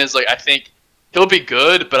point is, like, I think he'll be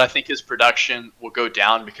good, but I think his production will go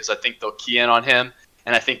down because I think they'll key in on him,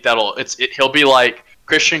 and I think he'll be like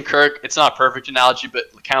Christian Kirk. It's not a perfect analogy,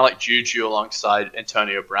 but kind of like Juju alongside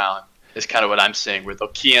Antonio Brown is kind of what I'm saying, where they'll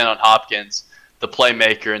key in on Hopkins, the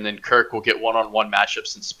playmaker, and then Kirk will get one-on-one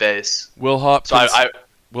matchups in space. Will So Hopkins, I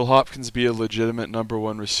will Hopkins be a legitimate number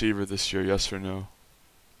one receiver this year, yes or no?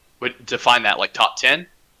 would define that like top 10.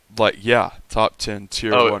 Yeah, top 10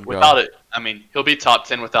 tier Oh, 1 without guy. it, I mean, he'll be top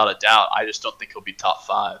 10 without a doubt. I just don't think he'll be top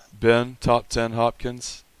 5. Ben, top 10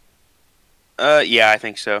 Hopkins? Yeah, I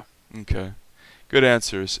think so. Okay. Good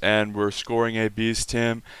answers. And we're scoring AB's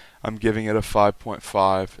team. I'm giving it a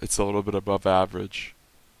 5.5. It's a little bit above average.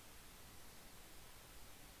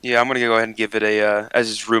 Yeah, I'm gonna go ahead and give it a as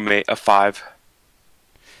his roommate a 5.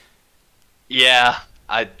 Yeah,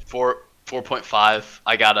 4.5.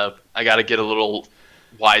 I gotta get a little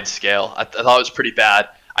wide scale. I thought it was pretty bad.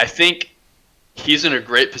 I think he's in a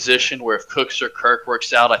great position where if Cooks or Kirk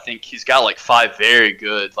works out, I think he's got like 5 very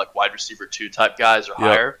good like wide receiver 2 type guys or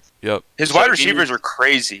higher. Yep. His So wide he receivers needs- are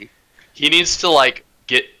crazy. He needs to like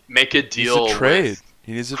make a He deal needs a trade. with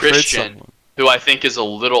He needs to trade Christian, someone. who I think is a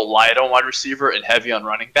little light on wide receiver and heavy on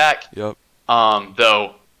running back. Yep.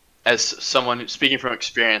 Though, as someone who's speaking from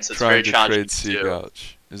experience, it's very Trying to challenging trade to do.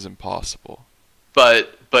 Seagouch is impossible.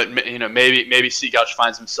 But you know, maybe Seagouch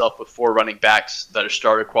finds himself with 4 running backs that are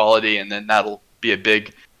starter quality, and then that'll be a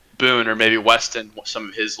big boon. Or maybe Weston, some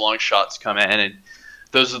of his long shots come in, and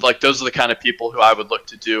those are the kind of people who I would look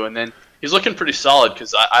to do. And then he's looking pretty solid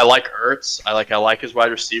because I like Ertz. I like his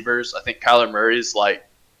wide receivers. I think Kyler Murray's like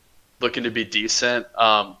looking to be decent.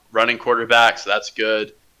 Running quarterback, so that's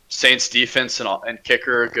good. Saints defense and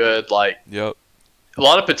kicker are good. Like Yep. a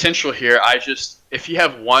lot of potential here. If you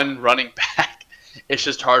have one running back, it's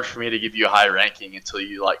just hard for me to give you a high ranking until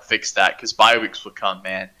you like fix that because bye weeks will come,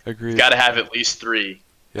 man. Agreed. You got to have at least 3.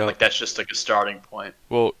 Yep. Like that's just like a starting point.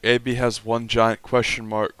 Well, AB has one giant question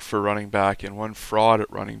mark for running back and one fraud at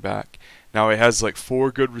running back. Now he has like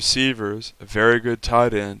 4 good receivers, a very good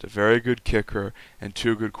tight end, a very good kicker, and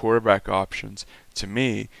 2 good quarterback options. To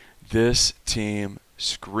me, this team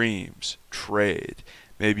screams trade.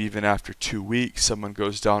 Maybe even after 2 weeks, someone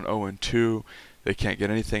goes down 0-2. They can't get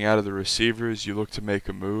anything out of the receivers. You look to make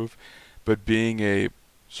a move. But being a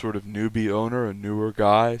sort of newbie owner, a newer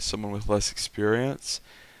guy, someone with less experience,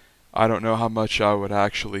 I don't know how much I would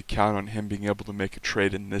actually count on him being able to make a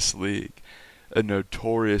trade in this league. A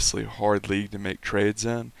notoriously hard league to make trades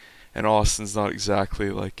in. And Austin's not exactly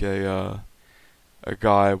like a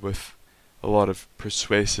guy with a lot of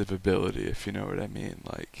persuasive ability, if you know what I mean.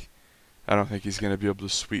 Like, I don't think he's going to be able to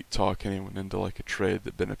sweet talk anyone into like a trade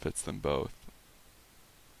that benefits them both.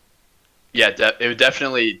 Yeah, it would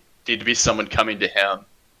definitely need to be someone coming to him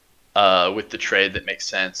with the trade that makes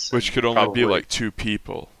sense. Which and could only probably- be like 2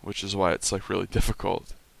 people, which is why it's like really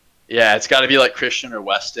difficult. Yeah, it's got to be like Christian or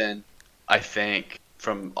Weston, I think,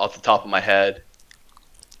 from off the top of my head.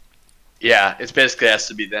 Yeah, it basically has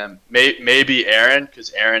to be them. Maybe Aaron,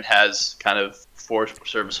 because Aaron has kind of 4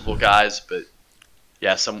 serviceable guys, but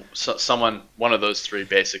yeah, someone, one of those 3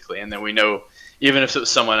 basically. And then we know, even if it was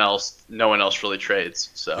someone else, no one else really trades.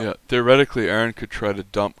 So Yeah, theoretically, Aaron could try to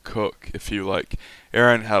dump Cook if you like.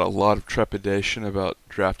 Aaron had a lot of trepidation about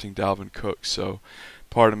drafting Dalvin Cook, so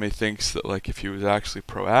part of me thinks that like if he was actually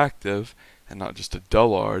proactive and not just a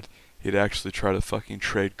dullard, he'd actually try to fucking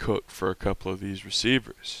trade Cook for a couple of these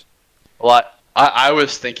receivers. well, I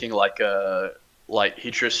was thinking like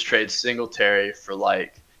he just trades Singletary for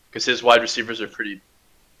because his wide receivers are pretty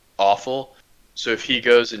awful. So if he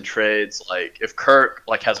goes and trades if Kirk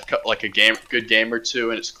has a good game or 2,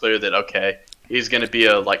 and it's clear that okay, he's going to be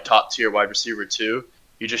a top tier wide receiver 2,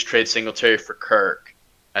 you just trade Singletary for Kirk,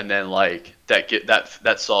 and then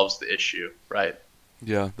that solves the issue, right?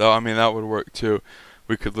 Yeah, that would work too.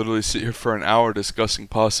 We could literally sit here for an hour discussing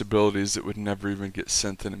possibilities that would never even get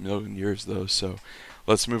sent in a million years, though. So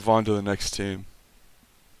let's move on to the next team.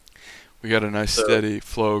 We got a nice steady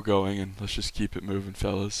flow going, and let's just keep it moving,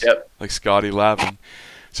 fellas. Yep. Like Scotty Lavin.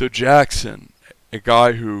 So Jackson, a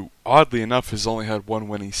guy who, oddly enough, has only had 1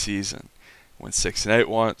 winning season. Went 6-8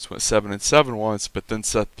 once, went 7-7 once, but then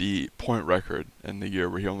set the point record in the year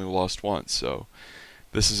where he only lost once. So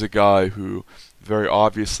this is a guy who very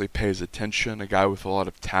obviously pays attention, a guy with a lot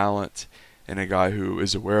of talent, and a guy who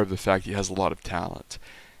is aware of the fact he has a lot of talent.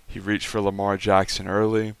 He reached for Lamar Jackson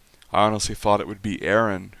early. I honestly thought it would be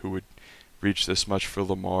Aaron who would reach this much for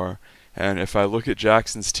Lamar. And if I look at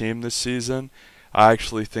Jackson's team this season, I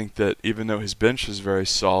actually think that even though his bench is very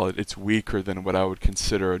solid, it's weaker than what I would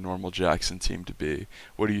consider a normal Jackson team to be.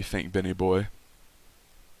 What do you think, Benny boy?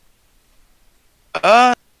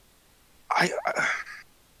 I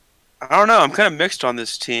don't know. I'm kind of mixed on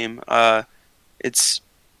this team. It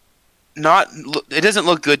doesn't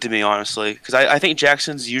look good to me, honestly, because I think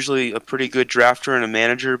Jackson's usually a pretty good drafter and a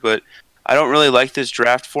manager, but I don't really like this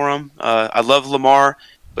draft for him. I love Lamar,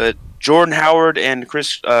 but Jordan Howard and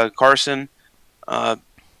Chris Carson.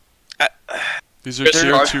 These are Chris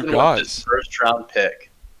tier Carson 2 was guys. his first round pick,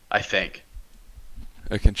 I think.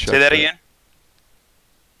 I can check Say that again.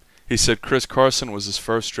 He said Chris Carson was his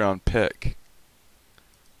first-round pick.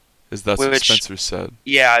 That's what Spencer said.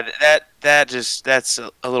 Yeah, that's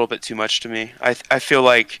a little bit too much to me. I feel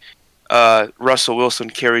like Russell Wilson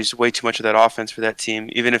carries way too much of that offense for that team,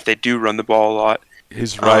 even if they do run the ball a lot.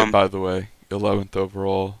 He's right, by the way. 11th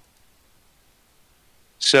overall.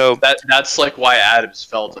 So that's like why Adams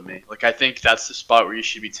fell to me. Like I think that's the spot where you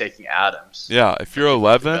should be taking Adams. Yeah, if you're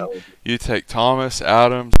 11, you take Thomas,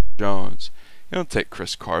 Adams, Jones. You don't take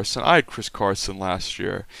Chris Carson. I had Chris Carson last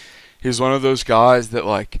year. He's one of those guys that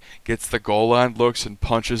like gets the goal line looks and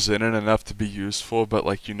punches in it enough to be useful, but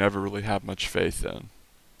like you never really have much faith in.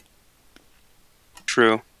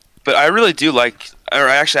 True, but I really do like, or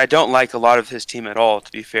actually I don't like a lot of his team at all,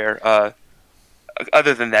 to be fair.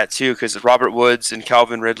 Other than that too, because Robert Woods and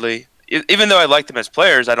Calvin Ridley, even though I like them as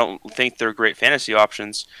players, I don't think they're great fantasy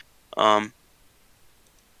options. I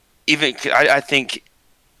think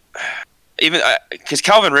because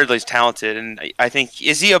Calvin Ridley's talented, and I think,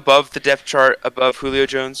 is he above the depth chart above Julio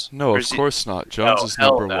Jones? No, of course not. Jones is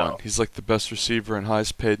number one. He's like the best receiver and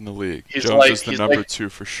highest paid in the league. Jones is the number two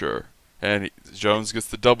for sure, and Jones gets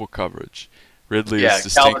the double coverage. Ridley is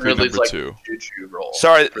distinctly number two.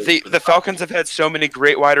 Sorry, the Falcons have had so many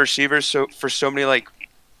great wide receivers for so many like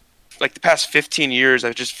the past 15 years.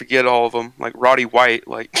 I just forget all of them. Like Roddy White,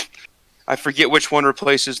 like I forget which one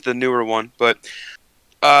replaces the newer one. But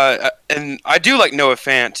and I do like Noah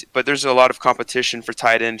Fant, but there's a lot of competition for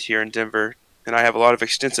tight end here in Denver, and I have a lot of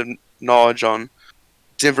extensive knowledge on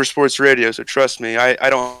Denver sports radio. So trust me, I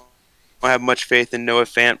don't have much faith in Noah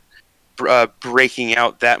Fant breaking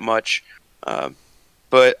out that much.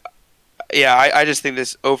 But yeah, I just think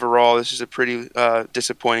this is a pretty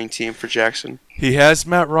disappointing team for Jackson. He has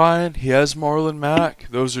Matt Ryan. He has Marlon Mack.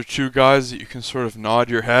 Those are two guys that you can sort of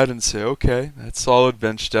nod your head and say, okay, that's solid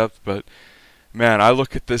bench depth. But, man, I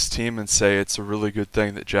look at this team and say it's a really good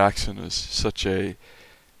thing that Jackson is such a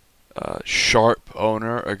sharp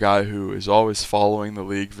owner, a guy who is always following the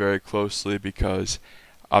league very closely, because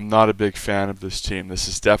I'm not a big fan of this team. This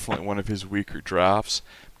is definitely one of his weaker drafts.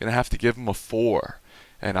 I'm going to have to give him a 4.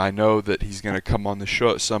 And I know that he's going to come on the show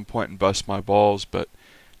at some point and bust my balls, but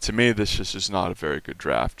to me, this just is not a very good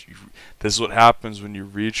draft. This is what happens when you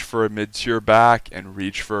reach for a mid-tier back and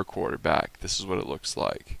reach for a quarterback. This is what it looks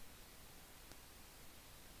like.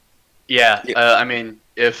 Yeah, I mean,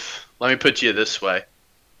 let me put you this way.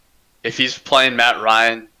 If he's playing Matt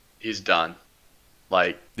Ryan, he's done.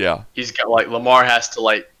 Like, yeah, he's got, like, Lamar has to,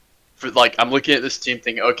 like, I'm looking at this team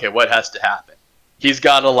thinking, okay, what has to happen? He's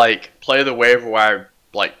got to, like, play the waiver wire,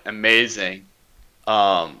 like, amazing.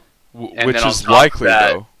 Which is likely,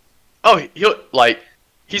 though. Oh,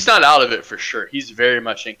 he's not out of it for sure. He's very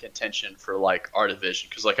much in contention for, like, our division.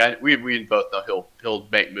 Because, like, we both know he'll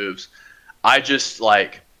make moves. I just,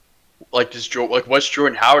 what's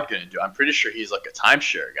Jordan Howard going to do? I'm pretty sure he's, like, a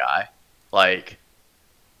timeshare guy. Like,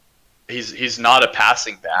 he's not a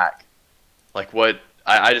passing back. Like, what?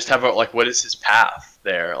 I just have what is his path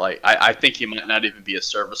there? Like, I think he might not even be a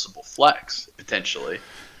serviceable flex potentially.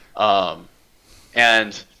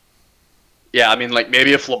 And yeah, I mean, like,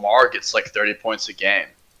 maybe if Lamar gets like 30 points a game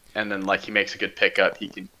and then like he makes a good pickup, he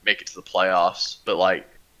can make it to the playoffs. But like,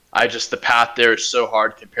 the path there is so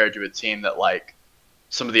hard compared to a team that like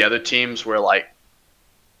some of the other teams where like,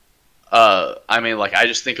 I mean, like, I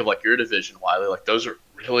just think of like your division, Wiley. Like, those are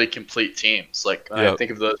really complete teams. Like, I think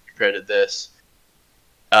of those compared to this.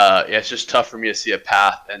 Yeah, it's just tough for me to see a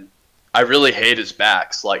path, and I really hate his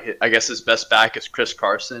backs. Like, I guess his best back is Chris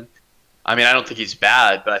Carson. I mean, I don't think he's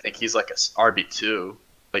bad, but I think he's like a RB2,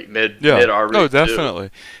 like mid RB2. No,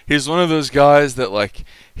 definitely. He's one of those guys that like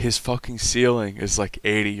his fucking ceiling is like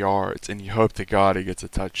 80 yards, and you hope to God he gets a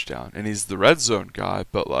touchdown. And he's the red zone guy,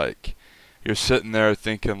 but like you're sitting there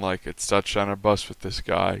thinking like it's touchdown or bust with this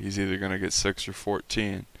guy. He's either gonna get 6 or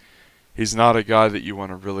 14. He's not a guy that you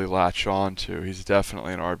want to really latch on to. He's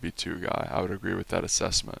definitely an RB2 guy. I would agree with that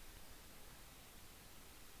assessment.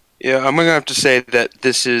 Yeah, I'm going to have to say that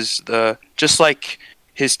this is just like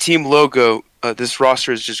his team logo, this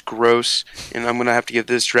roster is just gross, and I'm going to have to give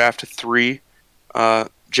this draft a 3.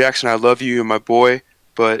 Jackson, I love you, you're my boy,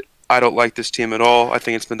 but I don't like this team at all. I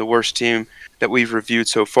think it's been the worst team that we've reviewed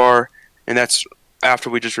so far, and that's after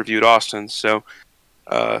we just reviewed Austin. So,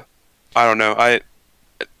 I don't know.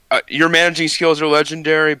 Your managing skills are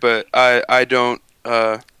legendary, but I don't.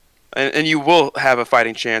 And you will have a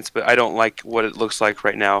fighting chance, but I don't like what it looks like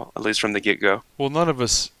right now, at least from the get-go. Well, none of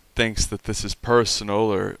us thinks that this is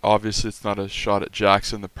personal, or obviously it's not a shot at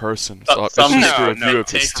Jackson the person. Some It's just No, a review of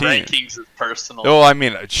take his team. rankings as personal. Oh, I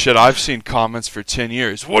mean, shit, I've seen comments for 10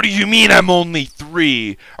 years. What do you mean I'm only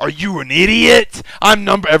 3? Are you an idiot?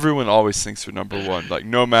 Everyone always thinks they're number 1, like,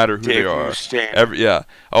 no matter who they are. Yeah.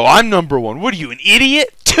 Oh, I'm number 1. What are you, an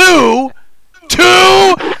idiot? 2?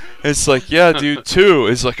 2? It's like, yeah, dude, 2.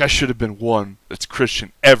 It's like, I should have been 1. That's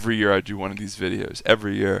Christian. Every year I do one of these videos.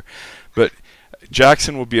 Every year. But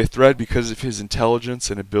Jackson will be a threat because of his intelligence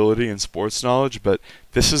and ability and sports knowledge, but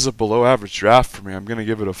this is a below average draft for me. I'm going to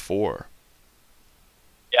give it a 4.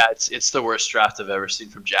 Yeah, it's the worst draft I've ever seen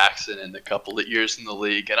from Jackson in the couple of years in the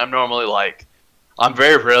league. And I'm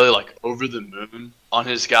very rarely like over the moon on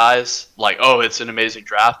his guys. Like, oh, it's an amazing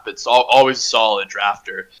draft, but it's always a solid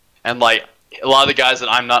drafter. And like a lot of the guys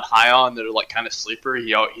that I'm not high on that are like kind of sleeper,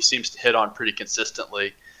 he seems to hit on pretty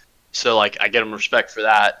consistently. So like I get him respect for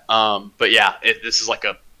that. But yeah, this is like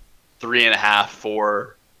a 3.5,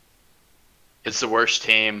 4. It's the worst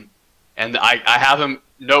team, and I have him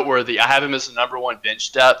noteworthy. I have him as the number 1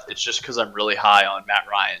 bench depth. It's just because I'm really high on Matt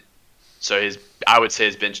Ryan. So I would say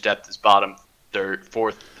his bench depth is bottom third,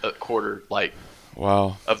 fourth quarter. Like,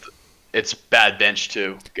 wow, it's bad bench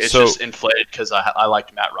too. It's just inflated because I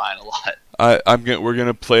liked Matt Ryan a lot. We're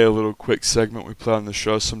gonna play a little quick segment we play on the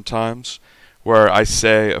show sometimes, where I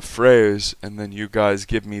say a phrase and then you guys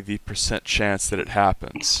give me the % chance that it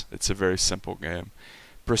happens. It's a very simple game.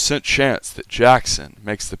 % chance that Jackson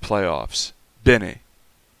makes the playoffs. Benny.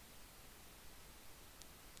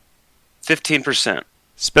 15%.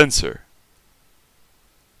 Spencer.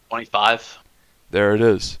 25. There it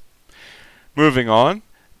is. Moving on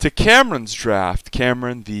to Cameron's draft.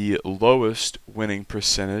 Cameron, the lowest winning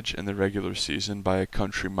percentage in the regular season by a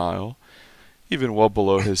country mile, even well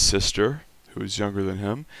below his sister, who is younger than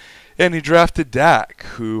him. And he drafted Dak,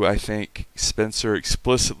 who I think Spencer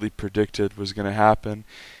explicitly predicted was going to happen.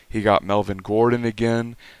 He got Melvin Gordon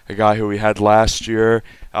again, a guy who we had last year.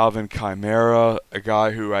 Alvin Kamara, a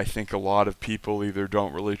guy who I think a lot of people either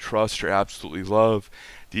don't really trust or absolutely love.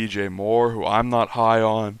 DJ Moore, who I'm not high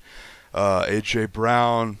on. A.J.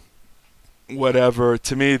 Brown, whatever.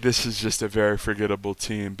 To me, this is just a very forgettable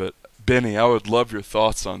team. But, Benny, I would love your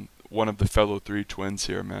thoughts on one of the fellow 3 twins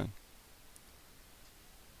here, man.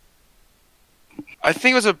 I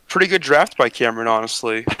think it was a pretty good draft by Cameron,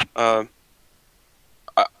 honestly.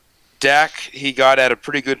 Dak, he got at a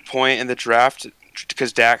pretty good point in the draft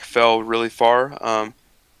because Dak fell really far.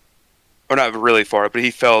 Or not really far, but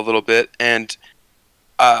he fell a little bit. And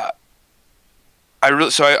I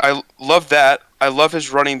love that. I love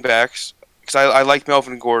his running backs because I like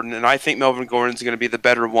Melvin Gordon, and I think Melvin Gordon's going to be the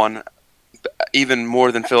better one, even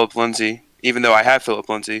more than Phillip Lindsay, even though I have Phillip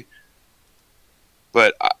Lindsay.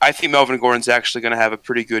 But I think Melvin Gordon's actually going to have a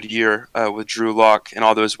pretty good year with Drew Lock and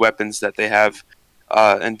all those weapons that they have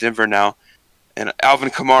in Denver now. And Alvin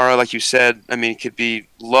Kamara, like you said, I mean, could be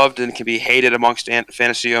loved and can be hated amongst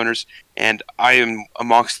fantasy owners. And I am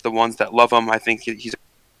amongst the ones that love him. I think he's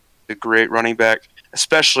a great running back,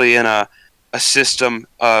 especially in a system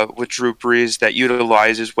with Drew Brees that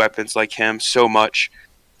utilizes weapons like him so much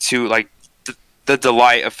to like the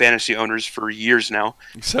delight of fantasy owners for years now.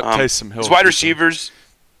 Except Taysom Hill. His wide receivers,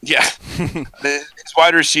 yeah, his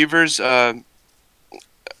wide receivers are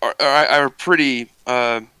pretty,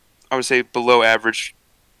 I would say, below average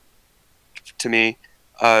to me.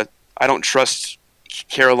 I don't trust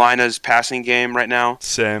Carolina's passing game right now.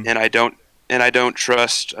 Same. And I don't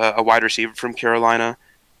trust a wide receiver from Carolina,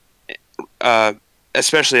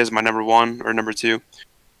 especially as my number 1 or number 2.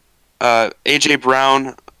 A.J.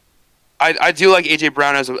 Brown, I do like A.J.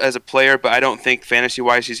 Brown as a player, but I don't think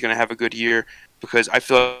fantasy-wise he's going to have a good year because I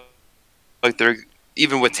feel like they're,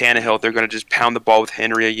 even with Tannehill, they're going to just pound the ball with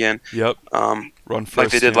Henry again. Yep. Run first, like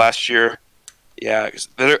they did last year. Yeah,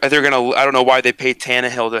 they're going to. I don't know why they paid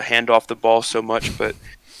Tannehill to hand off the ball so much, but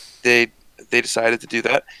they decided to do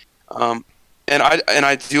that. And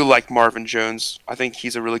I do like Marvin Jones. I think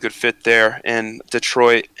he's a really good fit there in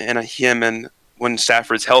Detroit, and him, and when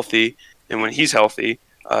Stafford's healthy and when he's healthy,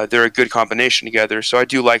 they're a good combination together. So I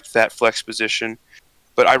do like that flex position.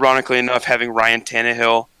 But ironically enough, having Ryan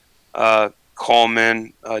Tannehill,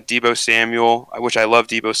 Coleman, Deebo Samuel, which I love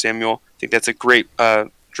Deebo Samuel. I think that's a great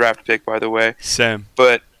draft pick, by the way. Same.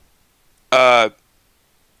 But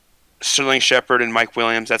Sterling Shepard and Mike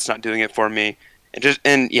Williams, that's not doing it for me.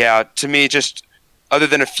 And yeah, to me, just other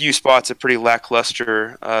than a few spots, a pretty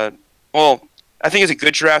lackluster. Well, I think it's a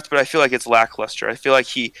good draft, but I feel like it's lackluster. I feel like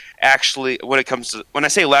he actually, when I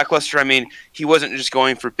say lackluster, I mean he wasn't just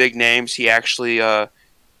going for big names. He actually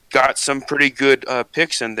got some pretty good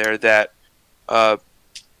picks in there that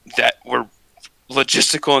were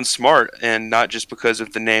logistical and smart, and not just because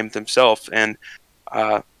of the name themselves. And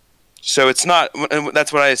so it's not. And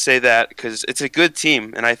that's why I say that, because it's a good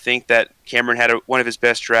team, and I think that Cameron had one of his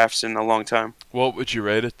best drafts in a long time. What would you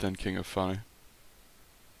rate it then, King of Funny?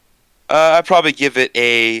 I'd probably give it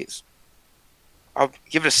I'll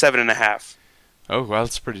give it a 7.5. Oh, wow,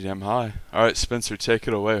 that's pretty damn high. All right, Spencer, take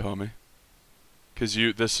it away, homie. Because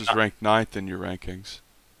this is ranked 9th in your rankings.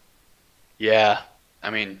 Yeah, I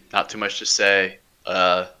mean, not too much to say.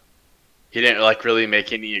 He didn't like really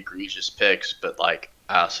make any egregious picks, but like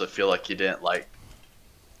I also feel like he didn't like.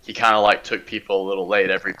 He kind of like took people a little late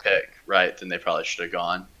every pick, right? Then they probably should have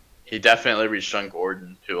gone. He definitely reached on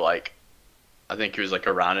Gordon, who like I think he was like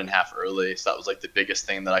a round and a half early, so that was like the biggest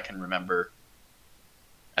thing that I can remember.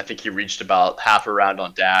 I think he reached about half a round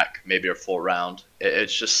on Dak, maybe a full round.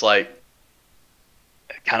 It's just like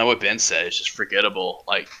kind of what Ben said. It's just forgettable.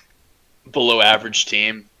 Like below average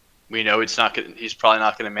team. We know it's not going. He's probably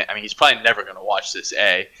not going to. I mean, he's probably never going to watch this.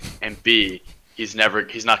 A and B. He's not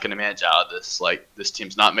going to manage out of this. Like this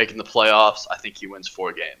team's not making the playoffs. I think he wins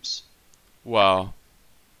 4 games. Wow.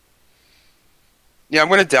 Yeah, I'm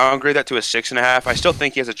going to downgrade that to a 6.5. I still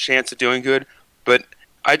think he has a chance of doing good, but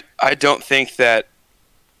I don't think that,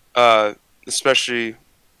 especially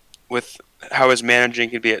with how his managing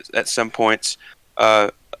can be at some points,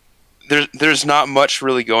 there's not much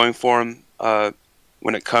really going for him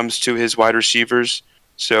when it comes to his wide receivers.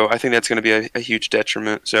 So I think that's going to be a huge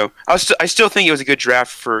detriment. So I still think it was a good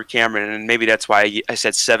draft for Cameron, and maybe that's why I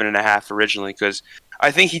said 7.5 originally, because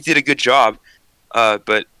I think he did a good job.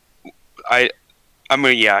 But I'm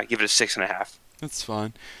gonna give it a 6.5. That's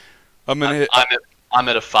fine. I'm at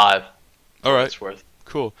a 5. All right. It's worth.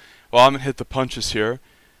 Cool. Well, I'm gonna hit the punches here.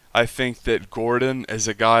 I think that Gordon is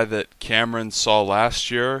a guy that Cameron saw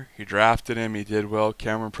last year. He drafted him. He did well.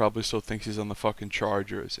 Cameron probably still thinks he's on the fucking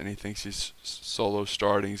Chargers, and he thinks he's solo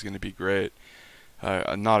starting. He's going to be great.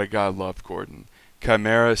 Not a guy I love Gordon.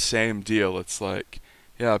 Chimera, same deal. It's like,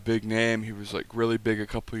 yeah, big name. He was like really big a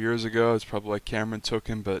couple years ago. It's probably like Cameron took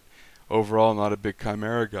him, but overall not a big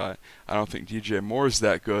Chimera guy. I don't think DJ Moore is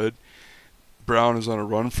that good. Brown is on a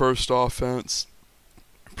run-first offense.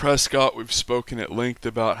 Prescott, we've spoken at length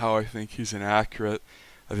about how I think he's inaccurate.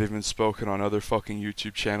 I've even spoken on other fucking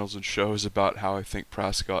YouTube channels and shows about how I think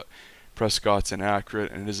Prescott's inaccurate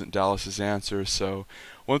and it isn't Dallas's answer. So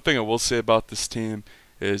one thing I will say about this team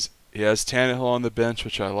is he has Tannehill on the bench,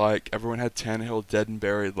 which I like. Everyone had Tannehill dead and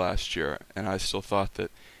buried last year, and I still thought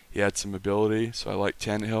that he had some ability, so I like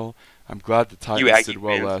Tannehill. I'm glad the Titans did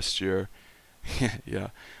well last year. Yeah.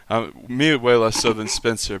 Me way less so than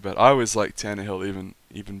Spencer, but I always liked Tannehill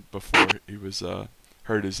even before he was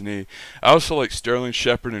hurt his knee. I also like Sterling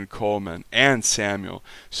Shepard and Coleman and Samuel.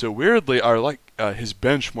 So weirdly, I like his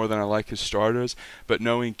bench more than I like his starters. But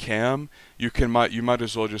knowing Cam, you might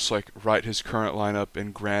as well just like write his current lineup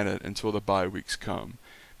and grant it until the bye weeks come,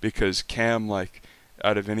 because Cam, like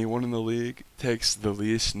out of anyone in the league, takes the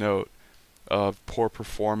least note of poor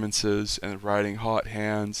performances and riding hot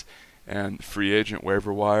hands and free agent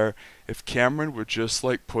waiver wire. If Cameron would just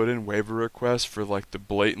like put in waiver requests for like the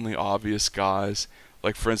blatantly obvious guys,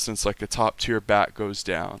 like for instance like a top tier back goes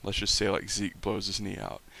down, let's just say like Zeke blows his knee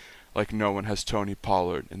out, like no one has Tony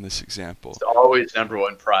Pollard in this example. It's always number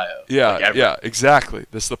 1 prio. Yeah, exactly.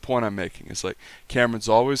 That's the point I'm making. It's like Cameron's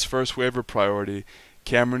always first waiver priority.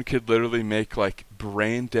 Cameron could literally make like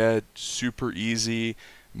brain dead, super easy,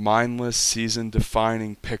 mindless season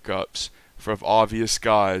defining pickups for obvious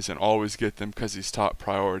guys and always get them because he's top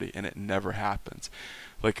priority, and it never happens.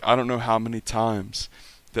 Like I don't know how many times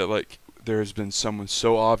that like there has been someone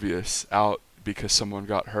so obvious out because someone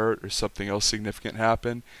got hurt or something else significant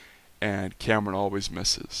happened, and Cameron always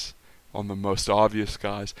misses on the most obvious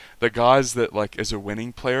guys. The guys that like as a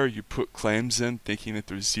winning player you put claims in thinking that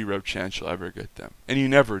there's zero chance you'll ever get them, and you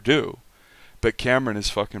never do. But Cameron is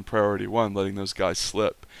fucking priority 1, letting those guys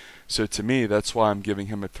slip. So to me, that's why I'm giving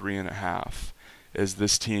him a 3.5. Is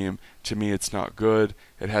this team, to me, it's not good.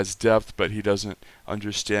 It has depth, but he doesn't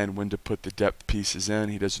understand when to put the depth pieces in.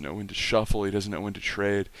 He doesn't know when to shuffle. He doesn't know when to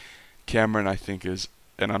trade. Cameron, I think, is,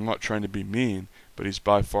 and I'm not trying to be mean, but he's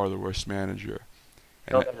by far the worst manager.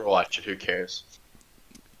 He'll never watch it. Who cares?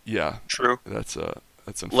 Yeah, true. That's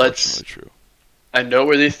unfortunately true. A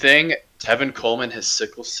noteworthy thing: Tevin Coleman has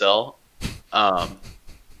sickle cell.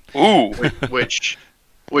 Ooh. Which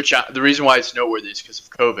the reason why it's noteworthy is because of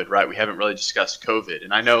COVID, right? We haven't really discussed COVID,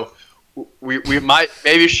 and I know we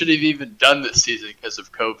maybe should have even done this season because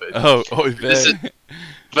of COVID.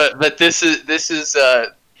 But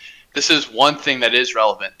this is one thing that is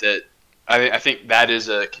relevant, that I think that is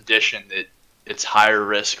a condition that it's higher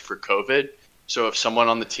risk for COVID. So if someone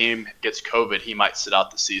on the team gets COVID, he might sit out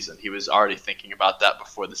the season. He was already thinking about that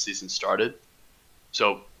before the season started.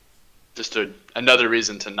 So just another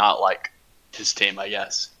reason to not like his team, I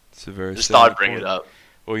guess. It's a very just thought I'd bring point. it up.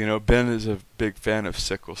 Well, you know, Ben is a big fan of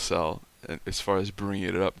sickle cell as far as bringing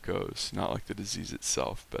it up goes, not like the disease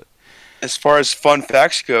itself, but As far as fun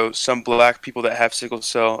facts go, some black people that have sickle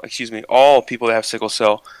cell, all people that have sickle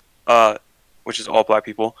cell, which is all black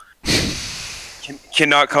people,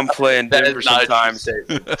 cannot come play in That Denver is not a true sometimes.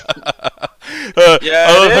 statement. Yeah,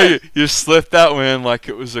 I love it how is. you slipped that one in like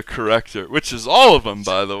it was a corrector, which is all of them,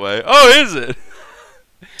 by the way. Oh, is it?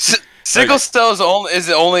 Sickle cell is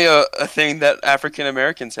only a thing that African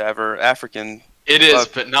Americans have, or African. It is,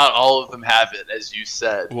 but not all of them have it, as you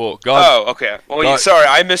said. Well, God, Oh, okay. Well, God- sorry,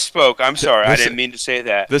 I misspoke. I'm sorry. I This- didn't mean to say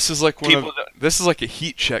that. this is like People this is like a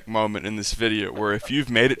heat check moment in this video where if you've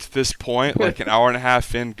made it to this point, like an hour and a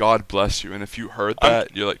half in, God bless you. And if you heard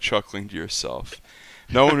that, you're like chuckling to yourself.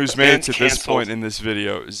 No one who's made it to this point in this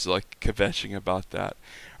video is like kvetching about that.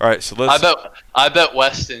 All right, so let's. I bet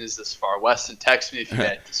Weston is this far. Weston, text me if you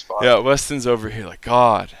made it this far. Yeah, Weston's over here like,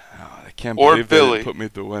 God, I can't Or believe they Billy. didn't put me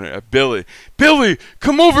the winner. Billy,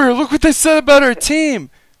 come over here. Look what they said about our team.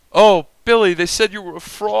 Oh, Billy, they said you were a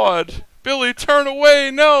fraud. Billy, turn away.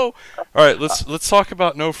 No. All right, let's talk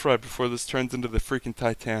about no fraud before this turns into the freaking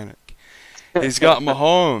Titanic. He's got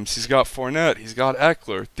Mahomes. He's got Fournette. He's got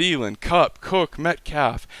Eckler, Thielen, Kupp, Cook,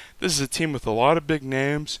 Metcalf. This is a team with a lot of big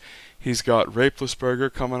names. He's got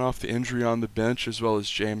Raplesberger coming off the injury on the bench, as well as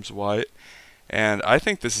James White. And I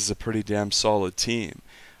think this is a pretty damn solid team.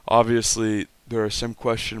 Obviously, there are some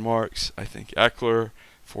question marks. I think Eckler,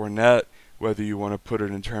 Fournette, whether you want to put it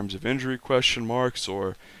in terms of injury question marks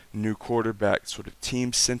or new quarterback sort of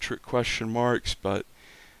team-centric question marks, but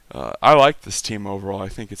I like this team overall. I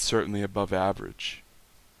think it's certainly above average.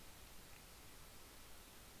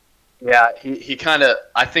 Yeah, he kind of.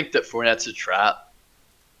 I think that Fournette's a trap.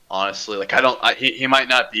 Honestly, like he might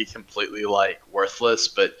not be completely like worthless,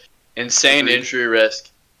 but insane injury risk.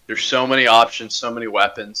 There's so many options, so many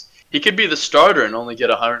weapons. He could be the starter and only get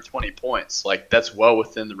 120 points. Like that's well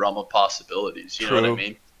within the realm of possibilities. You know what I True.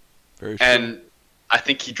 mean? Very true. And I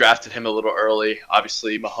think he drafted him a little early.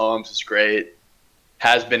 Obviously, Mahomes is great.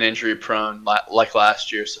 Has been injury prone like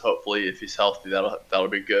last year, so hopefully, if he's healthy, that'll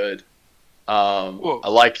be good. I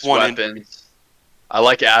like his weapons. I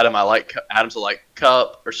like Adam. I like Adams. I like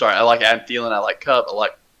Kupp. I like Adam Thielen. I like Kupp. I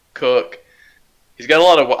like Cook. He's got a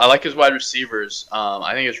lot of. I like his wide receivers.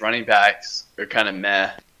 I think his running backs are kind of meh.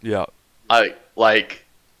 Yeah. I like.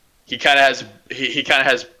 He kind of has. He kind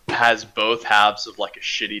of has both halves of like a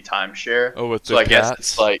shitty timeshare. Oh, with the so I guess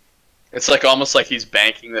Pats? it's like almost like he's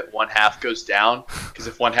banking that one half goes down, because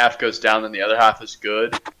if one half goes down, then the other half is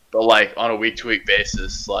good. But like on a week-to-week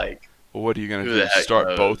basis, like. Well, what are you going to Who do? the heck Start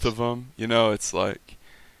knows? both of them? You know, it's like.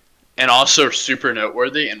 And also super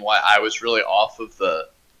noteworthy, and why I was really off of the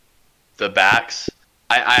backs.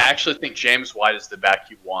 I actually think James White is the back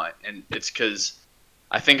you want, and it's because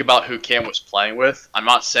I think about who Cam was playing with. I'm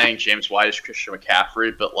not saying James White is Christian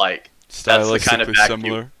McCaffrey, but like that's the kind of Stylistically back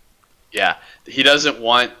similar. yeah, he doesn't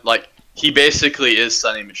want like he basically is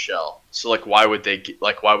Sonny Michel. So like why would they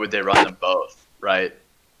run them both, right?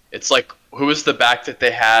 It's like who was the back that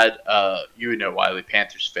they had? You would know, Wiley,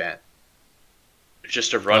 Panthers fan.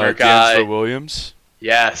 Just a runner guy. D'Angelo Williams.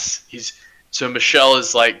 Yes, so Michelle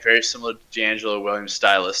is like very similar to D'Angelo Williams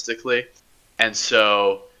stylistically, and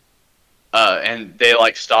so and they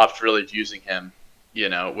like stopped really using him, you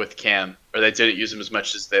know, with Cam, or they didn't use him as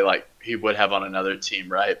much as he would have on another team,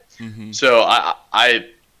 right? Mm-hmm. So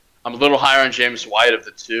I'm a little higher on James White of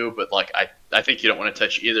the two, but like I think you don't want to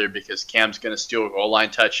touch either because Cam's gonna steal goal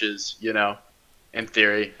line touches, you know. In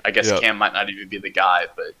theory, I guess Yep. Cam might not even be the guy,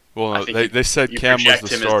 but Well, I no, think they said you Cam was project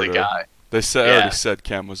the him as starter. the guy. They said Yeah. already said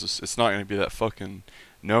Cam was. It's not going to be that fucking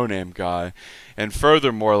no-name guy. And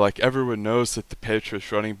furthermore, like everyone knows that the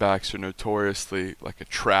Patriots running backs are notoriously like a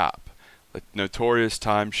trap, like notorious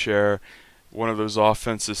timeshare. One of those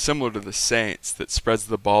offenses similar to the Saints that spreads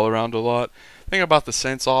the ball around a lot. The thing about the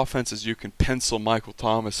Saints offense is you can pencil Michael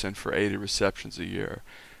Thomas in for 80 receptions a year.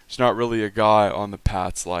 There's not really a guy on the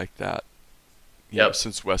Pats like that. You know, Yep.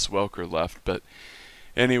 since Wes Welker left. But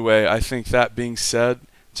anyway, I think that being said,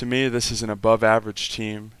 to me, this is an above-average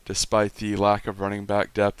team despite the lack of running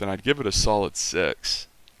back depth, and I'd give it a solid 6.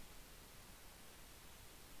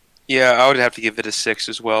 Yeah, I would have to give it a 6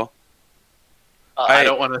 as well. I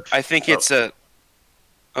don't want to. I think it's a.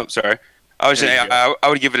 Oh, sorry. I was There you saying I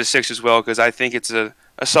would give it a 6 as well because I think it's a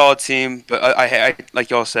solid team. But I like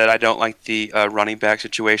y'all said, I don't like the running back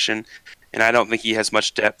situation, and I don't think he has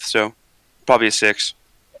much depth. So probably a 6.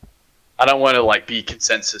 I don't want to like be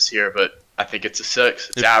consensus here, but I think it's a 6.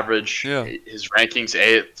 It's It- average. yeah. His ranking's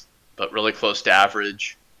 8th, but really close to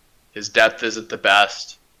average. His depth isn't the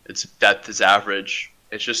best. Its depth is average.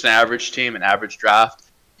 It's just an average team, an average draft.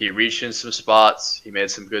 He reached in some spots. He made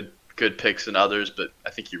some good picks in others, but I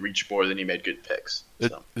think he reached more than he made good picks.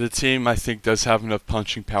 So. The team, I think, does have enough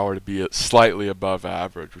punching power to be slightly above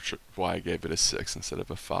average, which is why I gave it a 6 instead of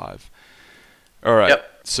a 5. All right.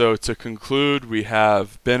 Yep. So to conclude, we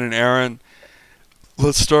have Ben and Aaron.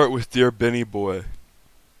 Let's start with Dear Benny Boy.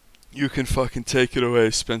 You can fucking take it away,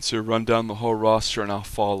 Spencer. Run down the whole roster and I'll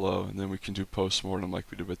follow, and then we can do post-mortem like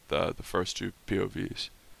we did with the first 2 POVs.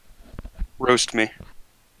 Roast me.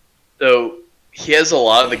 So he has a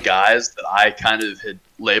lot of the guys that I kind of had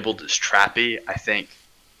labeled as trappy. I think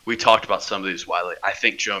we talked about some of these widely. I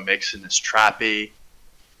think Joe Mixon is trappy.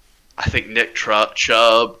 I think Nick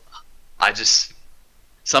Chubb.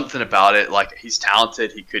 Something about it. Like, he's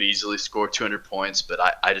talented. He could easily score 200 points, but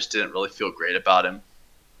I just didn't really feel great about him.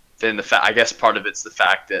 Then I guess part of it's the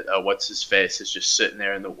fact that what's his face is just sitting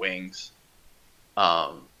there in the wings.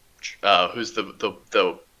 Who's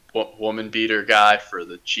the woman beater guy for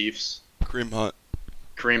the Chiefs? Kareem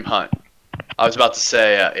Hunt. I was about to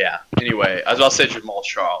say yeah. Anyway, I was about to say Jamal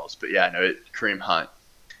Charles, but yeah, no, Kareem Hunt.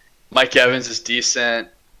 Mike Evans is decent.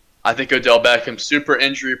 I think Odell Beckham's super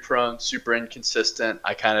injury prone, super inconsistent.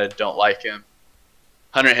 I kind of don't like him.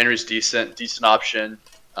 Hunter Henry's decent option.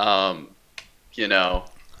 Philip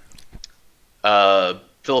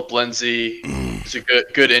Lindsay is a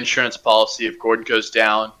good insurance policy. If Gordon goes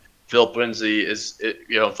down, Philip Lindsay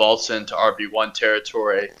vaults into RB1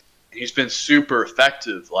 territory. He's been super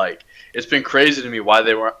effective. Like, it's been crazy to me why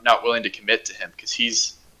they were not willing to commit to him, because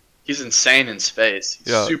he's insane in space.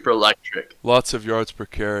 He's super electric. Lots of yards per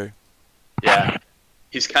carry. Yeah.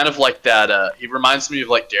 He's kind of like that. He reminds me of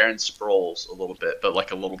like Darren Sproles a little bit, but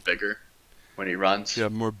like a little bigger when he runs. Yeah,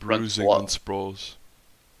 more bruising than Sproles.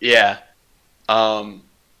 Yeah. I'm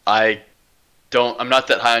not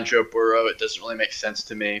that high on Joe Burrow. It doesn't really make sense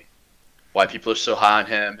to me why people are so high on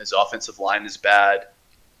him. His offensive line is bad.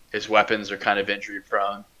 His weapons are kind of injury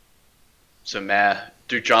prone. So,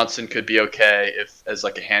 Duke Johnson could be okay if as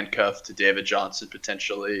like a handcuff to David Johnson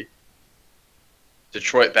potentially.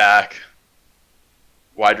 Detroit back.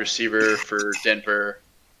 Wide receiver for Denver.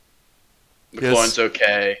 McLaurin's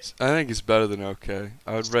okay. I think he's better than okay.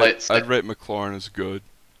 I'd rate McLaurin as good.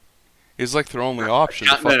 He's like their only option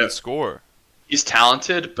to fucking score. He's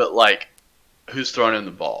talented, but like, who's throwing him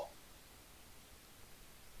the ball?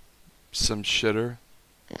 Some shitter.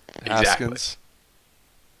 Exactly. Haskins.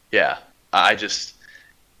 Yeah,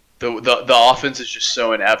 the offense is just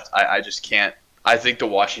so inept. I just can't. I think the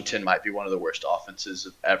Washington might be one of the worst offenses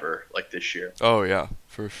ever, like this year. Oh yeah,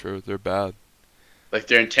 for sure. They're bad. Like,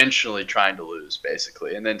 they're intentionally trying to lose,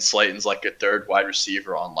 basically. And then Slayton's like a third wide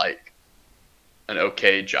receiver on like an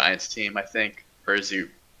okay Giants team, I think. Or is he?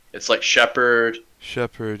 It's like Shepard,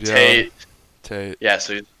 yeah. Tate. Yeah,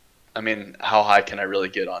 so I mean, how high can I really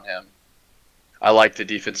get on him? I like the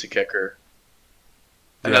defensive kicker.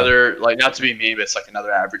 Another, like, not to be mean, but it's like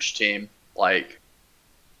another average team. Like,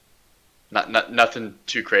 nothing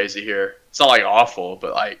too crazy here. It's not like awful,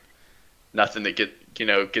 but like nothing that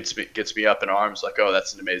gets me up in arms. Like, oh,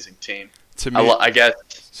 that's an amazing team. To me, I guess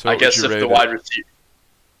if the wide receiver,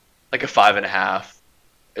 like a 5.5,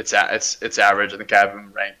 it's average. I think I have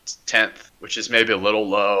him ranked 10th, which is maybe a little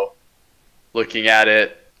low. Looking at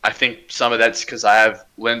it, I think some of that's because I have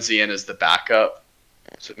Lindsey in as the backup.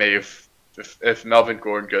 So maybe if Melvin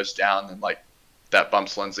Gordon goes down, then like that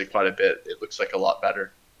bumps Lindsey quite a bit. It looks like a lot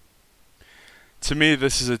better. To me,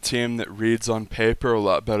 this is a team that reads on paper a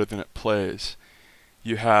lot better than it plays.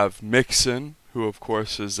 You have Mixon, who of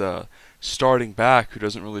course is a starting back who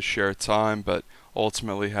doesn't really share time, but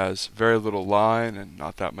ultimately has very little line and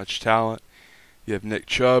not that much talent. You have Nick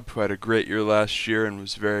Chubb, who had a great year last year and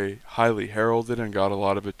was very highly heralded and got a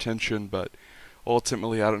lot of attention, but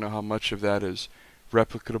ultimately I don't know how much of that is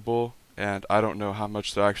replicable, and I don't know how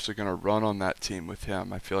much they're actually going to run on that team with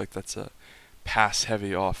him. I feel like that's a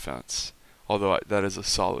pass-heavy offense, although that is a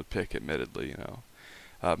solid pick, admittedly.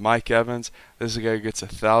 Mike Evans, this is a guy who gets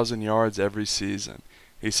 1,000 yards every season.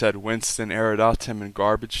 He said Winston aired out to him in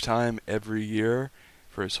garbage time every year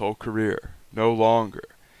for his whole career, no longer.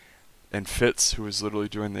 And Fitz, who was literally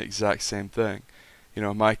doing the exact same thing.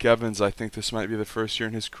 Mike Evans, I think this might be the first year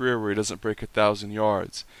in his career where he doesn't break 1,000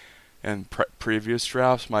 yards. In previous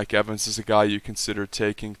drafts, Mike Evans is a guy you consider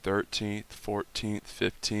taking 13th, 14th,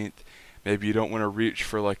 15th. Maybe you don't want to reach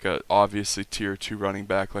for like a obviously tier 2 running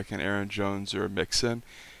back like an Aaron Jones or a Mixon.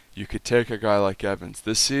 You could take a guy like Evans.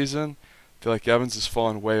 This season, I feel like Evans has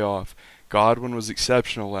fallen way off. Godwin was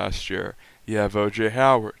exceptional last year. You have O.J.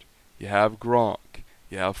 Howard. you have Gronk,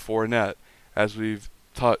 you have Fournette. As we've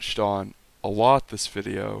touched on a lot this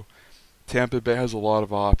video, Tampa Bay has a lot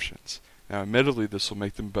of options. Now, admittedly, this will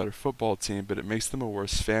make them a better football team, but it makes them a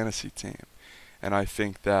worse fantasy team. And I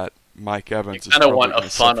think that Mike Evans is kind of probably want going a to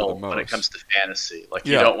suffer the funnel when it most. could to fantasy. Like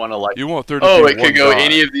Yeah. you don't want to like, You want there to oh, be it one could go guy.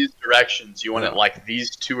 any of these directions. You want Yeah. it like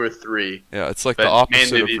these 2 or 3. Yeah, it's like but the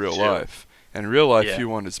opposite mainly of these real 2. life. In real life, Yeah. you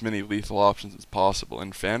want as many lethal options as possible.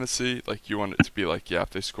 In fantasy, like you want it to be like, yeah, if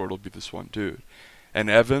they scored, it'll be this one dude. And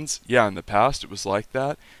Evans, yeah, in the past it was like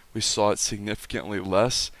that. We saw it significantly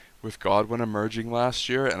less with Godwin emerging last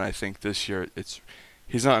year, and I think this year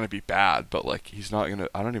he's not going to be bad, but like he's not going to.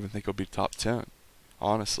 I don't even think he'll be top 10,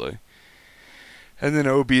 honestly. And then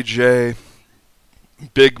OBJ,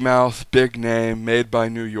 big mouth, big name, made by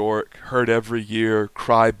New York, heard every year,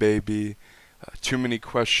 crybaby, too many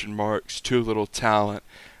question marks, too little talent.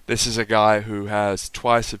 This is a guy who has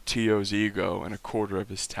twice of T.O.'s ego and a quarter of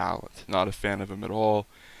his talent. Not a fan of him at all.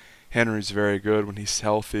 Henry's very good when he's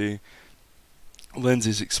healthy.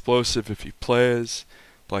 Lindsey's explosive if he plays,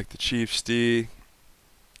 like the Chiefs D.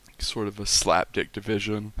 Sort of a slapdick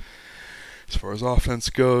division as far as offense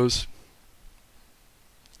goes.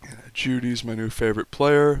 Judy's my new favorite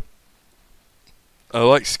player. I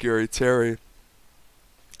like Scary Terry.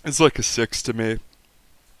 It's like a 6 to me.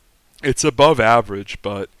 It's above average,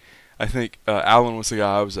 but I think Allen was the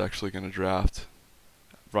guy I was actually going to draft.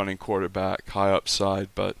 Running quarterback, high upside,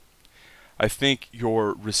 but I think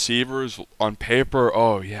your receivers on paper,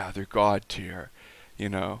 oh yeah, they're god tier. You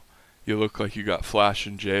know, you look like you got Flash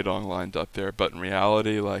and J-Dong lined up there, but in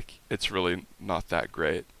reality, like, it's really not that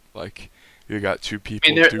great. Like, you got 2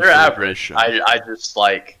 people. I mean, they're average. I just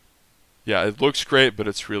like. Yeah, it looks great, but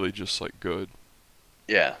it's really just like good.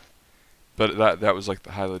 Yeah. But that was like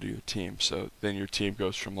the highlight of your team. So then your team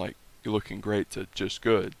goes from like you're looking great to just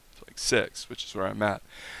good, to like 6, which is where I'm at.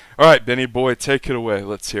 All right, Benny boy, take it away.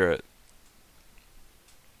 Let's hear it.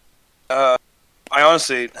 I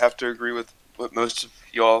honestly have to agree with what most of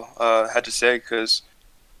y'all had to say, because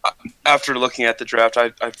after looking at the draft, I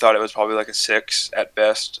thought it was probably like a 6 at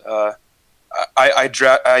best. I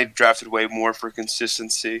drafted way more for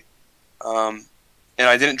consistency, and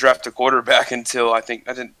I didn't draft a quarterback until I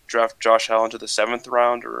didn't draft Josh Allen to the 7th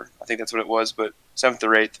round, or I think that's what it was, but 7th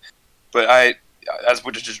or 8th. But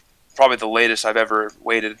which is probably the latest I've ever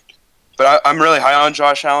waited. But I'm really high on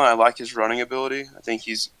Josh Allen. I like his running ability. I think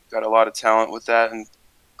he's got a lot of talent with that, and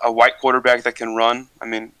a white quarterback that can run. I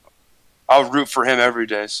mean, I'll root for him every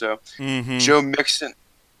day. So Joe Mixon,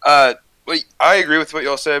 I agree with what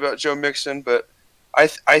y'all say about Joe Mixon, but I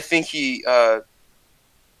think he's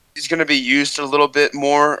going to be used a little bit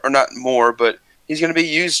more, or not more, but he's going to be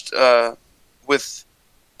used with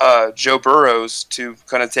Joe Burrows to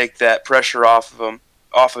kind of take that pressure off of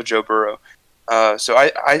Joe Burrow. So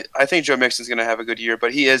I think Joe Mixon's going to have a good year,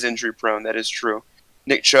 but he is injury prone. That is true.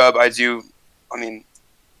 Nick Chubb, I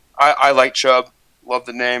like Chubb. Love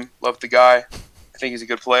the name. Love the guy. I think he's a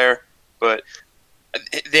good player. But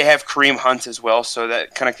they have Kareem Hunt as well, so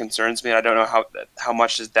that kind of concerns me. I don't know how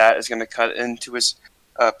much that is going to cut into his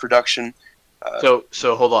production. So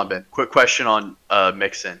hold on, Ben. Quick question on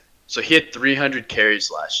Mixon. So he had 300 carries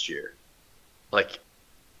last year. Like,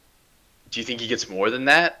 do you think he gets more than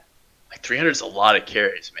that? Like 300 is a lot of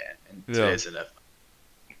carries, man. In today's NFL.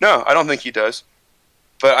 No, I don't think he does.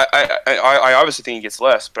 But I obviously think he gets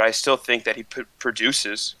less. But I still think that he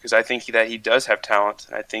produces, because I think that he does have talent.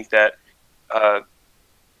 I think that,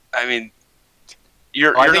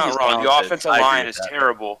 you're not wrong. The offensive line is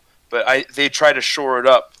terrible, but they try to shore it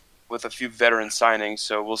up with a few veteran signings.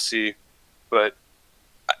 So we'll see. But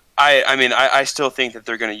I still think that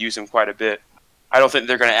they're going to use him quite a bit. I don't think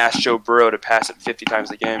they're going to ask Joe Burrow to pass it 50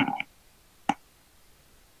 times a game.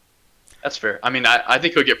 That's fair. I mean, I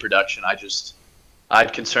think he'll get production. I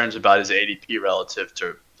had concerns about his ADP relative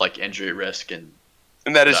to like injury risk and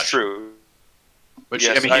that is true. Which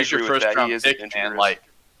yes, he's your first round pick, and like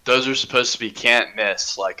those are supposed to be can't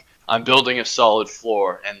miss. Like I'm building a solid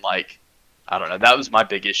floor, and like I don't know. That was my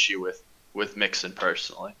big issue with Mixon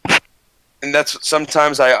personally. And that's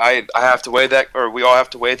sometimes I have to weigh that, or we all have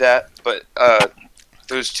to weigh that. But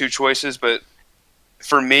those two choices. But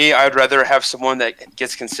for me, I'd rather have someone that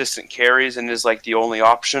gets consistent carries and is like the only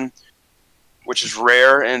option, which is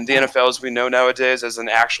rare in the NFL, as we know nowadays, as an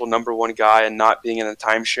actual number one guy and not being in a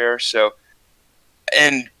timeshare. So,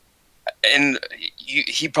 and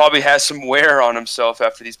he probably has some wear on himself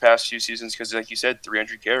after these past few seasons because, like you said,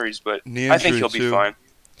 300 carries. But I think he'll be fine.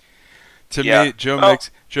 To me, Joe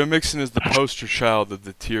Mixon is the poster child of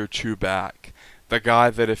the tier 2 back. The guy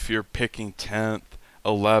that if you're picking 10th,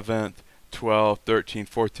 11th, 12th, 13th,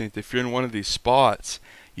 14th, if you're in one of these spots,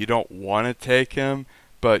 you don't want to take him,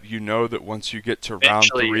 but you know that once you get to round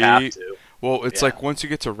Eventually, you 3, have to. well, it's Yeah. like once you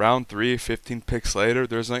get to round 3, 15 picks later,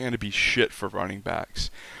 there's not going to be shit for running backs.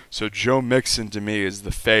 So Joe Mixon to me is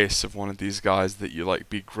the face of one of these guys that you like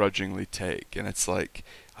begrudgingly take, and it's like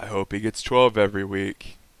I hope he gets 12 every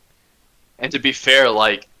week. And to be fair,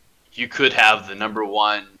 like, you could have the number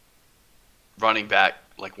 1 running back,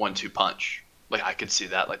 like, 1-2 punch. Like, I could see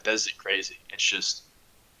that. Like, that isn't crazy. It's just...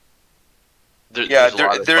 There's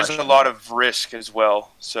question. a lot of risk as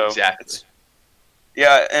well. So Exactly.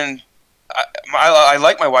 Yeah, and I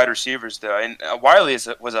like my wide receivers, though. And Wiley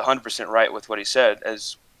was 100% right with what he said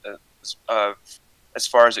as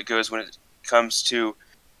far as it goes when it comes to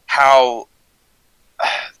how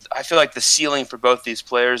I feel like the ceiling for both these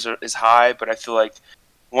players is high, but I feel like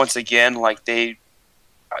once again, like they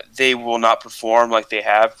will not perform like they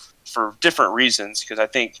have for different reasons. Because I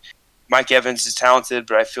think Mike Evans is talented,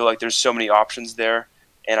 but I feel like there's so many options there,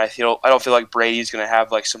 and I don't feel like Brady's going to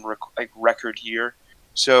have like some record year.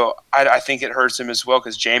 So I think it hurts him as well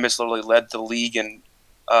because Jameis literally led the league and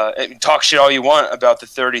talk shit all you want about the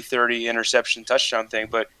 30-30 interception touchdown thing,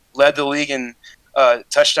 but led the league in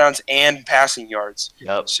touchdowns and passing yards.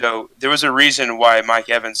 Yep. So there was a reason why Mike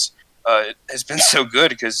Evans has been so good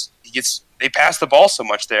because they pass the ball so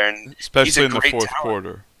much there, and Especially he's a in the great fourth talent.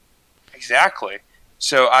 quarter. Exactly.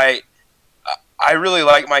 So I really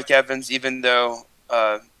like Mike Evans, even though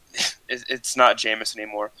it's not Jameis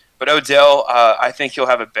anymore. But Odell, I think he'll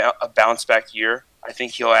have a bounce back year. I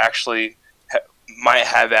think he'll actually might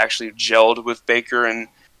have actually gelled with Baker, and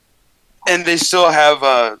they still have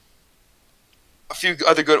a few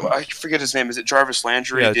other good. I forget his name. Is it Jarvis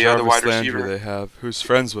Landry? Yeah, the other wide Jarvis Landry receiver. they have, who's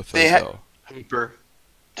friends with them, They though. Hooper.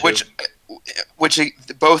 too. Which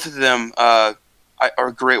both of them are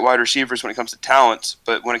great wide receivers when it comes to talent,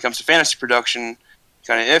 but when it comes to fantasy production,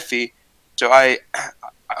 kind of iffy. So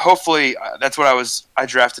hopefully that's what I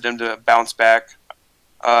drafted him to bounce back.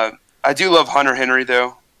 I do love Hunter Henry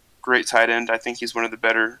though, great tight end. I think he's one of the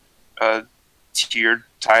better tiered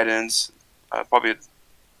tight ends. Probably,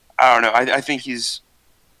 I don't know. I think he's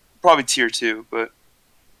probably tier 2, but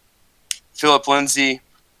Philip Lindsay,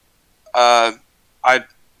 I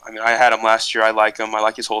had him last year. I like him. I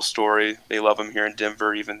like his whole story. They love him here in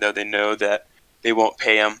Denver, even though they know that they won't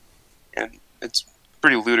pay him. And it's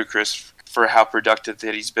pretty ludicrous for how productive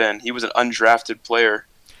that he's been. He was an undrafted player,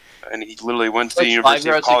 and he literally went to the University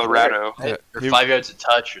of Colorado. Right? Or 5 yards a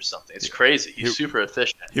touch or something. It's crazy. He's super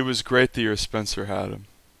efficient. He was great the year Spencer had him.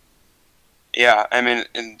 Yeah, I mean,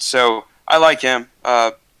 and so I like him,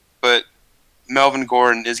 but Melvin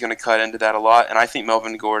Gordon is going to cut into that a lot, and I think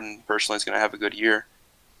Melvin Gordon personally is going to have a good year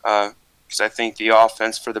because I think the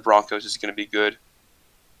offense for the Broncos is going to be good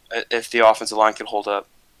if the offensive line can hold up.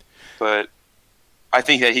 But I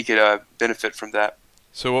think that he could benefit from that.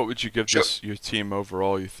 So what would you give your team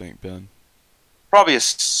overall, you think, Ben? Probably a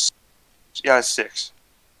 6.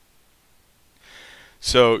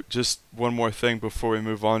 So just one more thing before we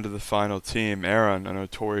move on to the final team. Aaron, a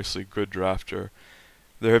notoriously good drafter.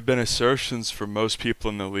 There have been assertions from most people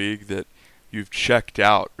in the league that you've checked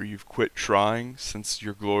out or you've quit trying since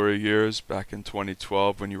your glory years back in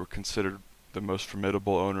 2012 when you were considered the most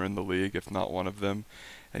formidable owner in the league, if not one of them,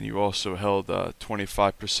 and you also held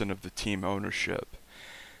 25% of the team ownership.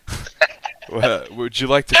 Would you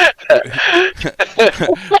like to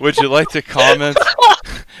would you like to comment?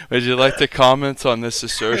 Would you like to comment on this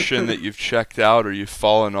assertion that you've checked out or you've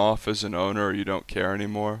fallen off as an owner or you don't care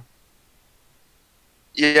anymore?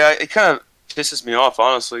 Yeah, it kind of pisses me off,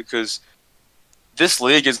 honestly, because this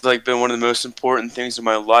league has like been one of the most important things in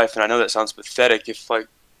my life, and I know that sounds pathetic if like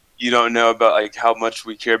you don't know about like how much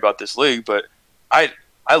we care about this league, but I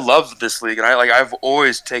love this league, and I've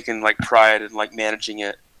always taken like pride in like managing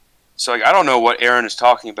it. So like I don't know what Aaron is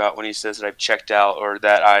talking about when he says that I've checked out or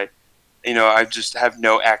that I just have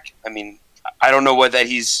no act. I mean, I don't know what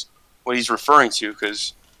he's referring to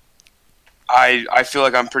because I feel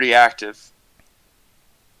like I'm pretty active.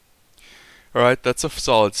 All right, that's a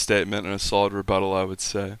solid statement and a solid rebuttal, I would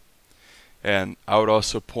say. And I would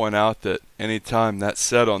also point out that anytime that's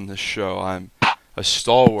said on this show, I'm a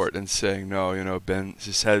stalwart in saying, no, Ben,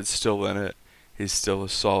 his head's still in it. He's still a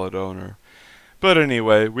solid owner. But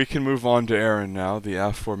anyway, we can move on to Aaron now, the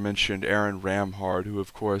aforementioned Aaron Ramhard, who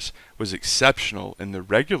of course was exceptional in the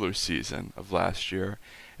regular season of last year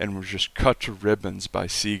and was just cut to ribbons by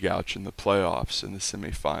Seagouch in the playoffs in the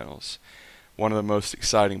semifinals. One of the most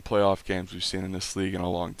exciting playoff games we've seen in this league in a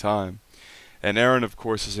long time. And Aaron, of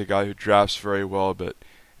course, is a guy who drafts very well, but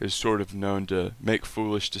is sort of known to make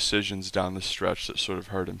foolish decisions down the stretch that sort of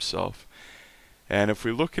hurt himself. And if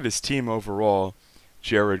we look at his team overall,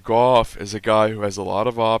 Jared Goff is a guy who has a lot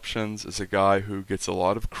of options, is a guy who gets a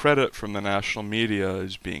lot of credit from the national media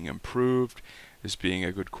as being improved, as being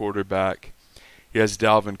a good quarterback. He has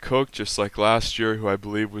Dalvin Cook, just like last year, who I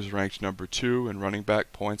believe was ranked number 2 in running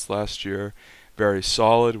back points last year. Very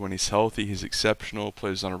solid. When he's healthy, he's exceptional,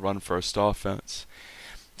 plays on a run-first offense.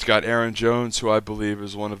 He's got Aaron Jones, who I believe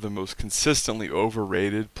is one of the most consistently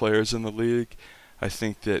overrated players in the league. I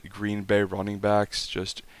think that Green Bay running backs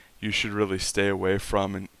you should really stay away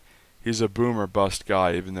from, and he's a boom or bust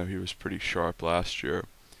guy, even though he was pretty sharp last year.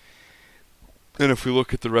 And if we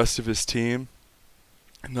look at the rest of his team,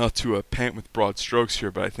 not to paint with broad strokes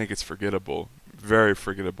here, but I think it's forgettable. Very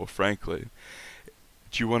forgettable, frankly.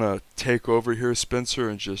 Do you want to take over here, Spencer,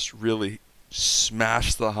 and just really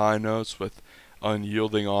smash the high notes with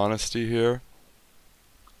unyielding honesty here?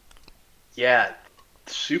 Yeah,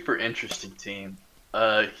 super interesting team.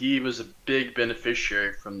 He was a big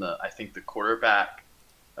beneficiary from I think the quarterback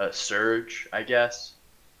surge, I guess.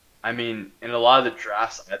 I mean, in a lot of the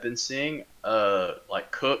drafts I've been seeing,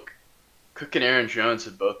 like Cook and Aaron Jones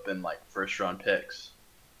have both been like first-round picks.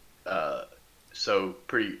 So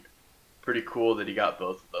pretty cool that he got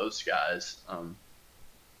both of those guys.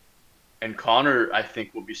 And Connor, I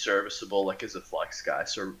think, will be serviceable like as a flex guy.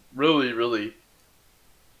 So really,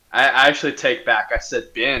 I actually take back. I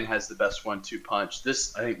said Ben has the best 1-2 punch.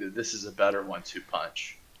 I think that this is a better 1-2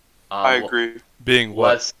 punch. I agree. Being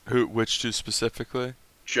what? Which two specifically?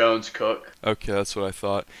 Jones, Cook. Okay, that's what I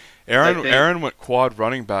thought. Aaron went quad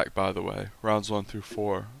running back, by the way, rounds 1 through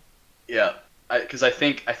 4. Yeah, because I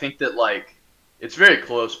think that like it's very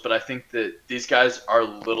close, but I think that these guys are a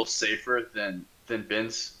little safer than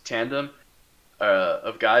Ben's tandem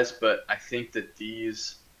of guys. But I think that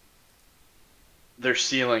their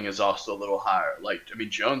ceiling is also a little higher. Like, I mean,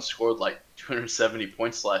 Jones scored like 270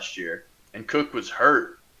 points last year, and Cook was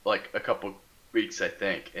hurt like a couple weeks, I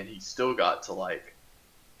think, and he still got to like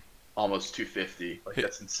almost 250. Like,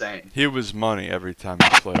 that's insane. He was money every time he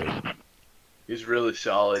played. He's really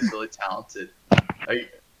solid. He's really talented. A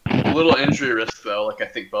little injury risk, though. Like, I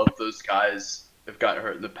think both those guys have gotten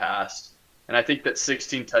hurt in the past. And I think that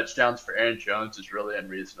 16 touchdowns for Aaron Jones is really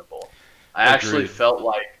unreasonable. I actually felt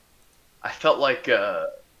like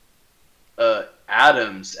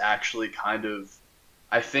Adams actually kind of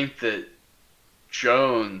 – I think that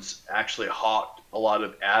Jones actually hawked a lot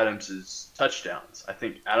of Adams's touchdowns. I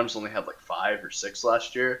think Adams only had like 5 or 6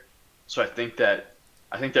 last year. So I think that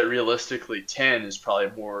realistically 10 is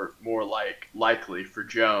probably more like likely for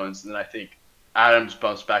Jones, and then I think Adams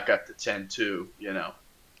bumps back up to 10 too, you know.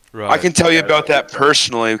 Right. I can tell you about that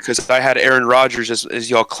personally because I had Aaron Rodgers as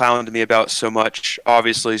y'all clowned me about so much,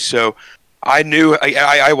 obviously. So I knew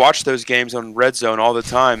I watched those games on Red Zone all the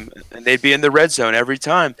time, and they'd be in the red zone every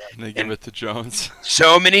time. And they give it to Jones.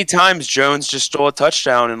 So many times Jones just stole a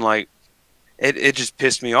touchdown, and like it just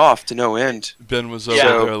pissed me off to no end. Ben was over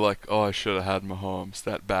there like, oh, I should have had Mahomes,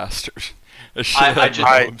 that bastard. I should have had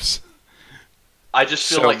Mahomes. I just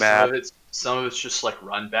feel so like mad. some of it's just like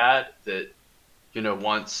run bad that, you know,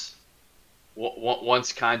 once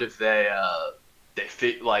kind of they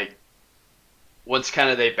fit like. Once kind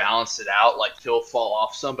of they balance it out, like he'll fall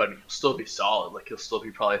off some, but he'll still be solid. Like he'll still be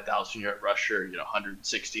probably 1,000-yard rusher, you know,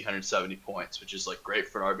 160, 170 points, which is like great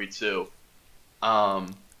for an RB2.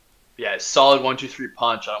 Yeah, solid 1-2-3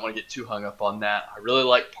 punch. I don't want to get too hung up on that. I really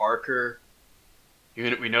like Parker. We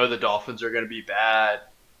know the Dolphins are going to be bad,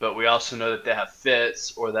 but we also know that they have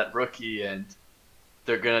Fitz or that rookie, and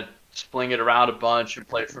they're going to spling it around a bunch and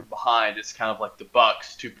play from behind. It's kind of like the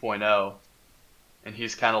Bucks 2.0, and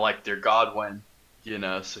he's kind of like their Godwin. You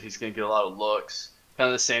know, so he's going to get a lot of looks. Kind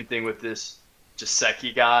of the same thing with this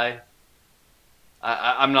Gesicki guy.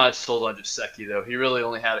 I'm not sold on Gesicki, though. He really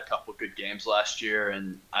only had a couple good games last year,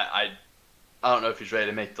 and I don't know if he's ready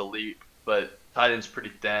to make the leap, but tight end's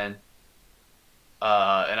pretty thin.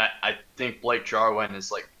 And I think Blake Jarwin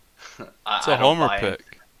is like it's a homer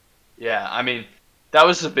pick. Yeah, I mean, that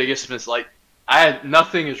was the biggest mistake.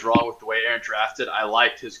 Nothing is wrong with the way Aaron drafted. I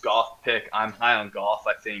liked his Goff pick. I'm high on Goff.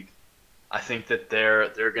 I think that they're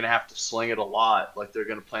going to have to sling it a lot. Like, they're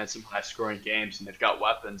going to play in some high-scoring games, and they've got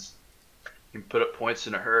weapons. You can put up points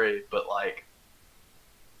in a hurry. But, like,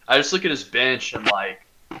 I just look at his bench, and, like,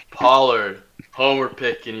 Pollard, homer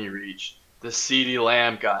pick, and he reached. The CeeDee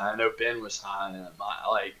Lamb guy. I know Ben was high on him.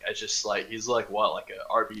 He's like, what, like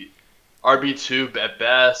a RB2 at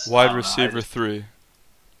best? Wide receiver 3.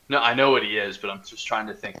 No, I know what he is, but I'm just trying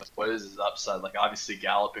to think, like, what is his upside? Like, obviously,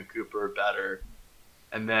 Gallup and Cooper are better.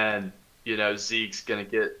 And then, you know, Zeke's going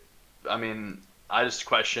to get – I mean, I just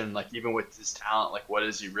question, like, even with his talent, like, what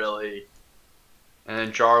is he really? And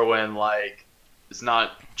then Jarwin, like, is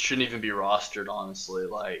not shouldn't even be rostered. Honestly,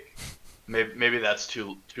 like maybe that's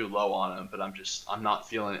too low on him, but I'm not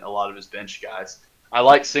feeling a lot of his bench guys. I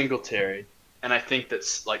like Singletary, and I think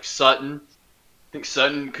that's like Sutton. I think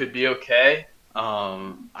Sutton could be okay.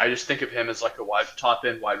 I just think of him as like a top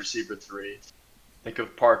end wide receiver 3. Think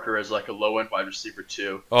of Parker as like a low end wide receiver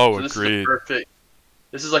 2. Oh, so agreed.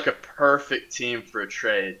 This is like a perfect team for a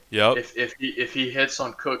trade. Yep. If he hits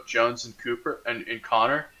on Cook, Jones, and Cooper and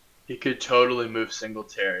Connor, he could totally move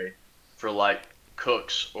Singletary for like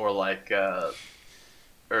Cooks or like or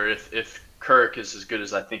if Kirk is as good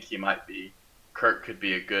as I think he might be, Kirk could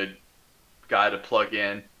be a good guy to plug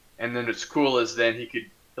in. And then what's cool is then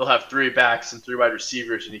he'll have 3 backs and 3 wide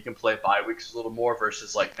receivers, and he can play bye weeks a little more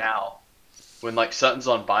versus like now when like Sutton's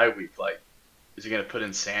on bye week, like. Is he going to put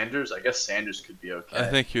in Sanders? I guess Sanders could be okay. I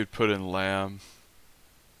think he would put in Lamb.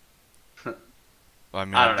 I mean, I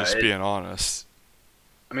I'm don't know. just being honest.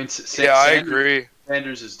 I mean, I agree.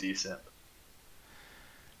 Sanders is decent.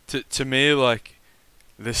 To me, like,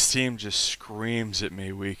 this team just screams at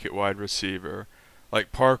me weak at wide receiver.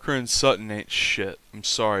 Like, Parker and Sutton ain't shit. I'm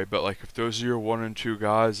sorry, but, like, if those are your 1 and 2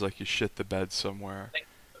 guys, like, you shit the bed somewhere. Think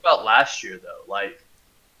about last year, though. Like,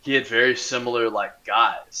 he had very similar, like,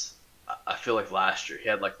 guys. I feel like last year he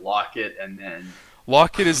had like Lockett and then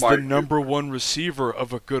Lockett is the number 1 receiver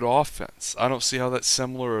of a good offense. I don't see how that's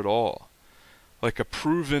similar at all. Like a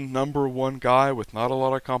proven number 1 guy with not a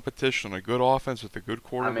lot of competition, a good offense with a good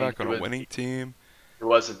quarterback on a winning team. He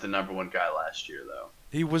wasn't the number 1 guy last year, though.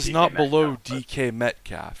 He was not below DK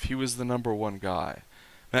Metcalf. He was the number 1 guy.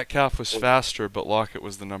 Metcalf was faster, but Lockett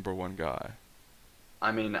was the number 1 guy.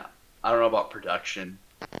 I mean, I don't know about production.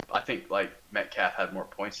 I think like Metcalf had more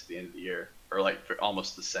points at the end of the year, or like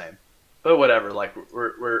almost the same. But whatever, like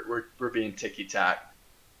we're being ticky tack.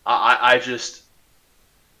 I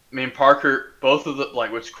mean Parker. Both of the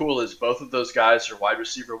like what's cool is both of those guys are wide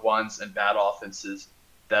receiver 1s and bad offenses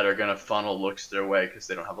that are gonna funnel looks their way because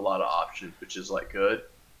they don't have a lot of options, which is like good.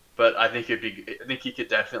 But I think he could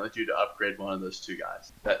definitely do to upgrade one of those 2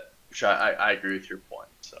 guys. Which I agree with your point.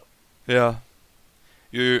 So yeah.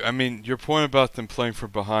 I mean, your point about them playing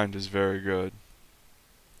from behind is very good.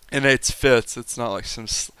 And it fits. It's not like some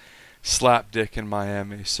slap dick in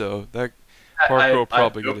Miami. So that Parker will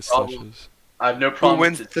probably get his touches. I have no problem. Who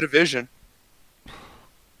wins the division?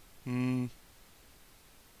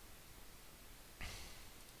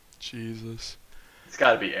 Jesus. It's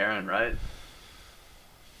got to be Aaron, right?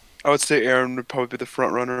 I would say Aaron would probably be the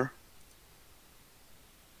front runner.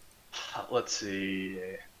 Let's see.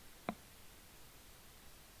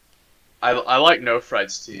 I like No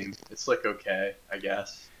Frights team. It's like okay, I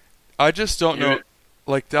guess. I just don't know.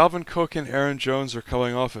 Like Dalvin Cook and Aaron Jones are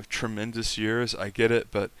coming off of tremendous years. I get it,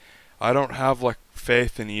 but I don't have like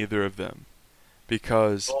faith in either of them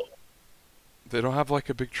because they don't have like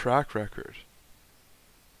a big track record.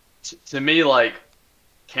 To me, like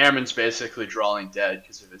Cameron's basically drawing dead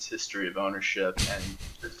because of his history of ownership and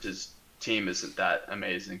his team isn't that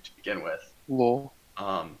amazing to begin with. Lol.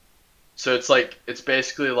 So it's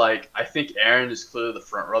basically like I think Aaron is clearly the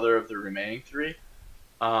front runner of the remaining 3,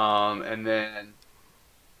 and then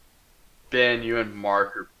Ben, you and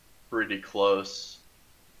Mark are pretty close.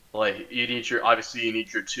 Like you need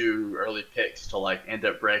your 2 early picks to like end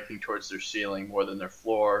up breaking towards their ceiling more than their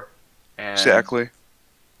floor. And exactly.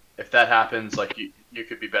 If that happens, like you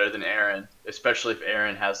could be better than Aaron, especially if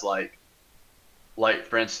Aaron has like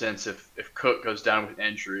for instance, if Cook goes down with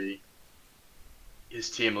injury,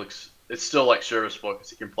 his team it's still like serviceable because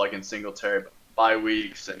he can plug in Singletary bye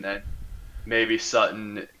weeks, and then maybe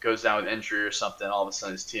Sutton goes down with injury or something. All of a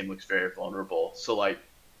sudden, his team looks very vulnerable. So like,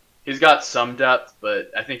 he's got some depth,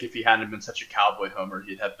 but I think if he hadn't been such a Cowboy homer,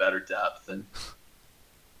 he'd have better depth. And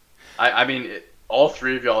I mean, all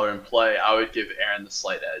 3 of y'all are in play. I would give Aaron the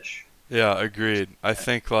slight edge. Yeah, agreed. I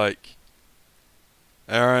think like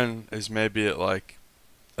Aaron is maybe at like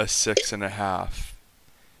a 6.5,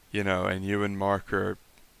 and you and Mark are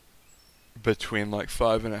between like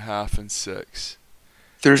 5.5 and 6.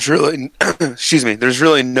 There's really, there's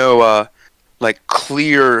really no like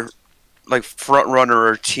clear like front runner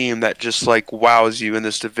or team that just like wows you in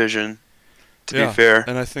this division. To be fair,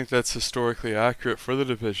 and I think that's historically accurate for the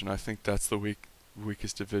division. I think that's the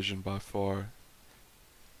weakest division by far.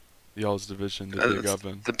 Y'all's division, the Big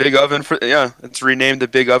Oven. The Big Oven it's renamed the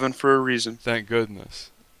Big Oven for a reason. Thank goodness.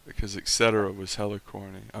 Because etc. was hella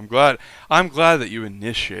corny. I'm glad that you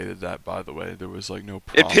initiated that, by the way. There was like no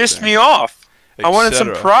prompting. It pissed me off. I wanted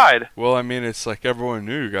some pride. Well, I mean, it's like everyone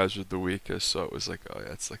knew you guys were the weakest, so it was like, oh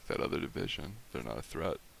yeah, it's like that other division. They're not a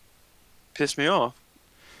threat. Pissed me off.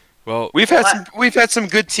 Well, we've had some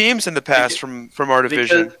good teams in the past from our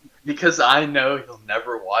division. because I know he'll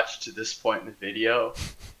never watch to this point in the video.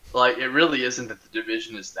 Like, it really isn't that the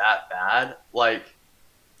division is that bad. Like,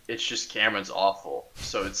 it's just Cameron's awful.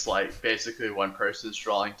 So it's like basically one person's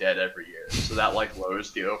drawing dead every year. So that like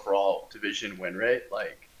lowers the overall division win rate.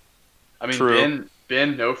 Like, I mean, True.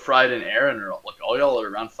 Ben, No Fried, and Aaron are like all y'all are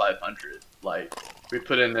around 500. Like, we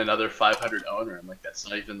put in another 500 owner, and like that's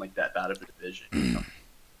not even like that bad of a division. You know?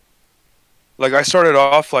 Like I started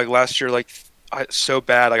off like last year so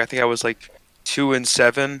bad. Like I think I was like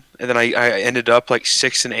 2-7, and then I ended up like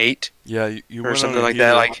 6-8 Yeah, you or went something on a like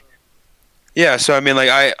that. heater. Like yeah, so I mean like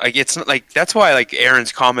I it's not like that's why like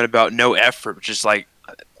Aaron's comment about no effort just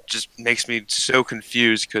makes me so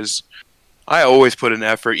confused because I always put in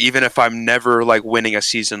effort even if I'm never like winning a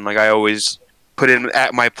season. Like I always put in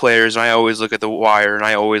at my players and I always look at the wire and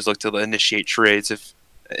I always look to initiate trades if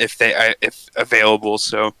available.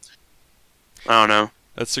 So I don't know.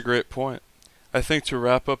 That's a great point. I think to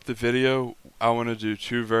wrap up the video, I want to do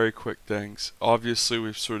two very quick things. Obviously,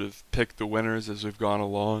 we've sort of picked the winners as we've gone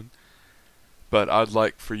along, but I'd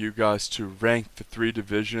like for you guys to rank the three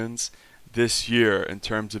divisions this year in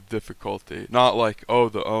terms of difficulty. Not like, oh,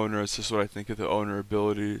 the owners, this is what I think of the owner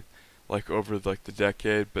ability, like over like the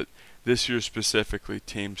decade, but this year specifically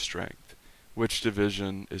team strength. Which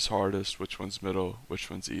division is hardest, which one's middle, which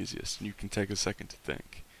one's easiest? And you can take a second to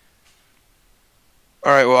think.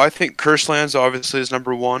 All right. Well, I think Curselands obviously is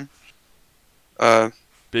number one.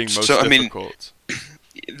 Being most So, I mean, difficult.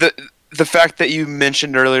 The fact that you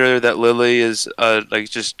mentioned earlier that Lily is like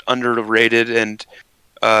just underrated and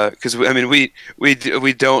because I mean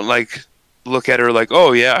we don't like look at her like,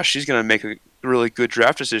 oh yeah, she's gonna make a really good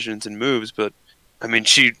draft decisions and moves, but I mean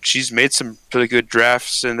she's made some really good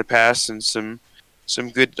drafts in the past and some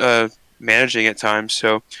good managing at times.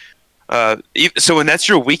 So so when that's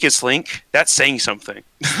your weakest link, that's saying something.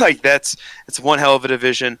 Like it's one hell of a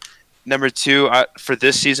division. Number two, for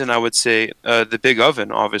this season, I would say the Big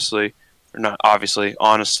Oven, obviously, or not obviously,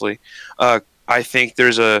 honestly. I think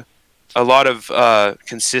there's a lot of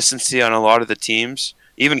consistency on a lot of the teams.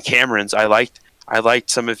 Even Cameron's, I liked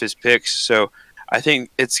some of his picks. So I think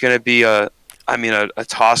it's going to be a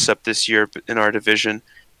toss-up this year in our division.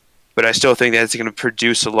 But I still think that it's going to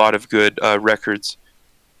produce a lot of good records,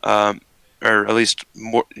 or at least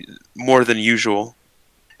more than usual.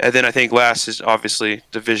 And then I think last is obviously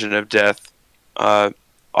Division of Death.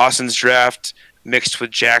 Austin's draft mixed with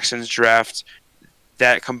Jackson's draft,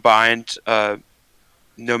 that combined,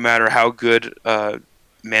 no matter how good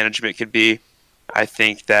management could be, I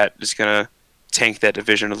think that is going to tank that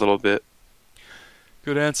division a little bit.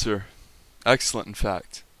 Good answer. Excellent, in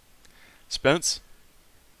fact. Spence?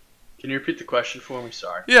 Can you repeat the question for me?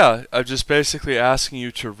 Sorry. Yeah, I'm just basically asking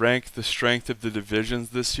you to rank the strength of the divisions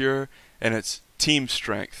this year, and it's team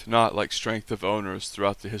strength, not like strength of owners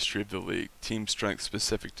throughout the history of the league. Team strength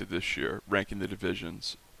specific to this year, ranking the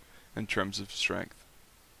divisions in terms of strength.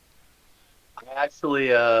 I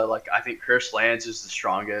actually I think Cursed Lands is the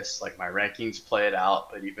strongest. Like my rankings play it out,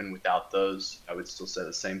 but even without those, I would still say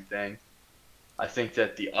the same thing. I think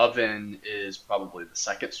that the Oven is probably the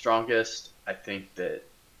second strongest. I think that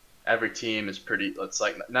every team is pretty. It's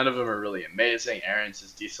like none of them are really amazing. Aaron's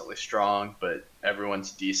is decently strong, but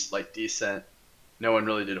everyone's decent. No one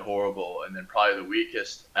really did horrible. And then probably the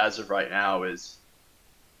weakest as of right now is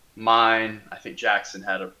mine. I think Jackson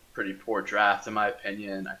had a pretty poor draft in my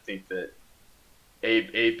opinion. I think that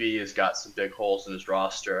AB has got some big holes in his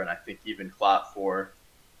roster, and I think even Clapfor,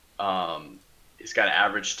 he's got an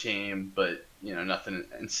average team, but nothing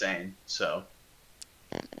insane. So,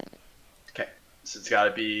 okay, so it's got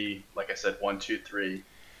to be like I said, 1, 2, 3.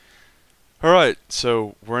 All right,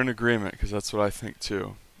 so we're in agreement because that's what I think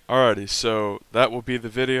too. Alrighty, so that will be the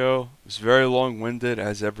video. It was very long-winded,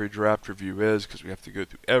 as every draft review is, because we have to go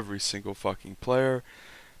through every single fucking player.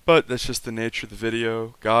 But that's just the nature of the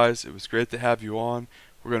video. Guys, it was great to have you on.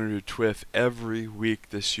 We're going to do TWIF every week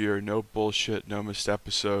this year. No bullshit, no missed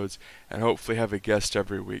episodes, and hopefully have a guest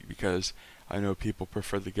every week, because I know people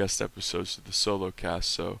prefer the guest episodes to the solo cast.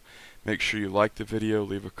 So make sure you like the video,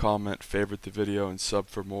 leave a comment, favorite the video, and sub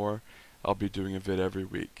for more. I'll be doing a vid every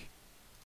week.